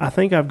 but I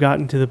think I've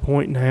gotten to the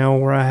point now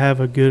where I have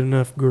a good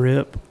enough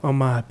grip on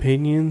my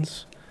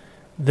opinions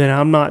that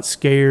I'm not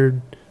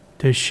scared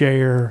to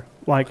share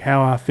like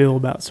how I feel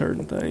about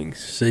certain things.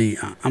 See,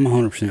 I'm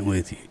 100%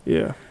 with you.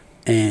 Yeah.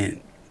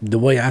 And the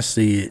way I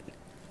see it,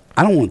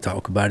 I don't want to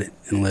talk about it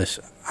unless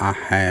I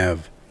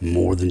have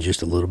more than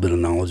just a little bit of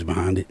knowledge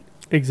behind it.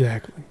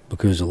 Exactly.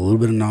 Because a little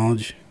bit of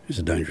knowledge is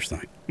a dangerous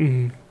thing.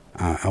 Mm-hmm.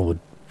 I would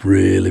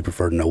really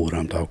prefer to know what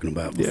I'm talking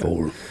about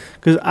before.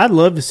 Because I'd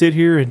love to sit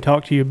here and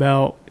talk to you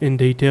about in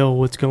detail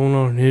what's going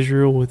on in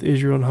Israel with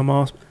Israel and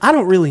Hamas. I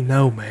don't really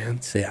know,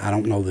 man. See, I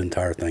don't know the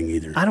entire thing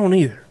either. I don't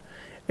either.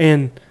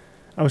 And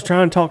I was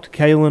trying to talk to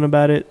Kaylin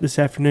about it this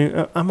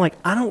afternoon. I'm like,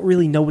 I don't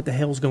really know what the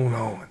hell's going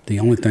on. The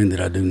only thing that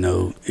I do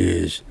know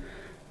is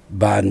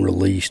Biden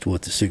released, the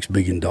 $6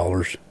 billion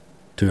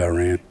to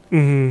Iran.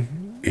 Mm-hmm.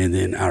 And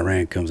then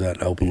Iran comes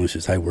out openly and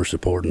says, hey, we're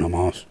supporting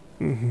Hamas.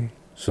 Mm-hmm.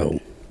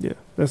 So, yeah,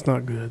 that's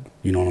not good.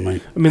 You know what I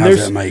mean? I mean, how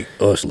does that make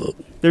us look?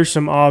 There's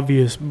some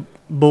obvious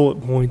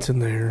bullet points in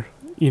there,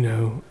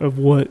 of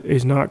what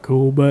is not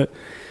cool. But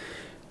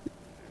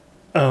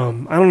I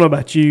don't know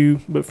about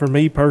you, but for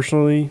me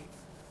personally,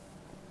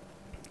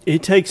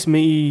 it takes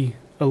me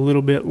a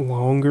little bit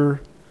longer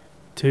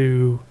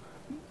to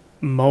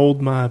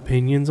mold my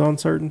opinions on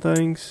certain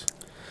things.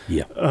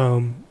 Yeah.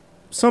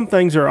 Some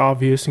things are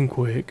obvious and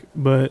quick,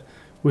 but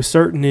with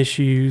certain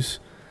issues,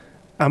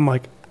 I'm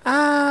like,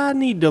 I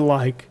need to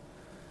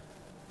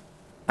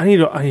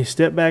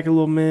step back a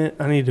little bit.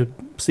 I need to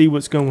see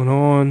what's going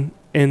on,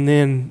 and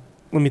then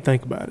let me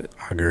think about it.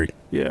 I agree.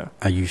 Yeah.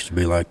 I used to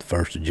be like the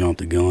first to jump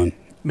the gun.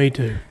 Me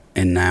too.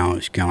 And now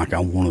it's kind of like I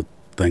want to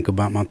think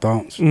about my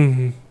thoughts.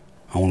 Mm-hmm.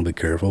 I want to be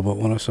careful about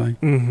what I say.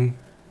 Mm-hmm.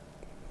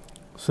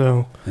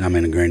 So. And I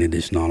mean, granted,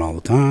 it's not all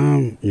the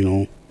time,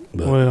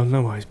 But well,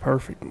 nobody's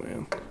perfect,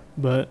 man.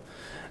 But,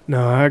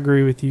 no, I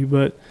agree with you.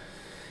 But,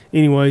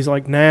 anyways,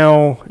 like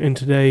now in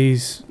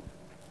today's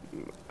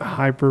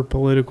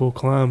hyper-political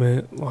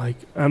climate, like,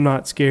 I'm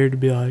not scared to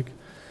be like...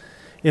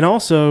 And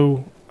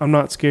also, I'm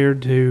not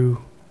scared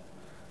to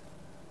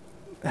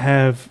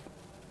have...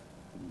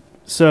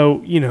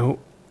 So,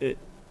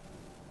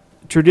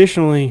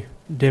 traditionally,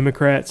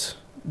 Democrats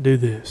do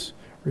this.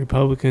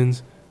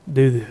 Republicans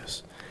do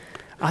this.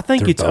 I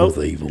think they're both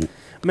evil.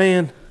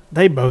 Man,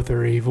 they both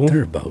are evil.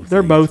 They're both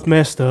They're evil. both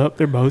messed up.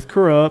 They're both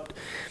corrupt.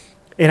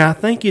 And I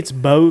think it's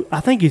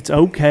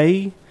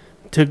okay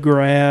to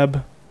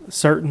grab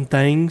certain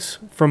things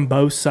from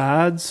both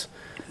sides,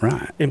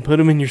 right, and put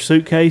them in your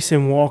suitcase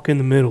and walk in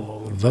the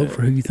middle. Vote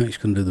for who you think's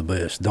going to do the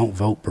best. Don't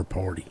vote per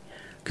party.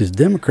 Because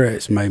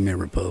Democrats made me a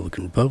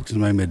Republican, Republicans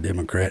made me a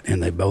Democrat,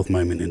 and they both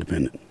made me an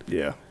independent.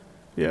 Yeah,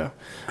 yeah.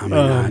 I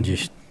mean,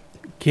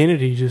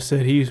 Kennedy just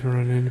said he was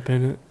running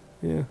independent.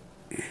 Yeah.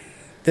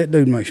 That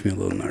dude makes me a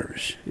little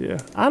nervous. Yeah,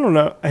 I don't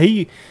know.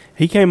 He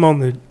came on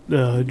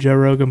the Joe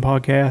Rogan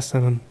podcast,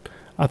 and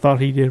I thought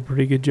he did a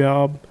pretty good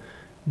job.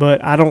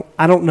 But I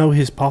don't know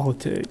his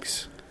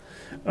politics.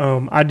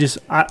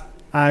 I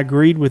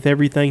agreed with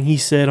everything he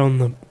said on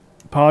the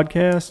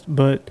podcast,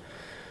 but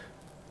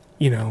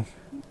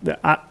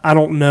I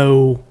don't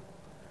know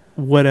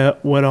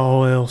what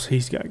all else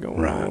he's got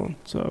going on.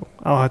 So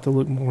I'll have to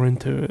look more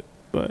into it.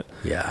 But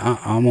yeah,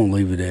 I'm gonna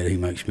leave it at he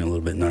makes me a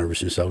little bit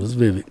nervous, and so does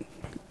Vivek.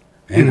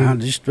 And I'll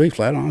just be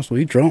flat honest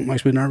with you, Trump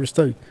makes me nervous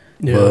too.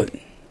 Yeah. But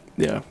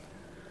yeah,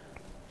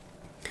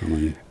 I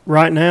mean,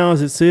 right now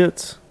as it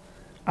sits,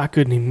 I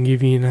couldn't even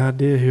give you an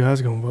idea who I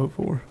was going to vote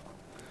for.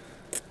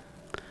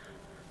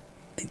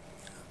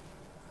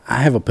 I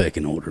have a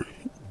pecking order,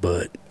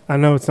 but I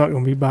know it's not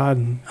going to be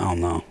Biden. I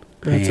don't know.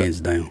 Hands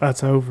down.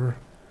 That's over.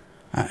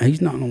 He's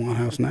not in the White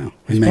House now.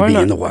 He may be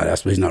in the White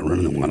House, but he's not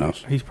running the White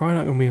House. He's probably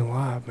not going to be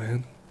alive,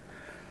 man.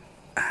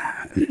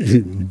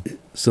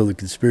 So the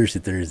conspiracy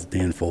theories, the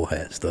tinfoil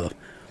hat stuff.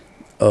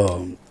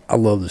 I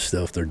love the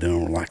stuff they're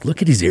doing. We're like,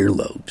 look at his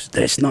earlobes.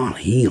 That's not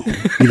him.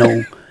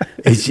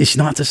 It's just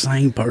not the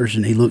same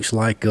person. He looks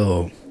like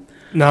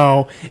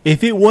No,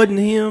 if it wasn't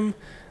him,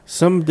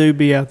 some dude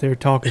be out there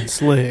talking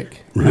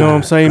slick. You know what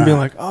I'm saying? Being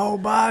like, oh,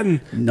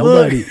 Biden.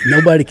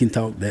 Nobody can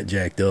talk that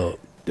jacked up.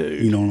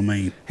 Dude. You know what I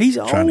mean? He's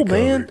old,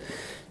 man.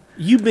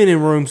 You've been in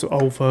rooms with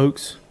old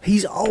folks.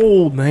 He's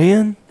old,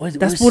 man.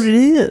 That's what it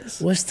is.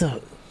 What's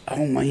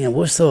Homer's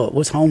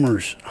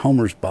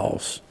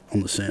boss on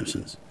The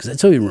Simpsons? Because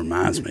that's who he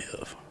reminds me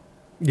of.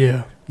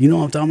 Yeah. You know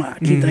what I'm talking about? I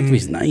can't think of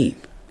his name.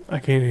 I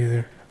can't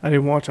either. I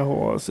didn't watch a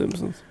whole lot of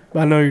Simpsons. But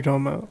I know who you're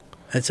talking about.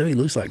 That's who he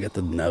looks like. Got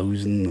the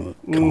nose and the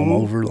comb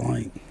over,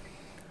 like.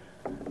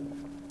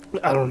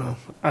 I don't know.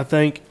 I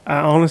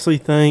honestly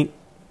think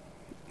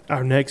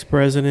our next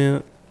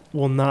president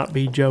will not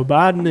be Joe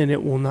Biden, and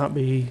it will not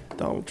be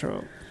Donald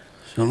Trump.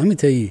 So let me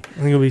tell you. I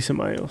think it'll be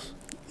somebody else.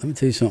 Let me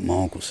tell you something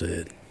my uncle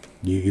said.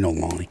 You know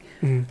Lonnie.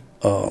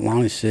 Mm-hmm.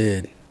 Lonnie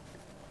said,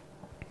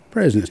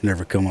 presidents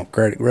never come up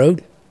Craddock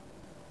Road.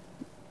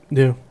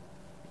 Yeah.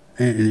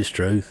 And it's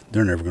truth.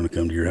 They're never going to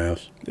come to your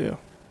house. Yeah.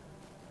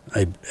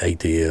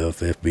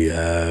 ATF,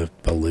 FBI,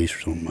 police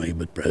or something,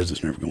 but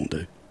president's never going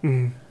to.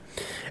 Mm-hmm.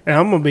 And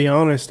I'm going to be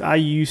honest, I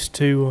used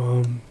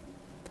to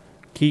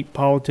keep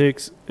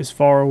politics as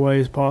far away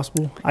as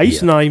possible. I used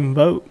to not even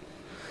vote.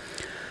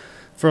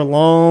 For a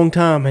long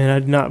time, man, I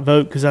did not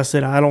vote because I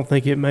said I don't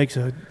think it makes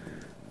a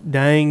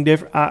dang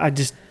difference.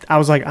 I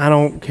was like, I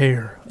don't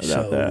care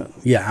about that.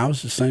 Yeah, I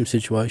was the same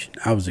situation.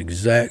 I was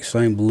exact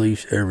same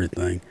beliefs,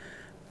 everything,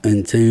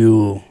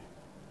 until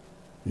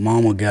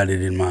Mama got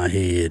it in my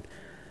head.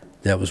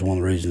 That was one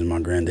of the reasons my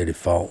granddaddy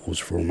fought was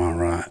for my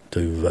right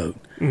to vote.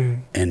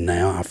 And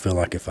now I feel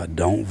like if I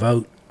don't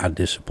vote, I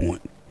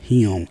disappoint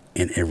him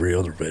and every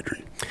other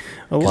veteran.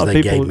 A lot Because of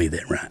they people gave me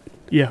that right.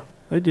 Yeah,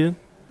 they did.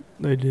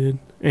 They did.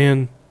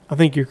 And I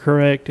think you're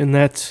correct, and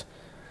I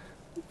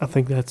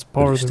think that's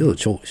part But of it's still a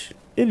choice.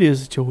 It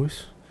is a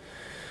choice.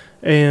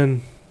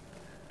 And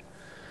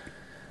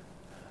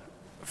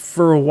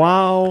for a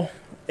while,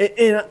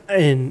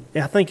 and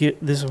I think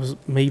this was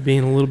me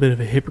being a little bit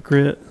of a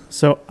hypocrite.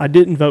 So I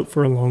didn't vote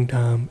for a long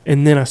time,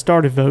 and then I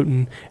started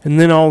voting, and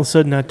then all of a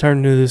sudden I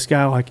turned into this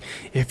guy like,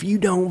 if you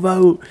don't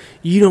vote,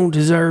 you don't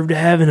deserve to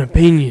have an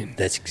opinion.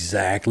 That's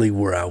exactly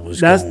where I was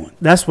going.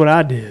 That's what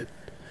I did.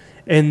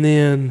 And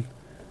then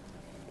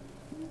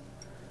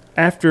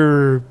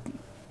after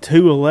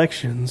 2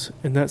 elections,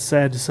 and that's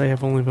sad to say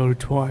I've only voted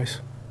twice,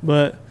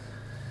 but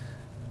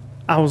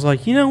I was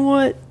like, you know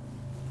what?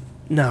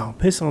 No,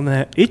 piss on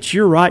that. It's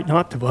your right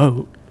not to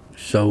vote.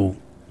 So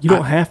You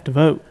don't have to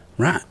vote.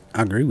 Right.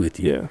 I agree with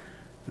you. Yeah.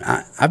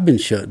 I've been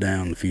shut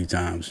down a few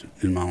times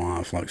in my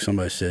life. Like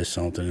somebody says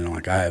something and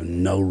like I have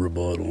no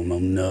rebuttal, no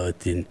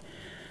nothing.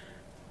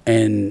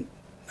 And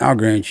I'll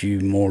grant you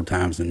more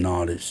times than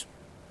not it's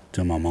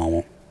to my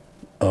mama.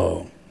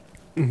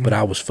 But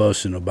I was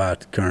fussing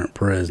about the current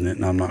president,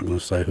 and I'm not going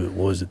to say who it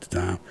was at the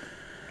time.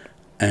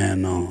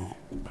 And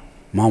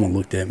Mama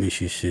looked at me.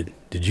 She said,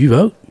 "Did you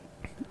vote?"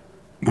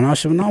 And I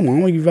said, "No,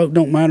 Mama, your vote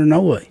don't matter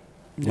no way."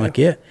 Yeah. Like,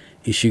 yeah.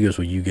 And she goes,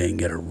 "Well, you ain't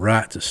got a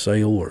right to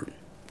say a word.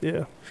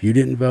 Yeah. If you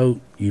didn't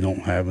vote, you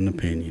don't have an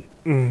opinion."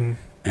 Mm-hmm.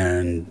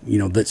 And,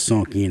 that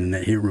sunk in and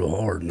that hit real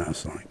hard. And I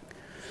was like,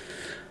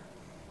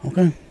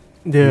 okay.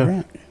 Yeah. You're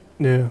right.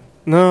 Yeah.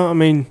 No, I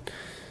mean,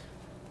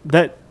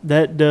 that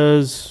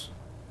makes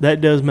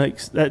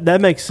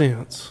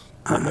sense.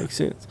 That makes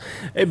sense.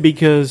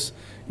 Because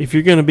if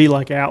you're going to be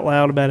like out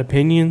loud about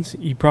opinions,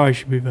 you probably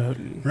should be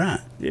voting.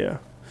 Right. Yeah.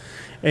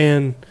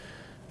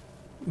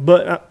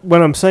 But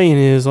what I'm saying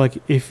is, like,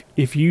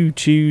 if you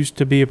choose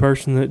to be a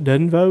person that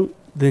doesn't vote,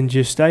 then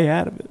just stay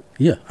out of it.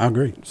 Yeah, I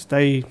agree.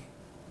 Stay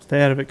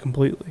out of it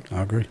completely.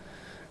 I agree.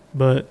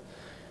 But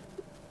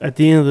at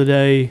the end of the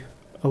day,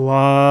 a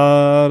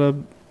lot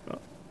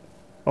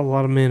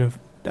of men have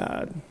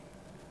died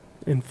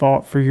and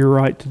fought for your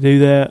right to do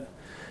that.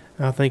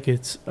 And I think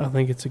it's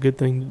a good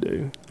thing to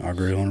do. I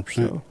agree 100%.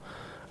 So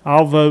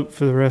I'll vote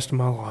for the rest of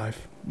my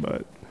life,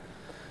 but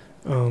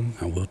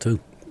I will too.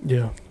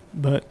 yeah.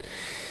 But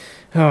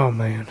oh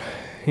man.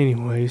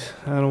 Anyways,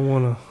 I don't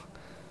want to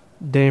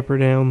damper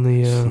down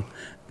the.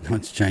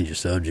 Not to change the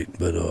subject,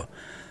 but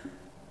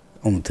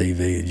on the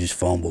TV, it just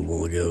fumbled a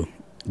while ago.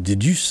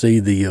 Did you see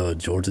the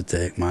Georgia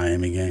Tech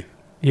Miami game?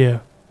 Yeah.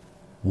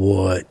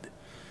 What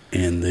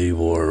in the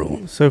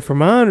world? So, from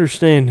my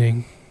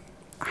understanding,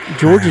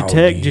 Georgia How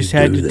Tech do you just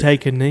had do to that?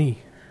 take a knee.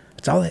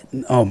 That's all that.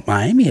 Oh,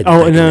 Miami had to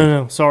Oh, take a knee.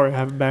 no. Sorry, I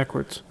have it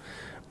backwards.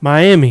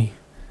 Miami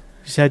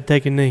just had to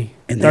take a knee.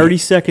 And 30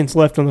 seconds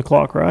left on the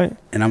clock, right?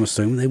 And I'm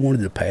assuming they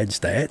wanted to pad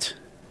stats.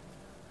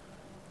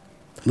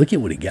 Look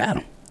at what he got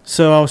them.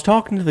 So, I was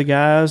talking to the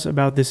guys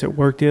about this at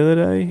work the other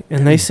day,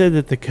 and they said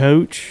that the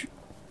coach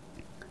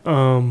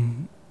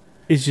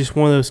is just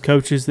one of those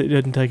coaches that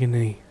doesn't take a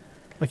knee.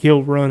 Like,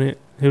 he'll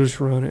just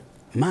run it.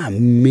 My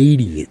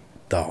immediate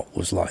thought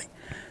was like,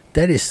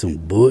 that is some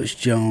Butch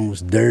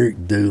Jones,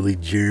 Derek Dooley,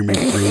 Jeremy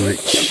Pruitt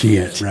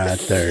shit right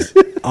there.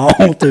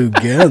 All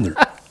together.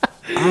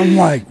 I'm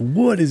like,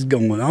 what is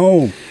going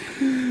on?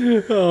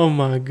 Oh,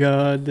 my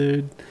God,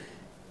 dude.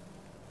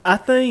 I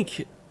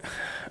think,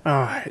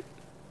 all right.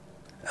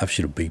 I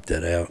should have beeped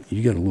that out.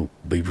 You got a little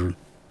beeper.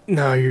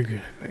 No, you're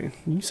good, man.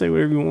 You can say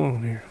whatever you want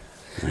on here.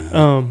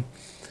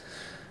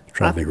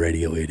 Try to be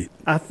radio edit.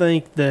 I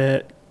think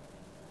that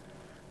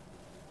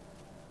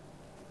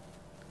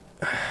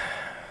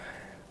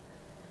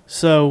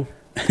so,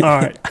 all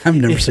right. I've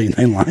never seen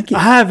anything like it. I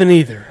haven't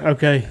either.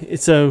 Okay.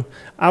 So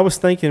I was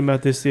thinking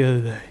about this the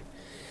other day.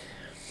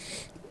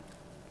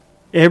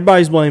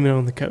 Everybody's blaming it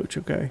on the coach,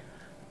 okay?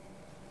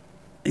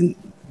 And,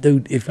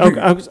 dude, if Okay.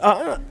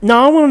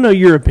 No, I want to know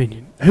your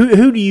opinion.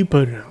 Who do you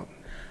put it on?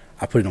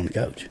 I put it on the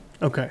coach.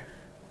 Okay.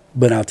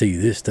 But I'll tell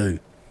you this, too.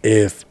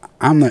 If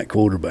I'm that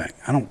quarterback,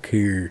 I don't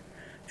care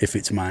if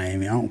it's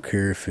Miami. I don't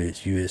care if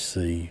it's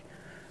USC,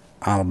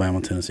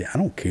 Alabama, Tennessee. I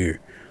don't care.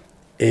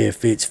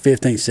 If it's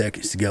 15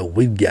 seconds to go,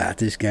 we've got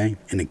this game,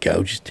 and the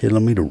coach is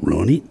telling me to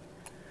run it,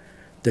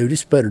 dude,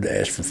 it's better to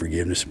ask for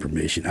forgiveness and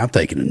permission. I'm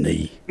taking a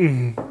knee.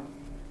 Mm-hmm.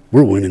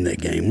 We're winning that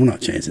game. We're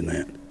not chancing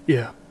that.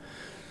 Yeah.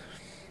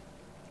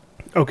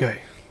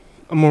 Okay.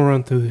 I'm going to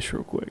run through this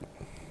real quick.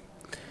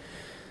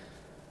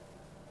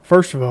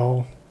 First of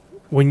all,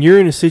 when you're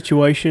in a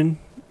situation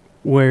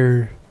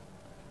where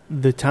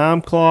the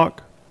time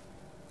clock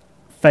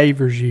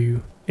favors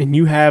you and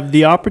you have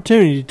the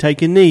opportunity to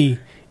take a knee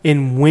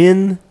and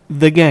win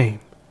the game,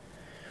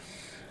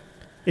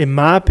 in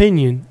my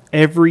opinion,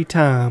 every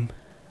time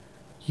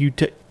you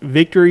take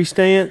victory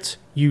stance,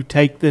 you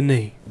take the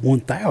knee.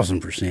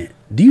 1,000%.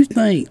 Do you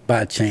think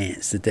by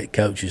chance that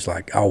coach is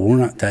like, oh, we're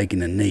not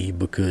taking a knee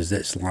because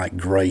that's like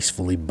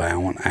gracefully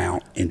bowing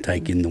out and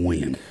taking the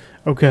win?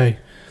 Okay.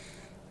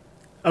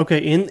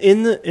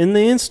 In the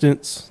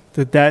instance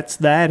that's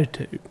the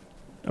attitude.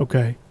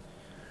 Okay.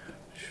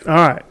 All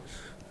right.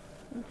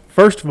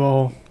 First of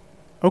all,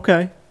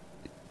 okay,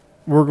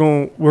 we're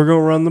going to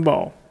run the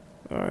ball.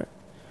 All right.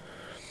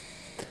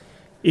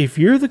 If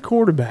you're the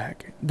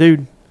quarterback,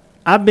 dude,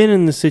 I've been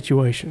in this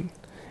situation.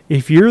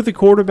 If you're the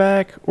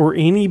quarterback or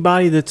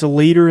anybody that's a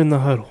leader in the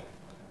huddle,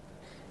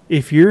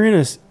 if you're in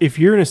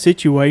a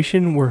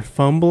situation where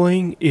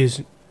fumbling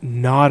is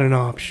not an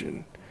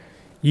option,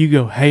 you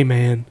go, hey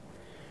man,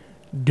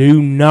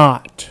 do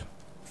not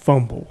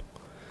fumble.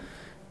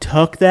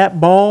 Tuck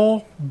that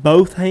ball,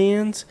 both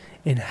hands,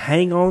 and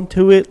hang on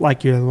to it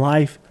like your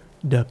life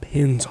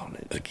depends on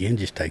it. Again,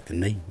 just take the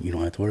knee. You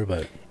don't have to worry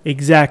about it.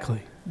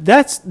 Exactly.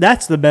 That's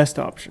the best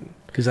option.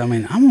 Because, I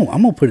mean, I'm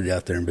gonna put it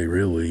out there and be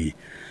real with you.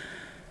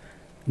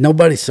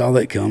 Nobody saw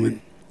that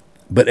coming.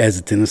 But as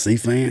a Tennessee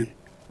fan,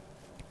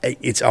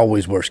 it's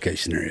always worst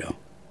case scenario.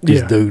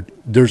 Because, dude,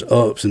 there's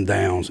ups and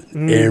downs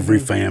in every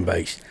fan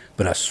base.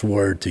 But I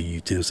swear to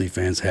you, Tennessee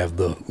fans have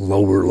the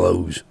lower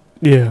lows.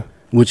 Yeah.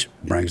 Which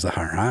brings the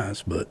higher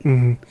highs. But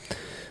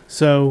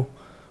So,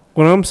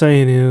 what I'm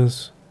saying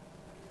is,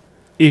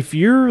 if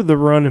you're the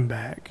running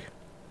back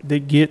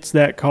that gets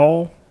that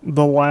call,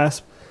 the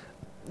last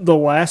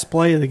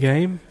play of the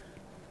game,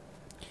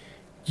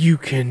 you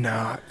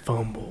cannot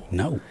fumble.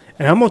 No.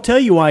 And I'm going to tell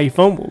you why he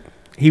fumbled.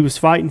 He was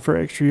fighting for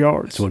extra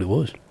yards. That's what it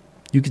was.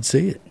 You could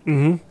see it.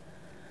 Mm-hmm.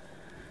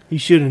 He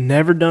should have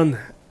never done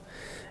that.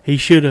 He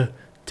should have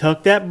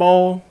tucked that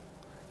ball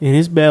in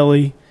his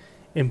belly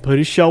and put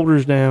his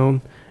shoulders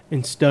down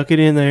and stuck it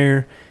in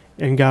there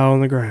and got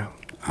on the ground.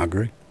 I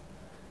agree.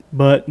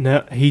 But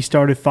no, he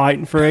started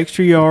fighting for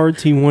extra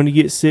yards. He wanted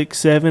to get 6,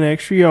 7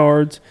 extra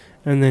yards,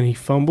 and then he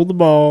fumbled the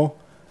ball,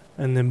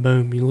 and then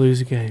boom, you lose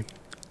the game.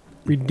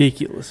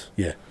 Ridiculous.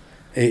 Yeah.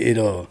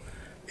 It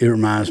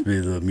reminds me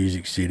of the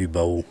Music City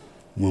Bowl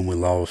when we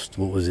lost.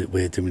 What was it?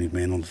 We had too many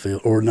men on the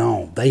field. Or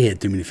no, they had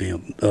too many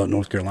field.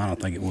 North Carolina, I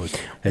think it was.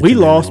 We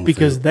lost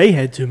because they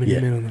had too many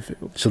men on the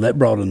field. So that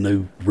brought a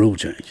new rule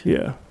change.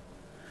 Yeah.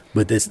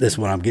 But that's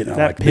what I'm getting.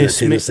 That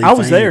pissed me. I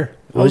was there.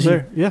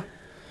 Yeah.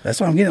 That's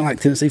what I'm getting. Like,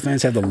 Tennessee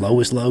fans have the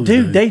lowest lows.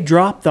 Dude, they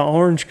dropped the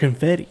orange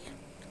confetti.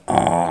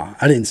 I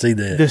didn't see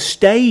that. The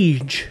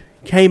stage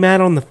came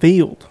out on the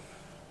field.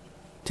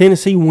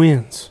 Tennessee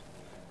wins.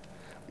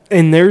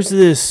 And there's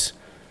this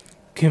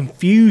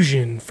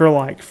confusion for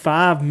like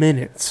 5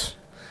 minutes.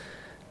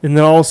 And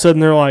then all of a sudden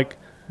they're like,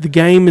 the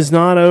game is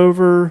not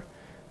over,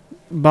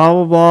 blah,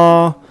 blah,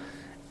 blah.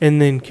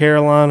 And then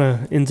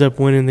Carolina ends up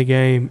winning the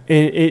game.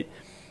 And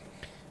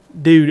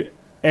dude,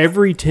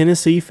 every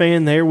Tennessee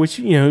fan there, which,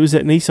 it was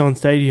at Nissan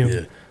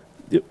Stadium,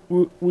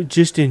 was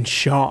just in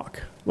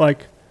shock.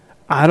 Like,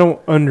 I don't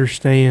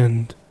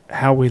understand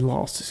how we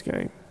lost this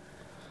game.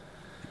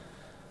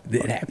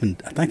 It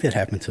happened. I think that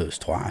happened to us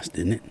twice,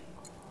 didn't it?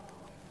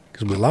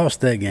 Because we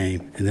lost that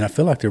game, and then I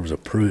feel like there was a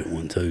Pruitt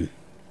one too.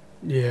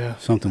 Yeah.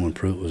 Something when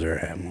Pruitt was there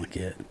happened like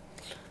that.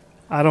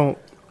 I don't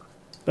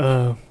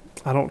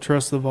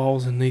trust the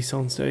Vols in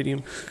Nissan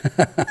Stadium.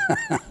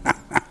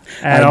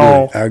 At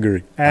all. I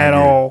agree. At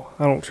all.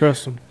 I don't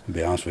trust them. To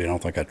be honest with you, I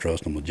don't think I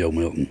trust them with Joe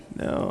Milton.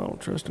 No, I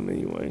don't trust them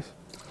anyways.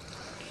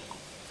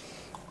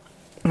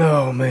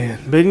 Oh man.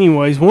 But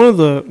anyways, one of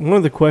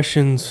the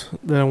questions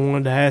that I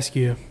wanted to ask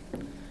you,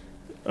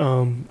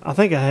 I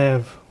think I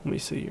have, let me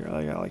see here.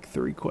 I got like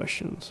 3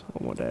 questions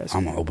I wanted to ask you.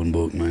 I'm an open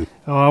book, man.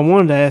 Oh, I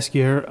wanted to ask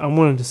you, I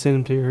wanted to send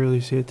them to you earlier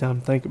so you had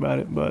time to think about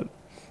it, but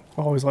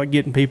I always like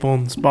getting people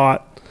on the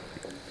spot.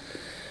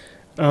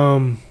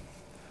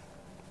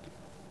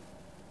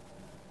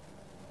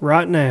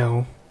 Right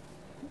now,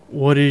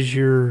 what is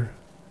your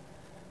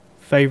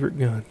favorite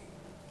gun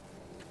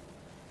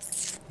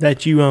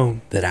that you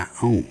own? That I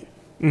own.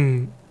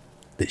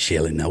 That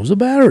Shelly knows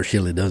about or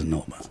Shelly doesn't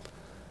know about?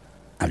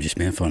 I'm just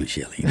being funny,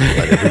 Shelly. You know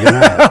about every gun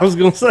I have. I was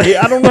going to say,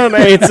 I don't know how to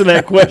answer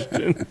that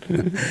question.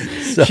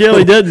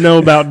 Shelly doesn't know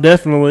about,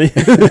 definitely.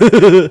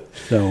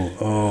 So,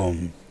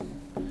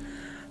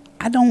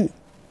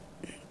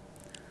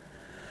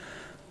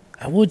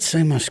 I would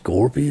say my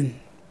Scorpion,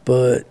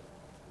 but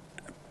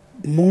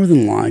more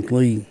than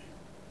likely,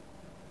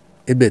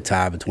 it'd be a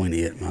tie between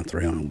it and my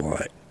 300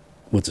 Black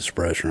with the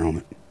suppressor on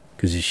it,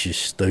 because it's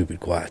just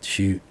stupid quiet to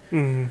shoot.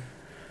 Mm-hmm.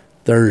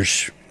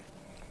 There's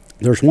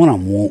one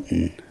I'm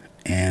wanting,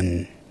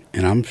 and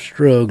I'm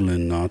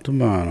struggling not to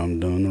buy it.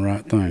 I'm doing the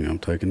right thing. I'm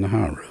taking the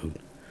high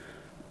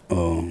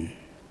road.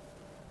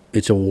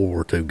 It's a World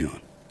War II gun.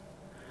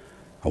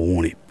 I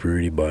want it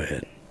pretty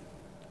bad.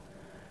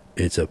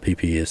 It's a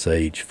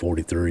PPSH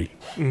 43.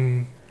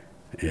 Mm.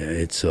 Yeah,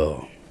 it's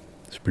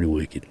pretty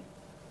wicked.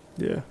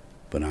 Yeah.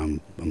 But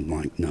I'm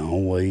like, no,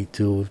 wait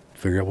till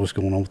figure out what's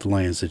going on with the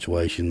land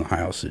situation, the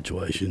house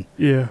situation.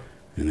 Yeah.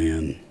 And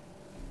then.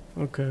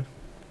 Okay.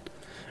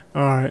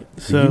 All right.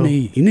 So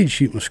you need to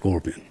shoot my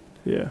Scorpion.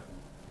 Yeah.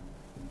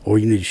 Or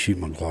you need to shoot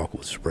my Glock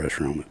with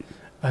suppressor on it.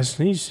 I just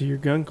need to see your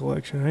gun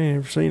collection. I ain't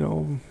ever seen all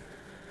of them.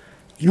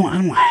 You know,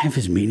 I don't have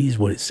as many as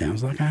what it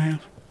sounds like I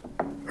have.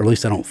 Or at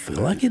least I don't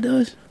feel like it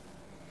does.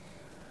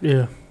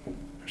 Yeah.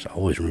 There's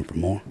always room for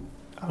more.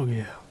 Oh,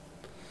 yeah.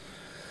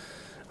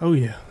 Oh,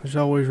 yeah. There's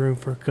always room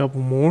for a couple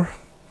more.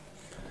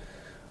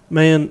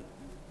 Man,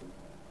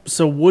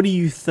 so what do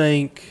you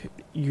think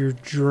your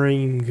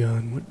dream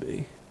gun would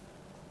be?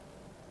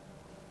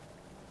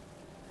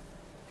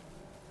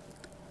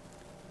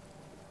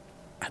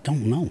 I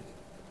don't know.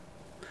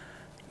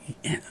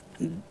 Yeah,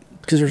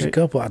 because there's a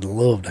couple I'd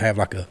love to have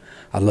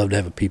I'd love to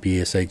have a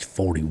PPSH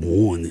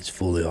 41 that's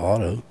fully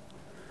auto.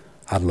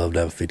 I'd love to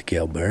have a 50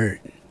 cal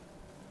Barrett.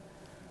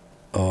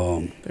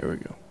 There we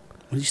go.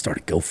 When you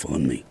started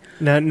GoFundMe.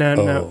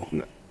 No,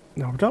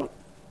 we're talking,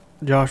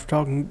 Josh, we're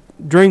talking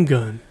dream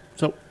gun.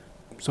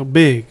 So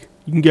big.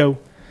 You can go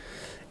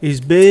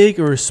as big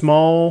or as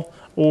small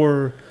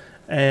or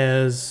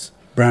as...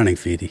 Browning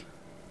 50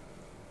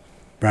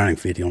 on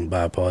the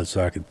bipod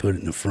so I could put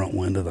it in the front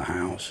window of the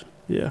house.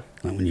 Yeah.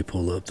 Like when you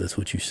pull up, that's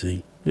what you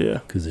see.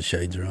 Yeah. Because the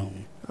shades are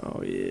on.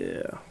 Oh,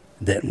 yeah.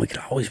 That, and we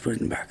could always put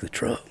it in the back of the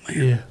truck,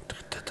 man. Yeah.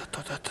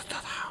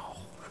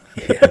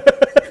 Yeah.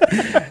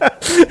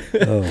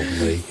 Oh,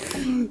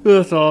 man.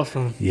 That's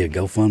awesome. Yeah,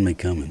 GoFundMe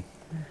coming.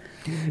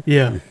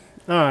 Yeah.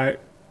 All right.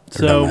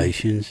 For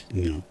donations,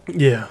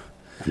 Yeah.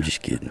 I'm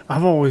just kidding.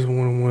 I've always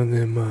wanted one of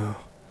them.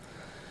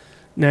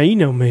 Now, you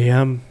know me.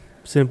 I'm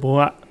simple.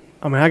 I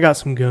mean, I got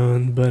some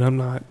guns, but I'm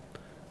not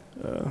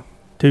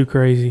too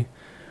crazy.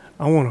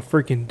 I want a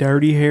freaking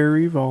dirty hair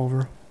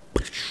revolver.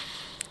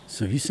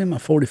 So you seen my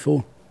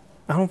 44?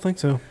 I don't think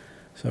so.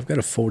 So I've got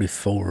a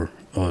 44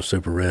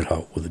 Super Red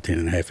Hawk with a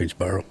 10.5-inch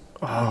barrel.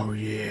 Oh,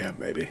 yeah,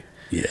 baby.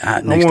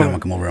 Yeah, next time I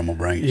come over, I'm going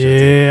to bring it.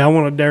 Yeah, I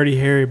want a dirty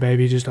hairy,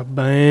 baby. Just a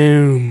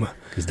boom.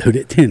 Because, dude,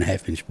 that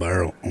 10.5-inch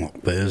barrel on a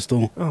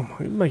pedestal. Oh, my,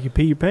 it'll make you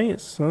pee your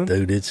pants, son.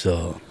 Dude, it's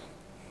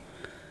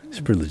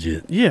pretty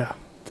legit. Yeah.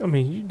 I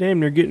mean, you damn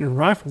near getting in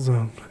rifle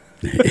zone.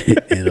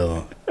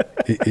 It's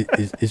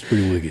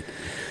pretty wicked.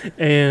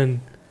 And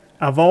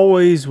I've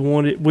always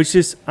wanted, which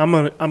is,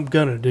 I'm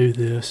gonna do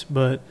this,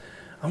 but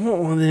I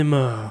want one of them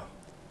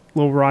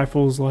little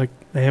rifles like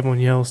they have on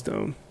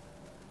Yellowstone.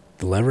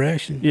 The lever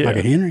action? Yeah. Like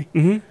a Henry?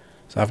 Mm-hmm.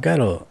 So I've got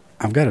a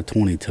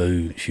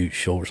 22 that shoots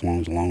shorts,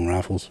 longs, and long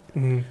rifles.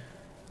 Mm-hmm.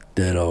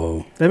 That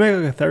they make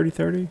like a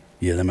 30-30?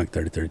 Yeah, they make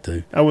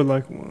 30-32. I would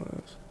like one of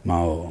those.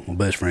 My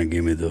best friend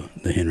gave me the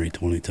Henry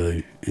 22,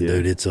 and Yeah.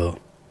 dude, it's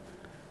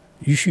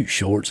you shoot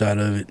shorts out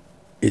of it.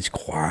 It's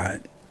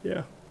quiet.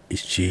 Yeah.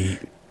 It's cheap.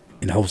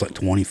 It holds like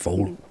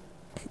 24.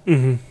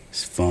 Mm-hmm.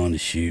 It's fun to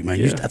shoot, man.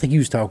 Yeah. I think you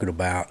was talking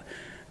about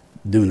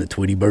doing the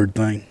Tweety Bird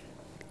thing.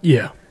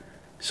 Yeah.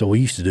 So we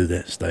used to do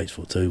that in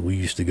Statesville too. We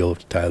used to go up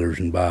to Taylor's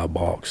and buy a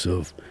box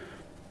of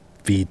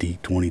 50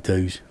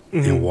 22s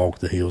and walk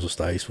the hills of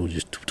Statesville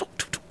just.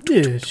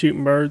 Yeah,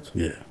 shooting birds.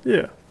 Yeah.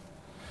 Yeah.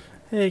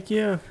 Heck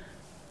yeah.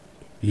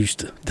 Used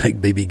to take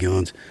BB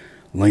guns,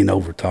 lean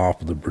over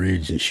top of the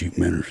bridge and shoot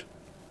minnows.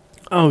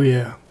 Oh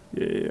yeah.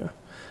 Yeah.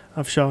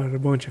 I've shot at a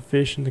bunch of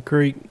fish in the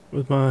creek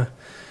with my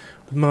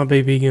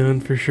BB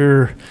gun for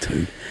sure.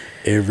 Dude,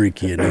 every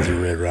kid needs a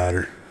Red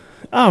Ryder.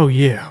 Oh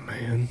yeah,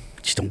 man.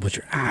 Just don't put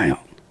your eye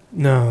out.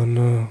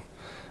 No.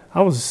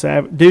 I was a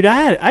savage. Dude,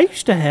 I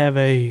used to have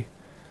a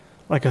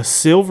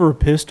silver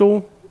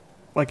pistol,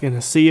 like in a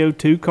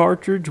CO2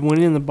 cartridge,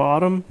 went in the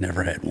bottom.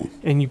 Never had one.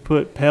 And you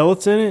put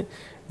pellets in it.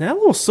 That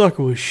little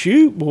sucker would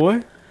shoot, boy.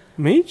 I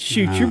mean, it'd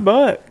shoot your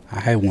butt. I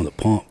had one that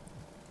pumped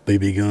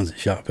BB guns that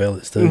shot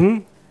pellets too.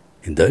 Mm-hmm.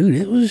 And dude,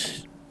 it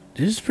was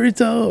pretty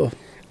tough.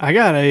 I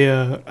got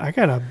a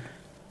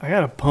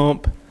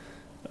pump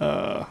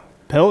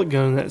pellet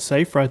gun in that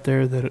safe right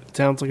there that it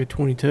sounds like a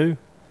 22.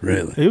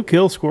 Really? It'll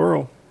kill a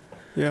squirrel.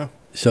 Yeah.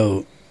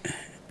 So,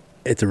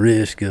 at the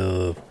risk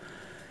of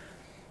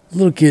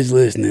little kids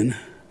listening,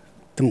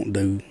 don't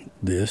do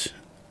this.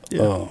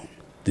 Yeah.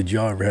 Did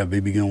y'all ever have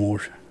BB gun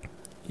wars?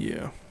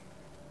 Yeah.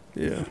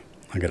 Yeah.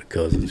 I got a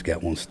cousin that's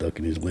got one stuck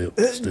in his lip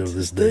still to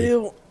this day.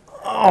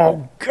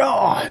 Oh,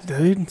 God,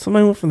 dude.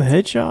 Somebody went for the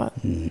headshot?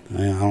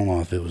 I don't know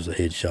if it was a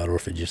headshot or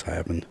if it just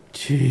happened.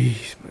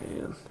 Jeez,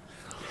 man.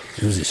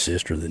 It was his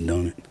sister that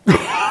done it.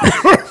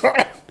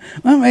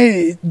 I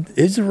mean,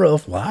 it's a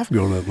rough life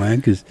growing up, man,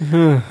 because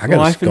I got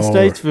life a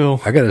scar. in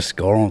Statesville. I got a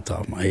scar on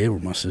top of my head where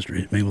my sister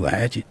hit me with a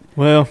hatchet.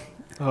 Well,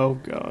 oh,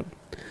 God.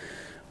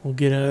 We'll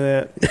get out of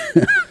that.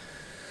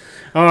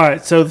 All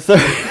right, so the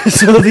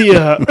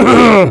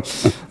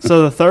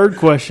third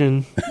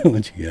question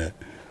What you got?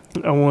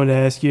 I wanted to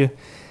ask you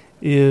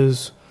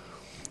is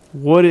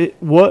what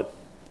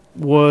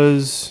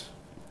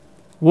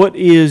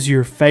is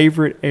your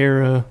favorite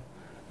era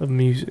of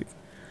music?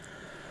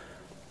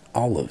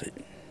 All of it.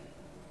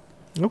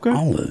 Okay.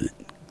 All of it.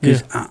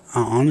 Because Yeah.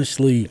 I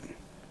honestly,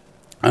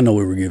 I know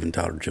we were giving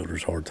Tyler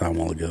Childers a hard time a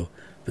while ago,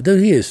 but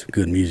dude, he had some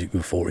good music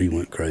before he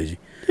went crazy.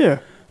 Yeah.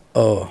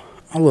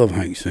 I love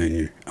Hank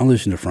Sr. I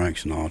listen to Frank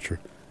Sinatra.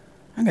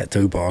 I got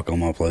Tupac on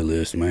my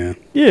playlist, man.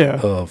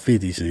 Yeah.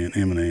 50 Cent,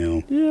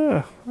 Eminem.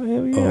 Yeah.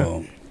 Hell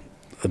yeah.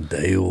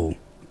 Adele.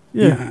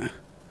 Yeah.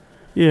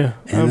 Yeah.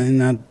 And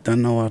then I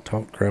know I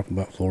talked crap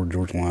about Florida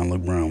Georgia Line,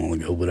 Luke Brown a while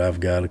ago, but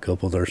I've got a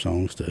couple of their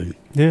songs too.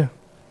 Yeah.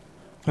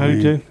 I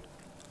do too.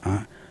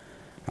 I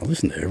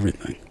listen to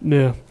everything.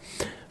 Yeah.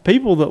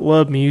 People that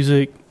love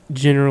music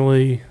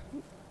generally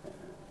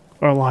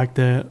are like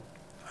that.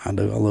 I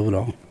do. I love it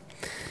all.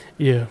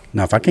 Yeah.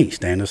 Now, if I can't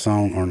stand a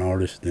song or an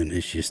artist, then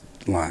it's just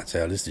lights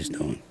out. It's just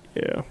done.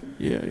 Yeah.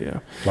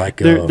 Like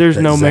There's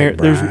that no Zach merit.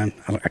 Bryan.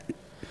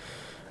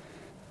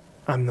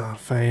 I'm not a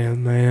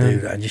fan,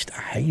 man. Dude,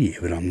 I hate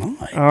it, but I'm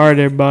not. All right,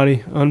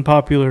 everybody.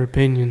 Unpopular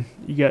opinion.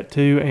 You got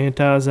two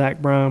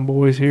anti-Zach Bryan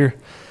boys here.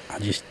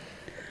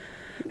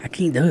 I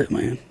can't do it,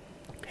 man.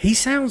 He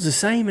sounds the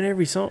same in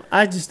every song.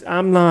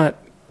 I'm not.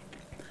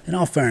 In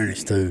all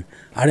fairness, too,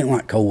 I didn't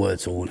like Cole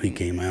Wetzel when he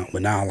came out,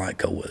 but now I like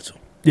Cole Wetzel.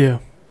 Yeah.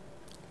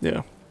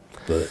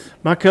 But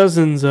My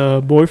cousin's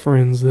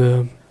boyfriend's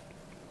the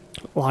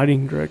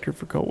lighting director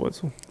for Cole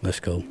Wetzel. let's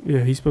go.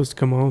 Yeah, he's supposed to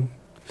come on.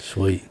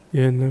 Sweet.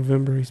 Yeah, in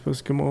November he's supposed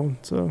to come on.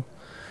 So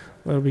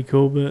that'll be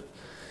cool. But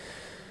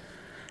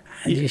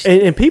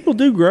and people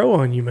do grow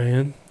on you,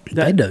 man.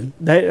 They do.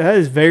 That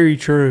is very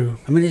true.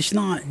 I mean, it's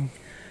not.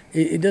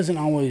 It doesn't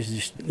always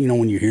just,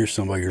 when you hear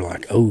somebody, you're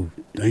like, oh,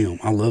 damn,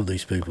 I love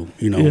these people,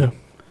 Yeah.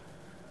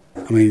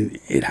 I mean,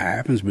 it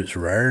happens, but it's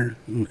rare.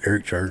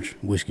 Eric Church,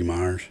 Whiskey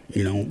Myers,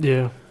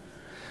 Yeah.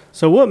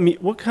 So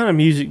what kind of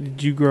music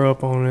did you grow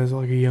up on as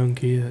like a young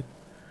kid?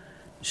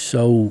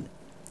 So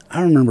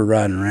I remember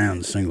riding around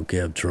in a single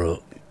cab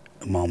truck,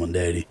 Mom and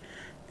Daddy,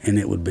 and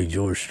it would be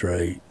George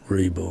Strait,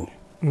 Reba,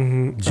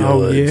 Judge,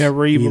 Oh yeah,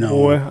 Reba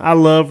boy, I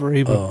love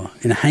Reba.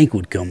 and Hank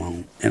would come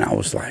on, and I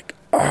was like,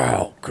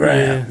 oh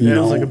crap, Yeah,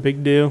 that was like a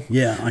big deal.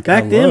 Yeah, like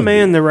Back then,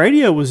 man, the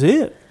radio was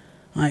it.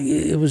 Like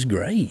it was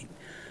great.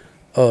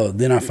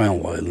 Then I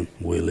found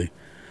Willie.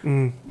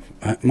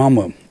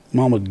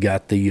 Mama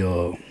got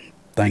the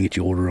thing that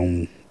you order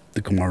on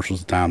the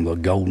commercials at the time, the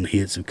golden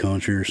hits of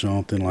country or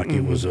something. Like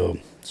it was a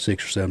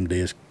 6 or 7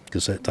 disc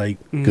cassette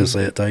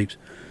tapes.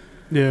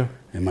 Yeah.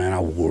 And man, I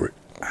wore it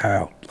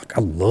out. Like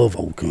I love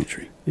old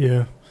country.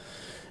 Yeah.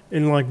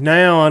 And like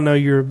now, I know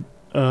you're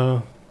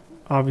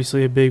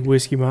obviously a big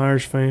Whiskey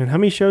Myers fan. How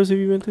many shows have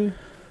you been to?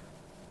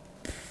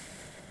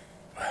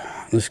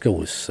 Let's go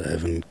with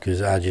 7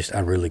 because I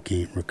really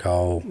can't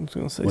recall. I was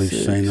gonna say We've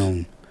 6. seen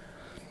them,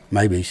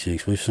 maybe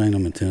 6. We've seen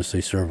them in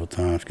Tennessee several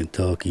times.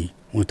 Kentucky.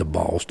 Went to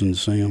Boston to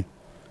see them.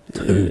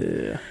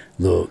 Dude, Yeah.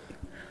 look,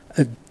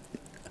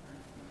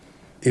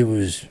 it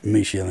was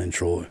Michelle and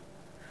Troy.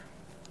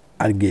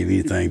 I'd give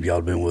anything if y'all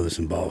had been with us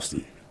in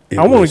Boston.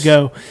 I want to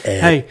go.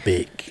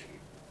 Epic. Hey,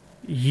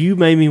 you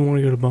made me want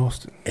to go to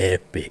Boston.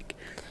 Epic.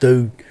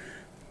 Dude,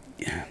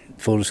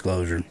 full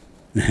disclosure,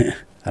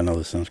 I know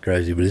this sounds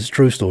crazy, but it's a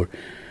true story.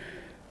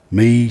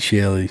 Me,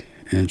 Shelly,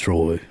 and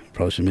Troy,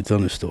 probably shouldn't be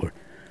telling this story,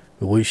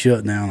 but we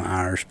shut down an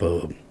Irish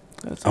pub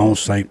on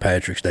St.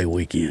 Patrick's Day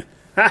weekend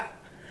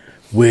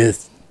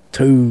with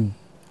two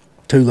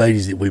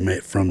ladies that we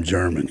met from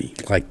Germany.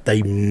 Like,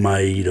 they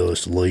made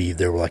us leave.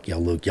 They were like,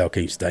 y'all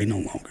can't stay no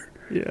longer.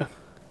 Yeah.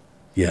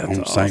 Yeah, That's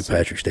on awesome. St.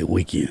 Patrick's Day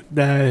weekend.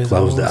 That is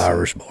Closed awesome. the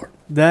Irish bar.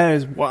 That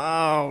is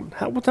wild.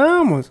 What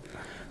time was it?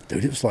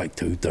 Dude, it was like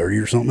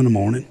 2:30 or something in the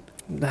morning.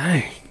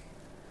 Dang.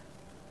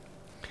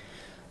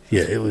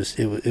 Yeah, it was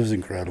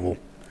incredible.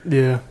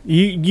 Yeah.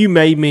 You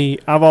made me.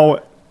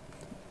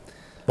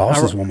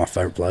 Boston's one of my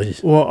favorite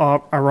places.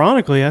 Well,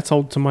 ironically, I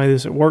told somebody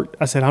this at work.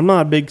 I said, I'm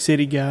not a big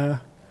city guy.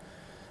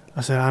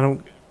 I said,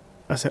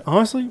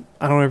 honestly,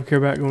 I don't ever care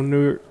about going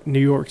to New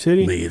York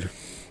City. Me either.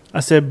 I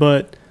said,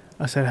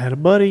 I had a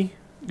buddy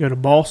go to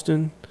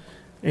Boston,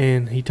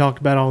 and he talked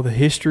about all the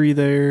history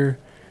there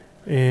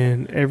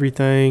and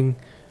everything.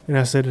 And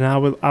I said, and I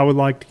would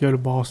like to go to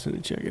Boston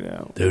and check it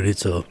out. Dude,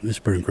 it's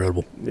pretty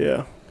incredible.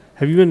 Yeah.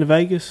 Have you been to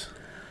Vegas?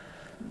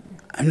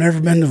 I've never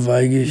been to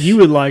Vegas. You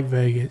would like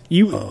Vegas.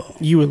 You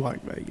would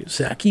like Vegas.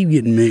 See, I keep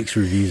getting mixed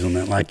reviews on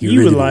that. Like, you're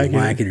You either would going to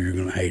like like it. it or you're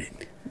going to hate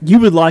it. You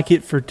would like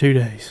it for 2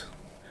 days,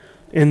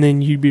 and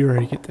then you'd be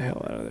ready to get the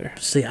hell out of there.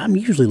 See, I'm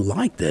usually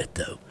like that,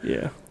 though.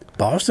 Yeah.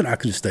 Boston, I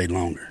could have stayed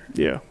longer.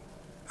 Yeah.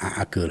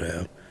 I could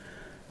have.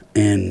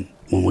 And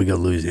when we go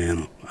to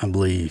Louisiana, I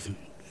believe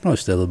probably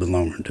stay a little bit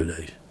longer than 2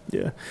 days.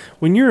 Yeah.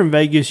 When you're in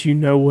Vegas, you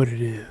know what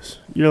it is.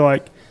 You're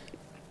like,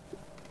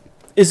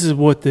 this is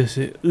what this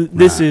is.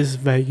 This is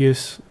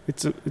Vegas.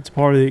 It's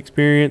part of the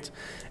experience.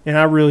 And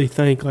I really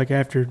think, like,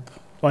 after,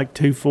 like,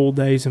 2 full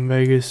days in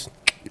Vegas,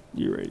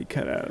 you're ready to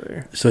cut out of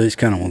there. So it's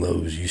kind of one of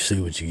those you see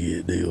what you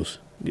get deals.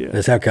 Yeah.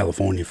 That's how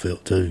California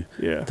felt, too.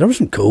 Yeah. There were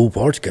some cool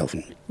parts of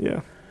California.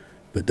 Yeah.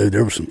 But, dude,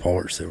 there were some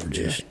parts that were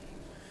just...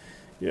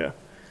 Yeah.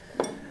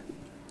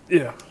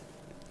 Yeah.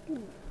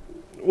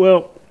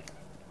 Well,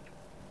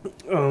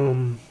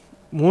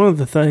 one of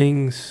the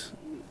things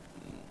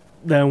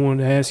that I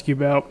wanted to ask you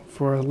about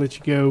before I let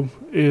you go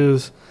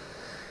is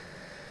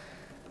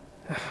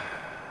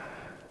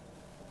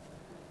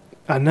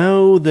I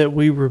know that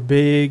we were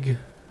big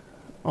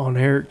on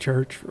Eric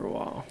Church for a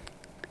while.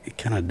 It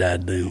kind of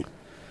died down.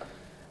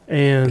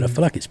 And But I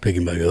feel like it's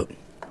picking back up.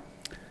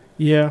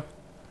 yeah.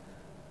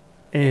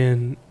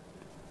 And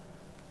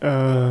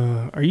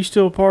are you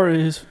still a part of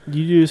his? Do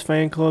you do his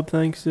fan club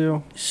thing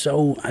still?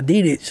 So I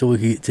did it so we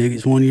could get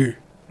tickets one year.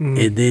 Mm-hmm.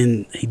 And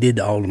then he did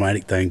the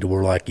automatic thing to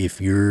where, like,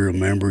 if you're a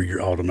member,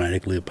 you're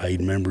automatically a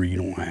paid member. You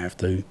don't have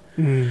to.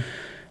 Mm-hmm.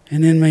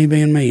 And then me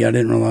being me, I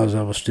didn't realize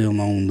I was still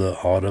on the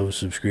auto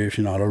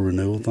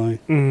renewal thing.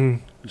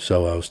 Mm-hmm.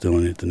 So I was still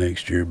in it the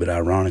next year, but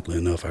ironically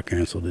enough, I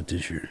canceled it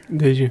this year.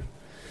 Did you?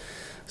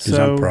 Because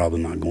I'm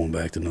probably not going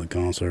back to another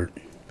concert.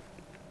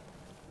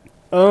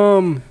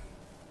 I'm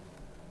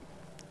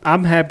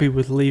happy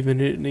with leaving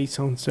it at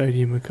Nissan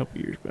Stadium a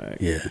couple years back.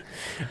 Yeah.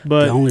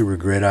 But the only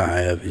regret I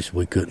have is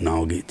we couldn't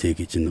all get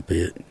tickets in the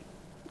pit.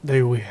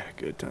 Dude, we had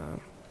a good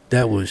time.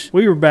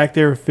 We were back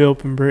there with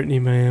Philip and Brittany,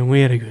 man.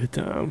 We had a good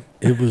time.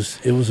 It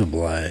was a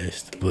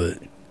blast, but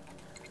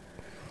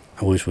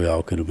I wish we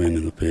all could have been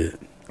in the pit.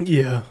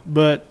 Yeah,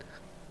 but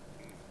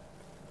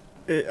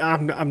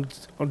I'll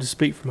just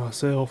speak for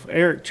myself.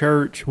 Eric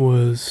Church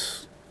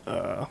was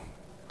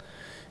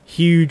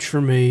huge for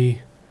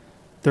me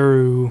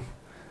through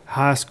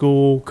high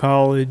school,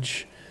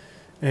 college,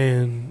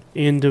 and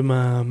into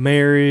my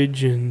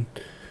marriage, and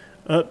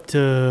up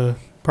to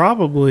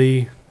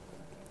probably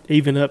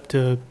even up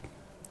to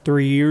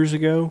 3 years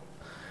ago.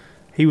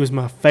 He was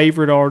my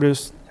favorite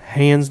artist,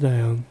 hands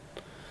down.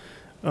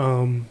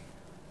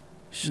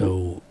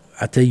 So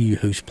I tell you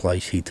whose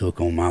place he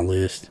took on my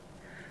list.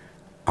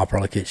 I'll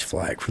probably catch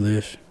flack for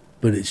this,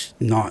 but it's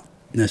not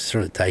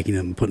necessarily taking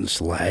him and putting a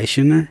slash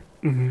in there.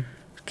 Mm-hmm.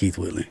 It's Keith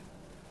Whitley.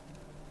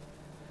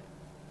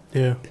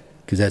 Yeah.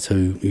 Because that's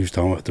who he was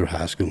talking about through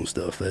high school and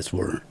stuff. That's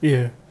where.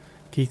 Yeah.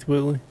 Keith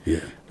Whitley.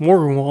 Yeah.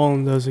 Morgan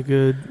Wallen does a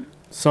good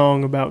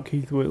song about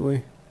Keith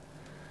Whitley.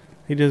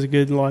 He does a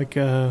good,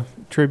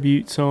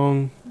 tribute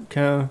song,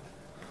 kind of.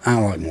 I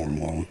like Morgan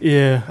Wallen.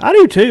 Yeah, I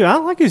do too. I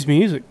like his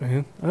music,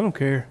 man. I don't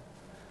care.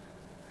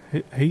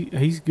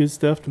 He's good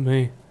stuff to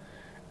me.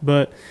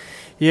 But,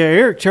 yeah,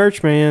 Eric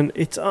Church, man,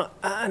 it's I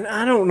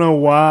don't know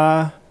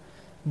why,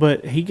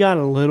 but he got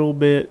a little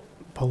bit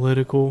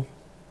political.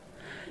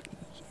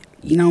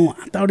 You know,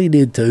 I thought he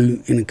did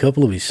too in a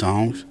couple of his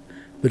songs.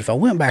 But if I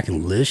went back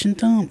and listened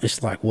to him,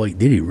 it's like, wait,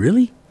 did he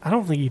really? I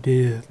don't think he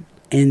did.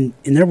 And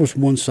there was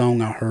one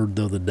song I heard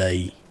the other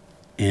day,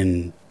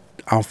 and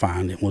I'll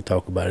find it. We'll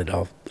talk about it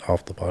off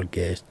the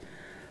podcast.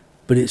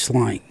 But it's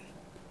like,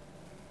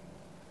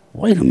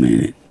 wait a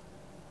minute.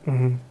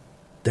 Mm-hmm.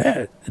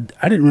 That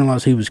I didn't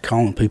realize he was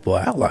calling people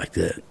out like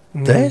that.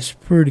 Mm-hmm. That's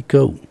pretty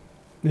cool.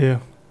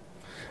 Yeah.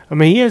 I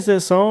mean, he has that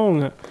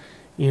song,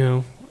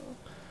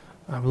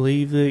 I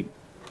believe that,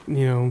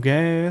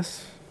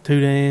 gas,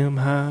 too damn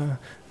high,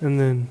 and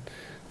then,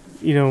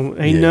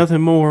 ain't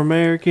nothing more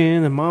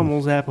American than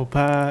mama's apple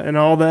pie and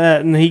all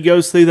that. And he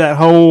goes through that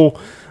whole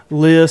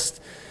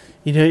list.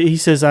 He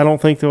says, I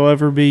don't think there'll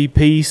ever be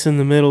peace in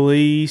the Middle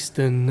East.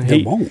 And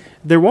There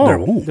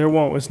won't. There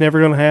won't. It's never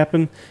going to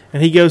happen.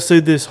 And he goes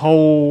through this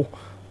whole,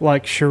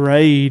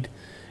 charade.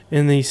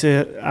 And he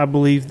said, I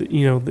believe that,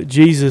 that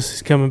Jesus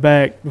is coming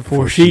back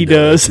before she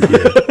does.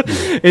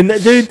 Yeah. And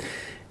that dude,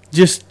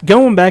 just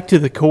going back to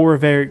the core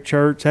of Eric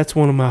Church, that's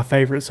one of my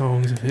favorite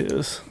songs of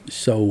his.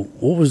 So,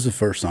 what was the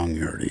first song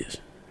you heard his?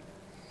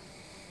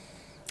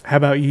 How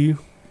about you?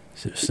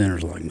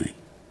 Sinners Like Me.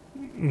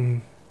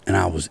 Mm. And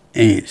I was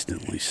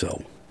instantly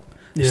sold.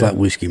 It's like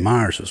Whiskey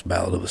Myers was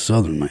Ballad of a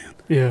Southern Man.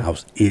 Yeah. I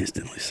was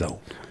instantly sold.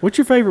 What's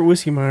your favorite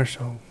Whiskey Myers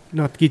song?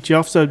 Not to get you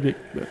off subject,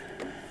 but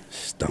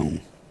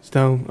Stone.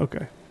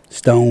 Okay.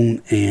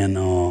 Stone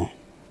and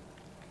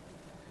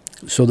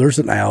so there's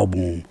an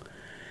album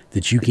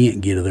that you can't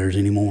get of theirs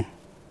anymore.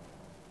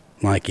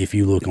 Like if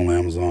you look on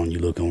Amazon, you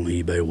look on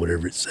eBay or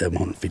whatever, it's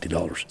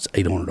 $750. It's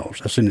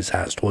 $800. I've seen it as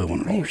high as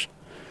 $1,200.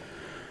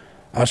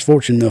 I was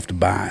fortunate enough to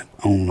buy it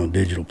on a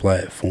digital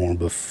platform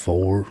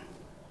before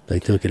they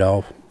took it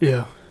off.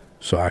 Yeah.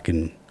 So I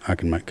can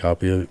make a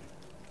copy of it.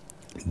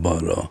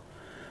 But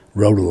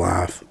Road to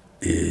Life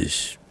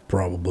is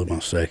probably my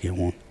second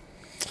one.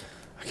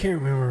 I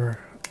can't remember.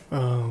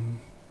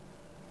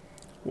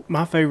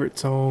 My favorite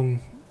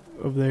song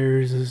of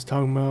theirs is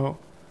talking about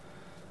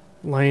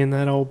laying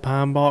that old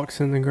pine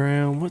box in the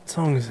ground. What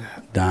song is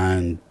that?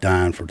 Dying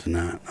for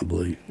Tonight, I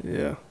believe.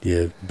 Yeah.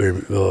 Yeah.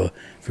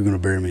 If you're gonna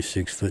bury me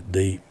 6 foot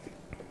deep.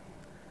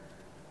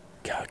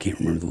 God, I can't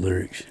remember the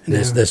lyrics. And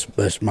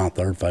that's my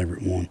third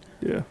favorite one.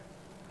 Yeah.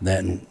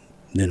 That and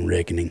then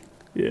Reckoning.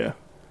 Yeah.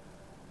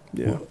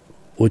 Yeah.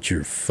 What's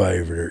your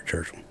favorite Eric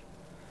Church one?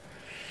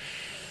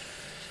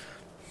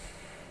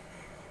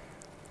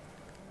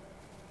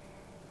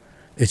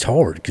 It's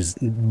hard because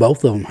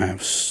both of them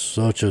have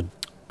such a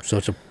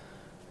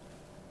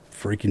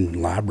freaking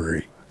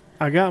library.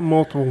 I got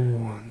multiple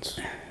ones.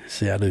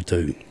 See, I do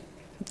too.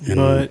 And,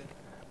 but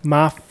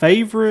my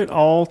favorite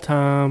all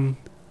time.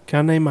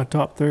 Can I name my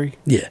top three?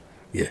 Yeah.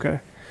 Okay.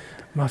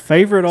 My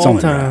favorite all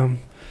time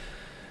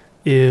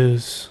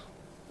is,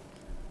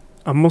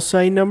 I'm going to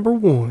say number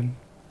one,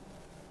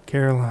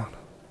 Carolina.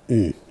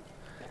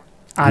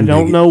 I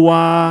don't know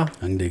why, I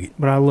can dig it.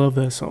 but I love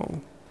that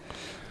song.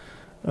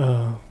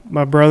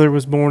 My brother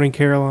was born in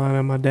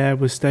Carolina. My dad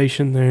was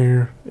stationed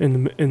there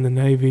in the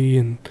Navy,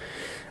 and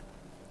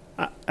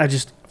I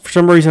just, for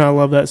some reason, I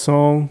love that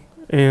song,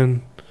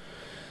 and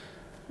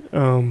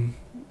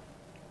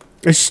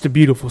it's just a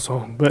beautiful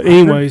song. But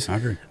anyways, I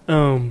agree.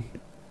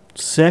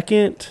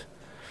 Second,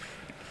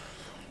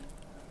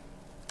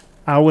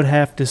 I would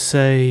have to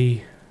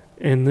say,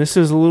 and this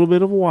is a little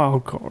bit of a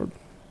wild card,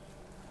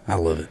 I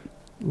love it.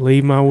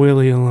 Leave My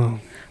Willie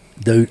Alone.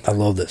 Dude, I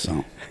love that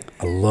song.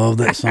 I love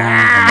that song.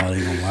 I'm not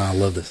even gonna lie. I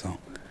love that song.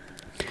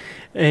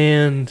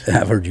 And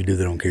I've heard you do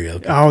that on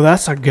karaoke. oh,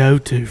 that's a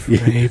go-to for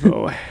me,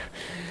 boy.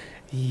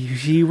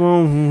 She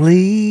won't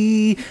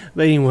leave.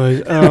 But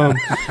anyways, I'm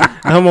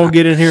gonna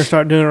get in here and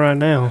start doing it right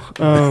now.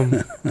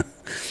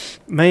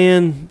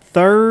 Man,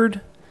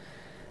 third,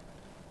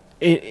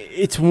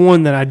 it's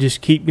one that I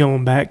just keep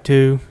going back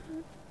to.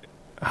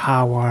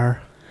 High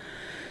Wire.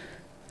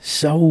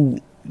 So,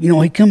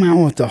 he come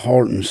out with the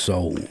heart and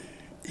soul.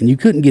 And you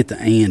couldn't get the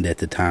and at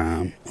the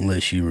time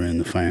unless you were in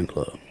the fan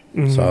club.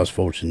 Mm-hmm. So I was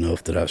fortunate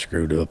enough that I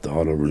screwed up the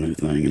Auto Renew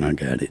thing and I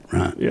got it,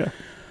 right? Yeah.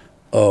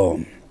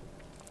 I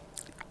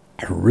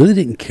really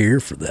didn't care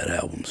for that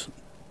album's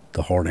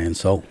The Heart and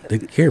Soul.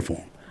 Didn't care for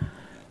them.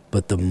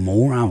 But the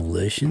more I've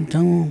listened to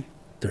them,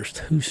 there's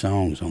 2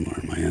 songs on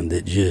there, man,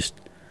 that just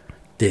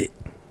that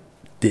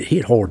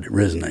hit hard, that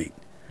resonate.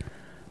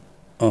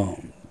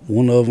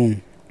 One of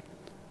them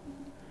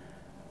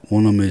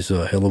is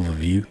a Hell of a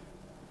View.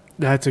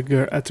 That's a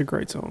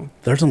great song.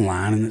 There's a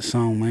line in that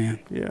song, man.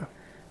 Yeah.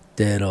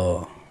 That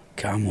God,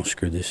 I'm gonna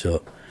screw this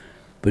up,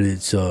 but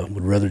it's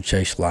would rather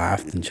chase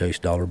life than chase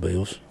dollar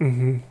bills.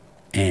 Mm-hmm.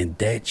 And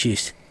that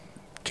just,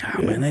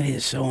 God, man, that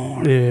hits so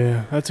hard.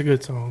 Yeah, that's a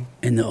good song.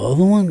 And the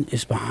other one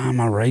is Behind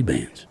My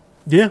Ray-Bans.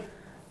 Yeah.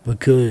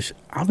 Because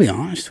I'll be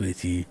honest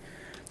with you,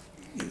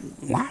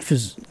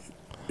 life's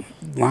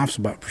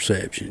about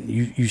perception.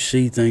 You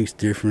see things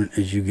different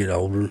as you get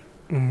older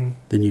than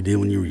you did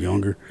when you were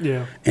younger.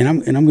 Yeah. And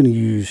I'm gonna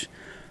use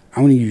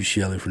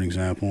Shelley for an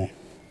example.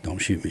 Don't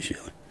shoot me,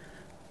 Shelley.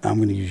 I'm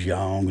gonna use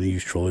y'all. I'm gonna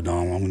use Troy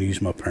Donald. I'm gonna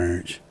use my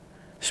parents,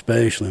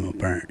 especially my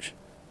parents.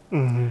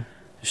 Mm-hmm.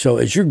 So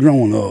as you're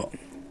growing up,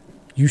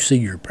 you see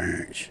your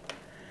parents,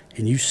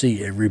 and you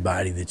see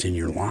everybody that's in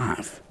your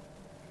life.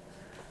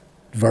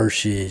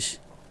 Versus,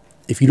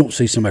 if you don't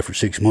see somebody for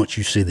 6 months,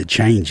 you see the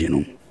change in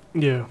them.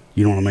 Yeah.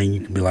 You know what I mean?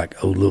 You can be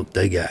like, oh, look,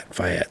 they got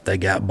fat, they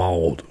got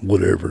bald,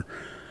 whatever.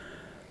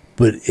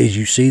 But as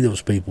you see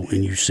those people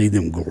and you see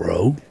them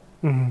grow,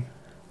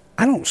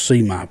 I don't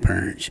see my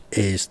parents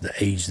as the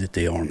age that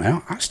they are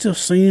now. I still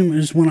see them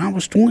as when I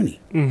was 20.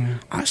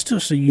 I still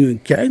see you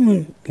and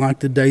Caitlin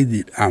like the day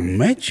that I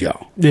met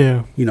y'all.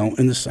 Yeah.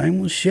 And the same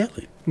with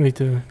Shelley. Me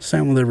too.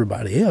 Same with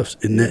everybody else.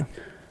 And that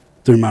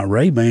through my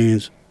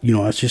Ray-Bans,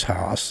 that's just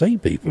how I see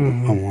people.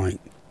 I'm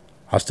like,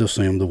 I still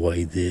see them the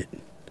way that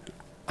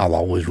I'll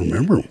always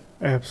remember them.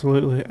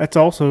 Absolutely. That's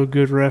also a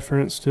good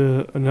reference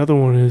to another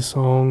one of his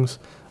songs,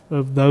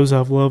 of Those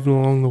I've Loved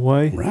Along the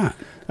Way. Right.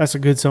 That's a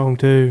good song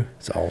too.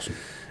 It's awesome.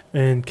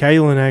 And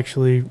Kaylin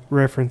actually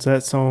referenced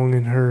that song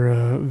in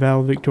her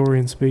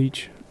valedictorian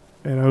speech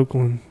at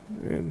Oakland.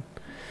 And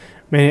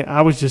man,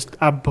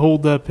 I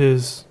pulled up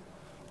his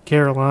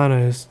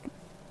Carolinas,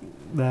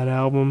 that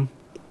album,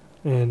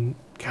 and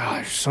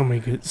gosh, so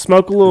many good.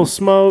 Smoke a Little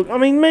Smoke. I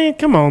mean, man,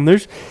 come on.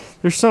 There's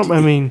something.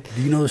 I mean,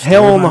 do you know the story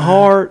Hell on the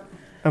Heart.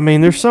 I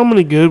mean, there's so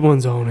many good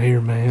ones on here,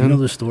 man. You know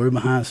the story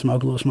behind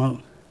Smoke a Little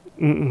Smoke?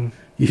 Mm-mm.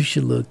 You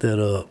should look that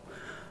up.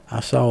 I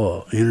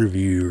saw an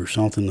interview or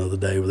something the other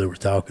day where they were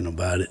talking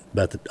about it.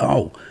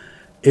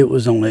 It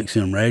was on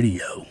XM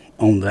Radio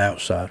on the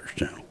Outsiders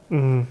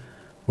channel,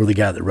 where the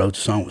guy that wrote the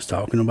song was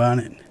talking about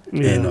it.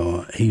 Yeah.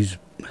 And he's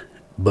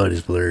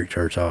buddies with Eric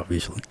Church,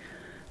 obviously.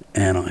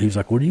 And he was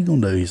like, "What are you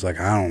gonna do?" He's like,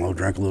 "I don't know,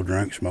 drink a little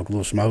drink, smoke a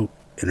little smoke."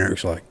 And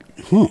Eric's like,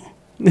 "Huh."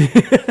 Then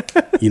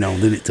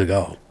it took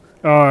off.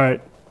 All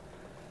right.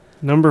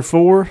 Number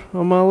 4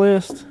 on my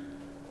list,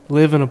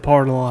 Living a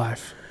Part of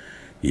Life.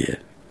 Yeah.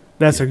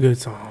 That's a good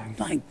song.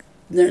 Like,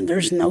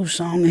 there's no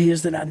song of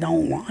his that I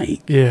don't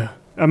like. Yeah.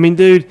 I mean,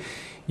 dude,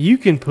 you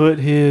can put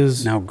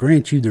his... Now,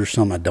 grant you, there's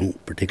some I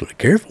don't particularly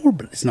care for,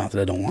 but it's not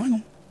that I don't like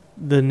them.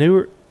 The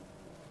newer...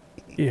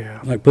 Yeah.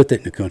 Like, put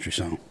that in a country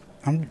song.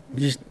 I'm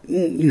just,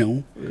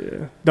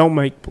 Yeah. Don't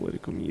make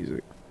political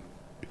music.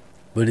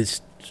 But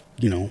it's,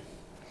 No,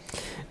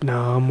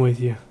 I'm with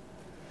you.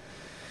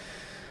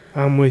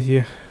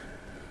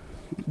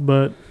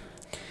 But,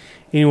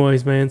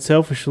 anyways, man,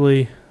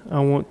 selfishly, I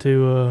want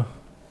to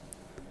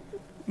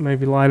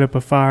maybe light up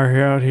a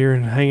fire out here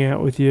and hang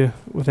out with you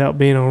without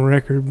being on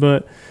record.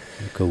 But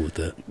I'm cool with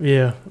that.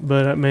 Yeah,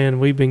 but man,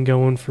 we've been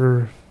going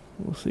for,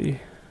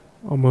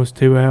 almost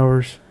 2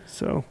 hours.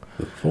 So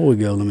before we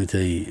go, let me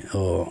tell you.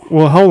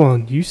 Well, hold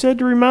on. You said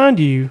to remind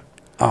you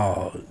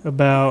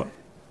about.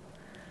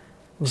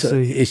 Let's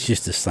see. It's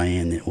just a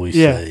saying that we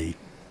say.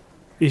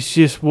 It's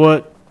just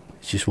what.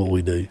 It's just what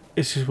we do.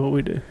 It's just what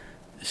we do.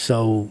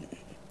 So,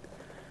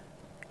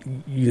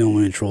 me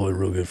and Troy are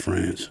real good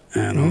friends,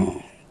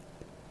 and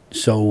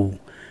so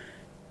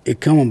it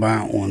come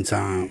about one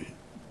time.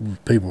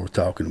 People were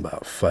talking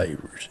about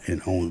favors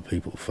and owing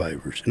people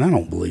favors, and I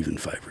don't believe in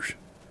favors.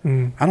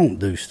 I don't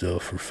do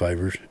stuff for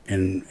favors,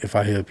 and if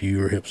I help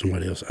you or help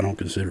somebody else, I don't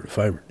consider it a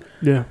favor.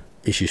 Yeah.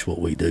 It's just what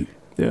we do.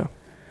 Yeah.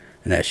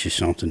 And that's just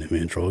something that me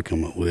and Troy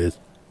come up with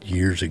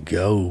years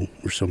ago,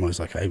 where somebody's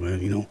like, "Hey,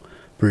 man,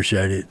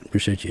 appreciate it.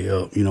 Appreciate your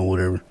help. You know,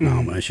 whatever.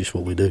 No, man, it's just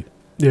what we do.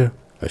 Yeah.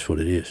 That's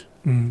what it is.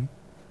 Mm.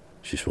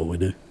 It's just what we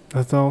do.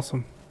 That's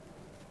awesome.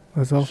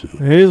 That's awesome.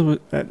 So, it is,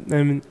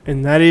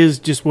 and that is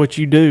just what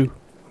you do.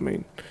 I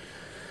mean,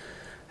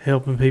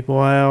 helping people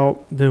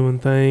out, doing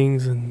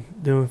things, and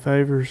doing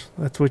favors.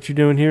 That's what you're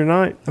doing here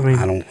tonight. I mean,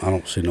 I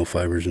don't see no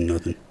favors in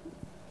nothing.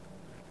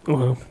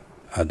 Well,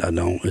 I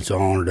don't. It's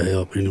an honor to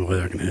help any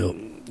way I can help.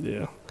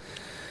 Yeah.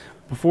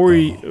 Before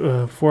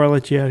I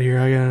let you out of here,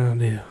 I got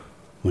an idea.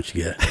 What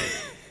you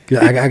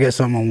got? I got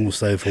something I want to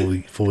say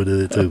before we do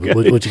it too. Okay.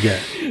 But what you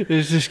got?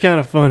 It's just kind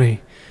of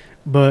funny,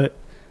 but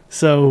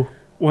so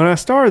when I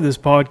started this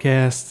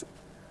podcast,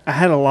 I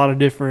had a lot of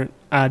different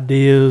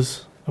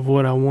ideas of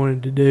what I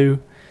wanted to do,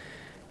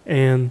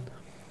 and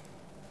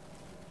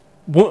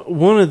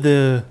one of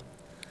the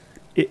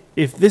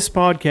if this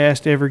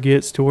podcast ever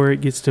gets to where it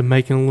gets to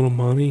making a little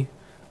money,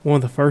 one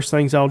of the first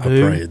things I'll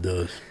do I pray it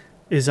does.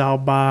 Is I'll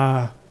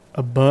buy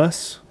a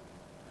bus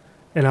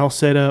and I'll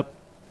set up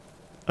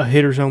a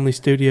Hitters Only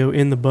studio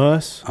in the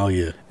bus. Oh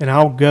yeah. And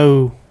I'll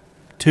go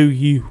to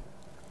you.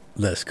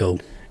 Let's go.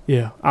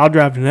 Yeah, I'll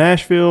drive to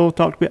Nashville.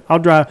 I'll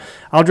drive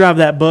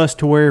that bus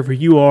to wherever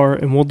you are,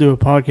 and we'll do a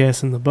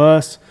podcast in the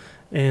bus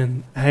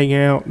and hang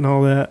out and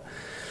all that.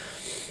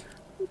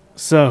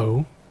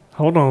 So,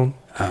 hold on.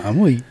 I'm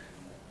weak.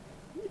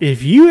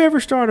 If you ever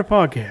start a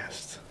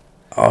podcast,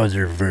 odds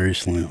are very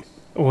slim.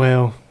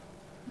 Well,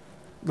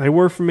 they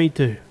were for me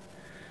too.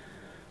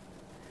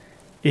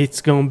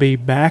 It's gonna be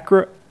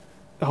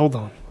Hold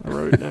on, I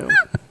wrote it down.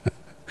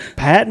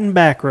 Patton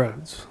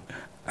Backroads.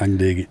 I can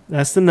dig it.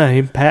 That's the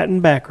name, Patton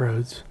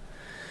Backroads.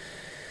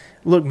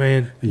 Look,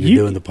 man.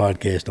 You're doing the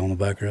podcast on the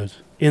back roads?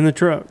 In the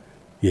truck.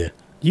 Yeah.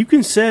 You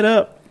can set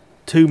up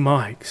 2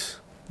 mics.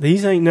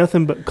 These ain't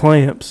nothing but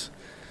clamps.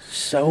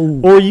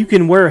 Or you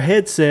can wear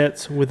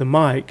headsets with a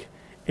mic,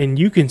 and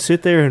you can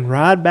sit there and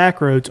ride back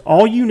roads.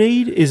 All you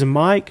need is a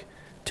mic,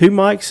 2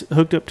 mics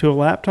hooked up to a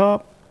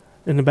laptop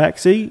in the back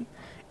seat,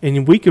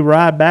 and we could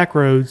ride back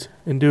roads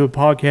and do a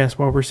podcast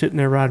while we're sitting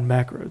there riding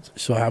back roads.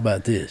 So how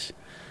about this?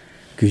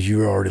 Because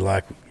you're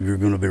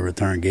going to be a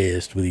return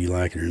guest, whether you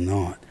like it or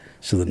not.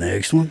 So the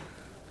next one,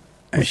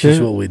 that's just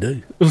what we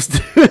do. Let's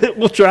do it.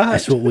 We'll try it.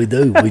 That's what we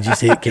do. We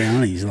just hit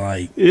counties.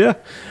 Yeah,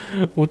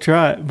 we'll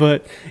try it.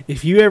 But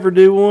if you ever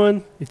do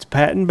one, it's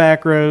Patton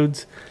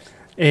Backroads,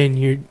 and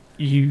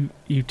you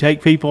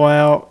take people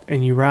out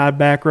and you ride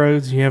back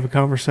roads and you have a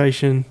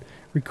conversation,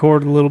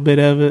 record a little bit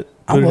of it,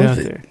 put it out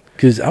there.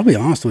 Because I'll be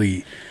honest with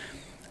you,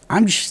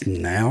 I'm just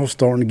now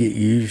starting to get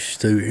used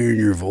to hearing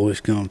your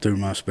voice come through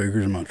my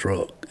speakers in my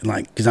truck.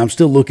 Because I'm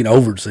still looking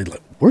over to see,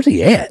 where's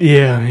he at?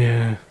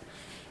 Yeah.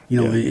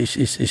 You know,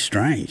 it's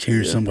strange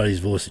hearing somebody's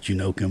voice that you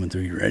know coming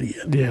through your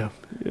radio. Yeah.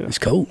 It's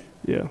cool.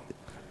 Yeah.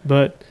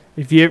 But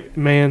if you,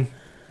 man,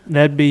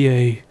 it'd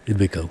be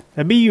cool.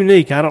 That'd be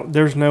unique.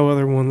 There's no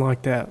other one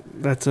like that.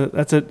 That's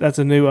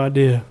a new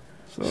idea.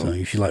 So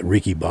you should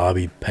Ricky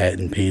Bobby,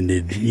 patent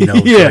pended,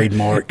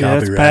 trademark,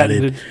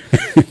 copyrighted,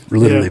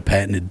 literally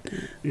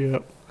patented.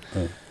 Yep.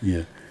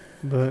 Yeah.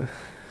 But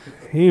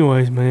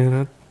anyways,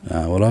 man.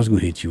 What I was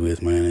going to hit you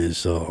with, man,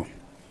 is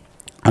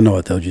I know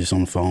I told you this on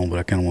the phone, but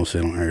I kind of want to say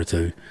it on air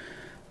too.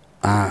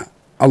 I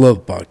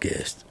love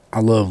podcasts. I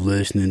love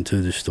listening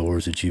to the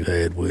stories that you've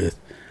had with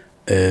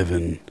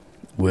Evan,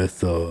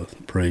 with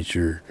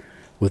Preacher,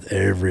 with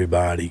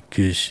everybody.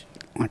 Because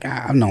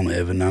I've known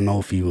Evan, I know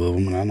a few of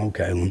them, and I know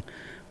Kalen,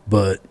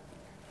 but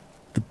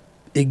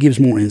it gives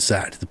more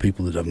insight to the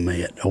people that I've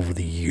met over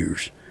the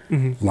years.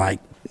 Mm-hmm. Like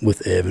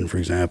with Evan, for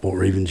example,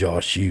 or even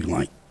Josh,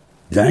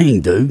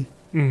 dang, dude,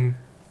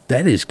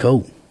 that is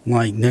cool.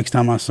 Next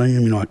time I see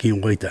him, I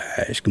can't wait to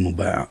ask him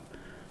about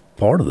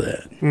part of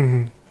that.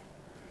 Mm-hmm.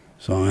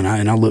 So, and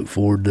I look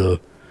forward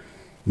to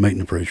meeting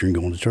the preacher and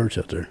going to church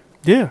out there.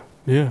 Yeah.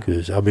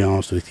 Because I'll be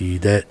honest with you,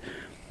 that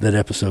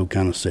episode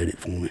kind of said it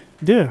for me.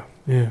 Yeah.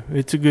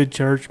 It's a good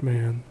church,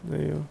 man.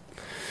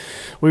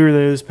 We were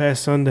there this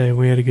past Sunday.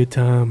 We had a good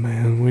time,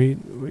 man.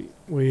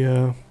 We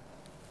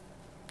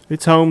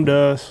it's home to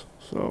us,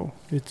 so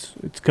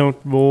it's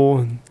comfortable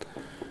and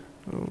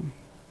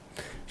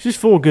it's just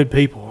full of good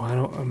people. I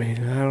don't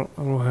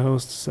know how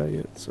else to say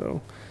it.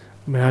 So,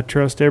 I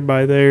trust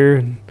everybody there,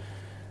 and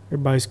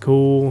everybody's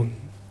cool, and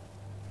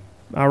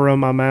I run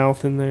my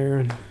mouth in there,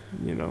 and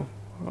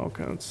all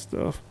kinds of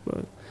stuff.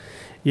 But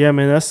yeah,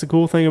 man, that's the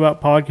cool thing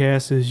about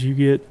podcasts is you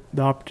get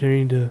the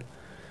opportunity to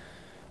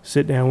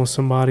sit down with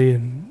somebody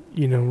and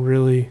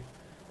really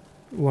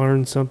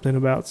learn something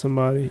about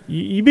somebody.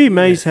 You'd be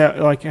amazed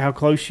how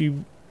close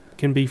you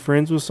can be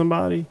friends with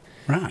somebody,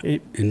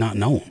 right? And not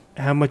know them.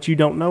 How much you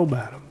don't know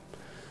about them.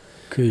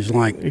 Because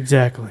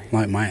exactly,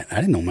 Matt, I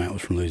didn't know Matt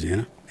was from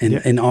Louisiana.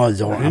 And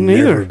odds are I'm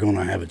never going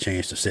to have a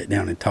chance to sit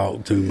down and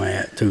talk to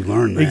Matt to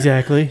learn that.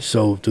 Exactly.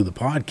 So to the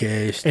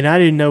podcast. And I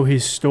didn't know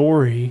his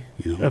story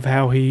of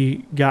how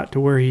he got to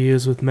where he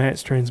is with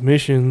Matt's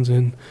transmissions.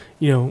 And,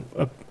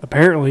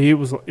 apparently it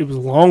was a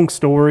long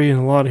story and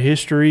a lot of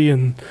history.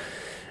 And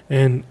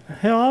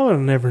hell, I would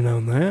have never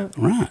known that.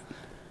 Right.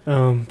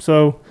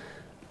 So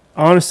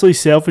honestly,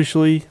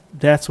 selfishly,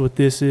 that's what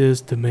this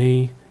is to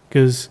me,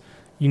 because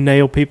you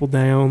nail people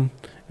down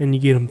and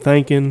you get them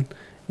thinking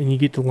and you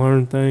get to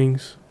learn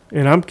things.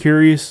 And I'm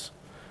curious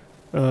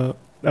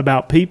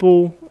about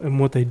people and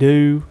what they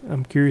do.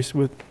 I'm curious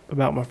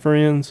about my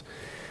friends.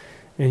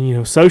 And, you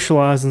know,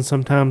 socializing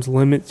sometimes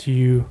limits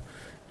you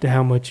to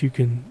how much you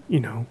can, you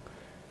know,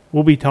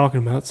 we'll be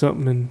talking about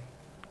something and,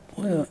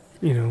 Well,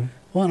 you know.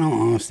 Well, in all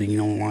honesty, you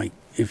know, like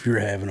if you're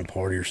having a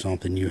party or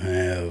something, you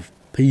have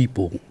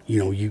people, you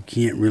know, you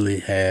can't really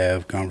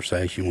have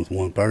conversation with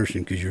one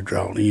person because you're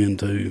drawn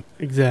into.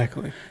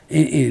 Exactly.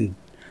 And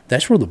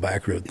that's where the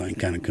back road thing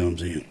kind of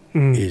comes in,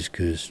 is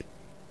because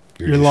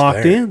you're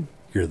locked there. in.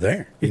 You're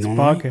there. It's a know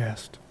what I mean?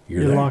 podcast.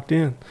 You're You're there. locked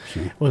in.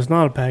 Sure. Well, it's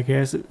not a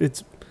podcast.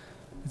 It's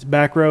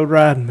back road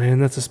riding, man.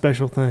 That's a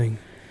special thing.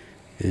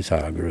 It's how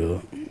I grew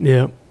up.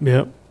 Yep.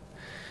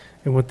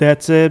 And with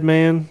that said,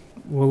 man,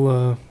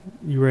 we'll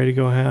you ready to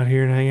go out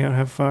here and hang out and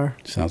have a fire?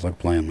 Sounds like a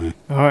plan, man.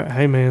 All right.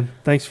 Hey, man.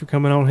 Thanks for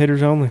coming on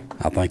Hitters Only.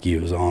 I thank you.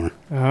 It was an honor.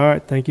 All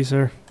right. Thank you,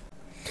 sir.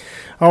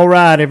 All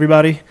right,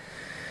 everybody.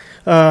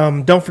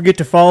 Don't forget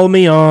to follow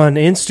me on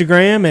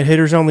Instagram at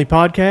Hitters Only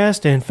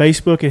Podcast and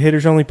Facebook at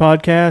Hitters Only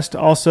Podcast.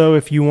 Also,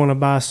 if you want to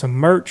buy some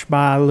merch,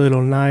 buy a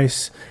little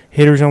nice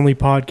Hitters Only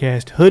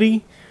Podcast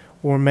hoodie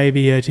or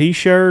maybe a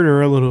T-shirt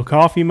or a little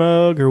coffee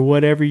mug or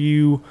whatever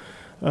you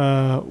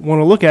want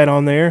to look at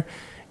on there.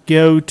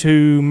 Go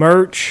to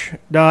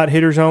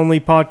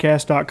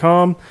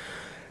merch.hittersonlypodcast.com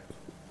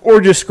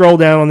or just scroll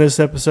down on this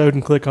episode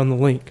and click on the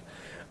link.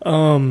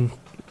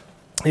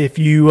 If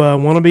you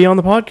want to be on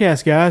the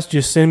podcast, guys,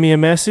 just send me a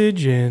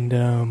message and,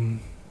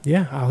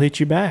 I'll hit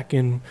you back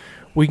and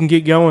we can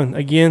get going.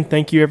 Again,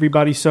 thank you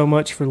everybody so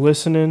much for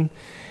listening.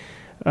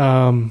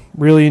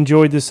 Really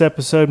enjoyed this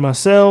episode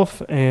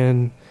myself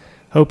and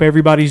hope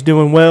everybody's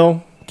doing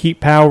well. Keep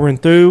powering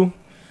through.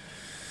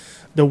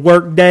 The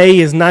work day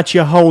is not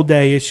your whole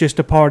day. It's just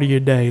a part of your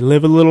day.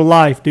 Live a little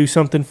life. Do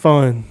something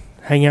fun.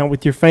 Hang out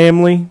with your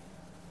family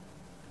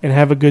and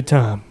have a good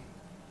time.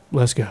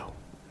 Let's go.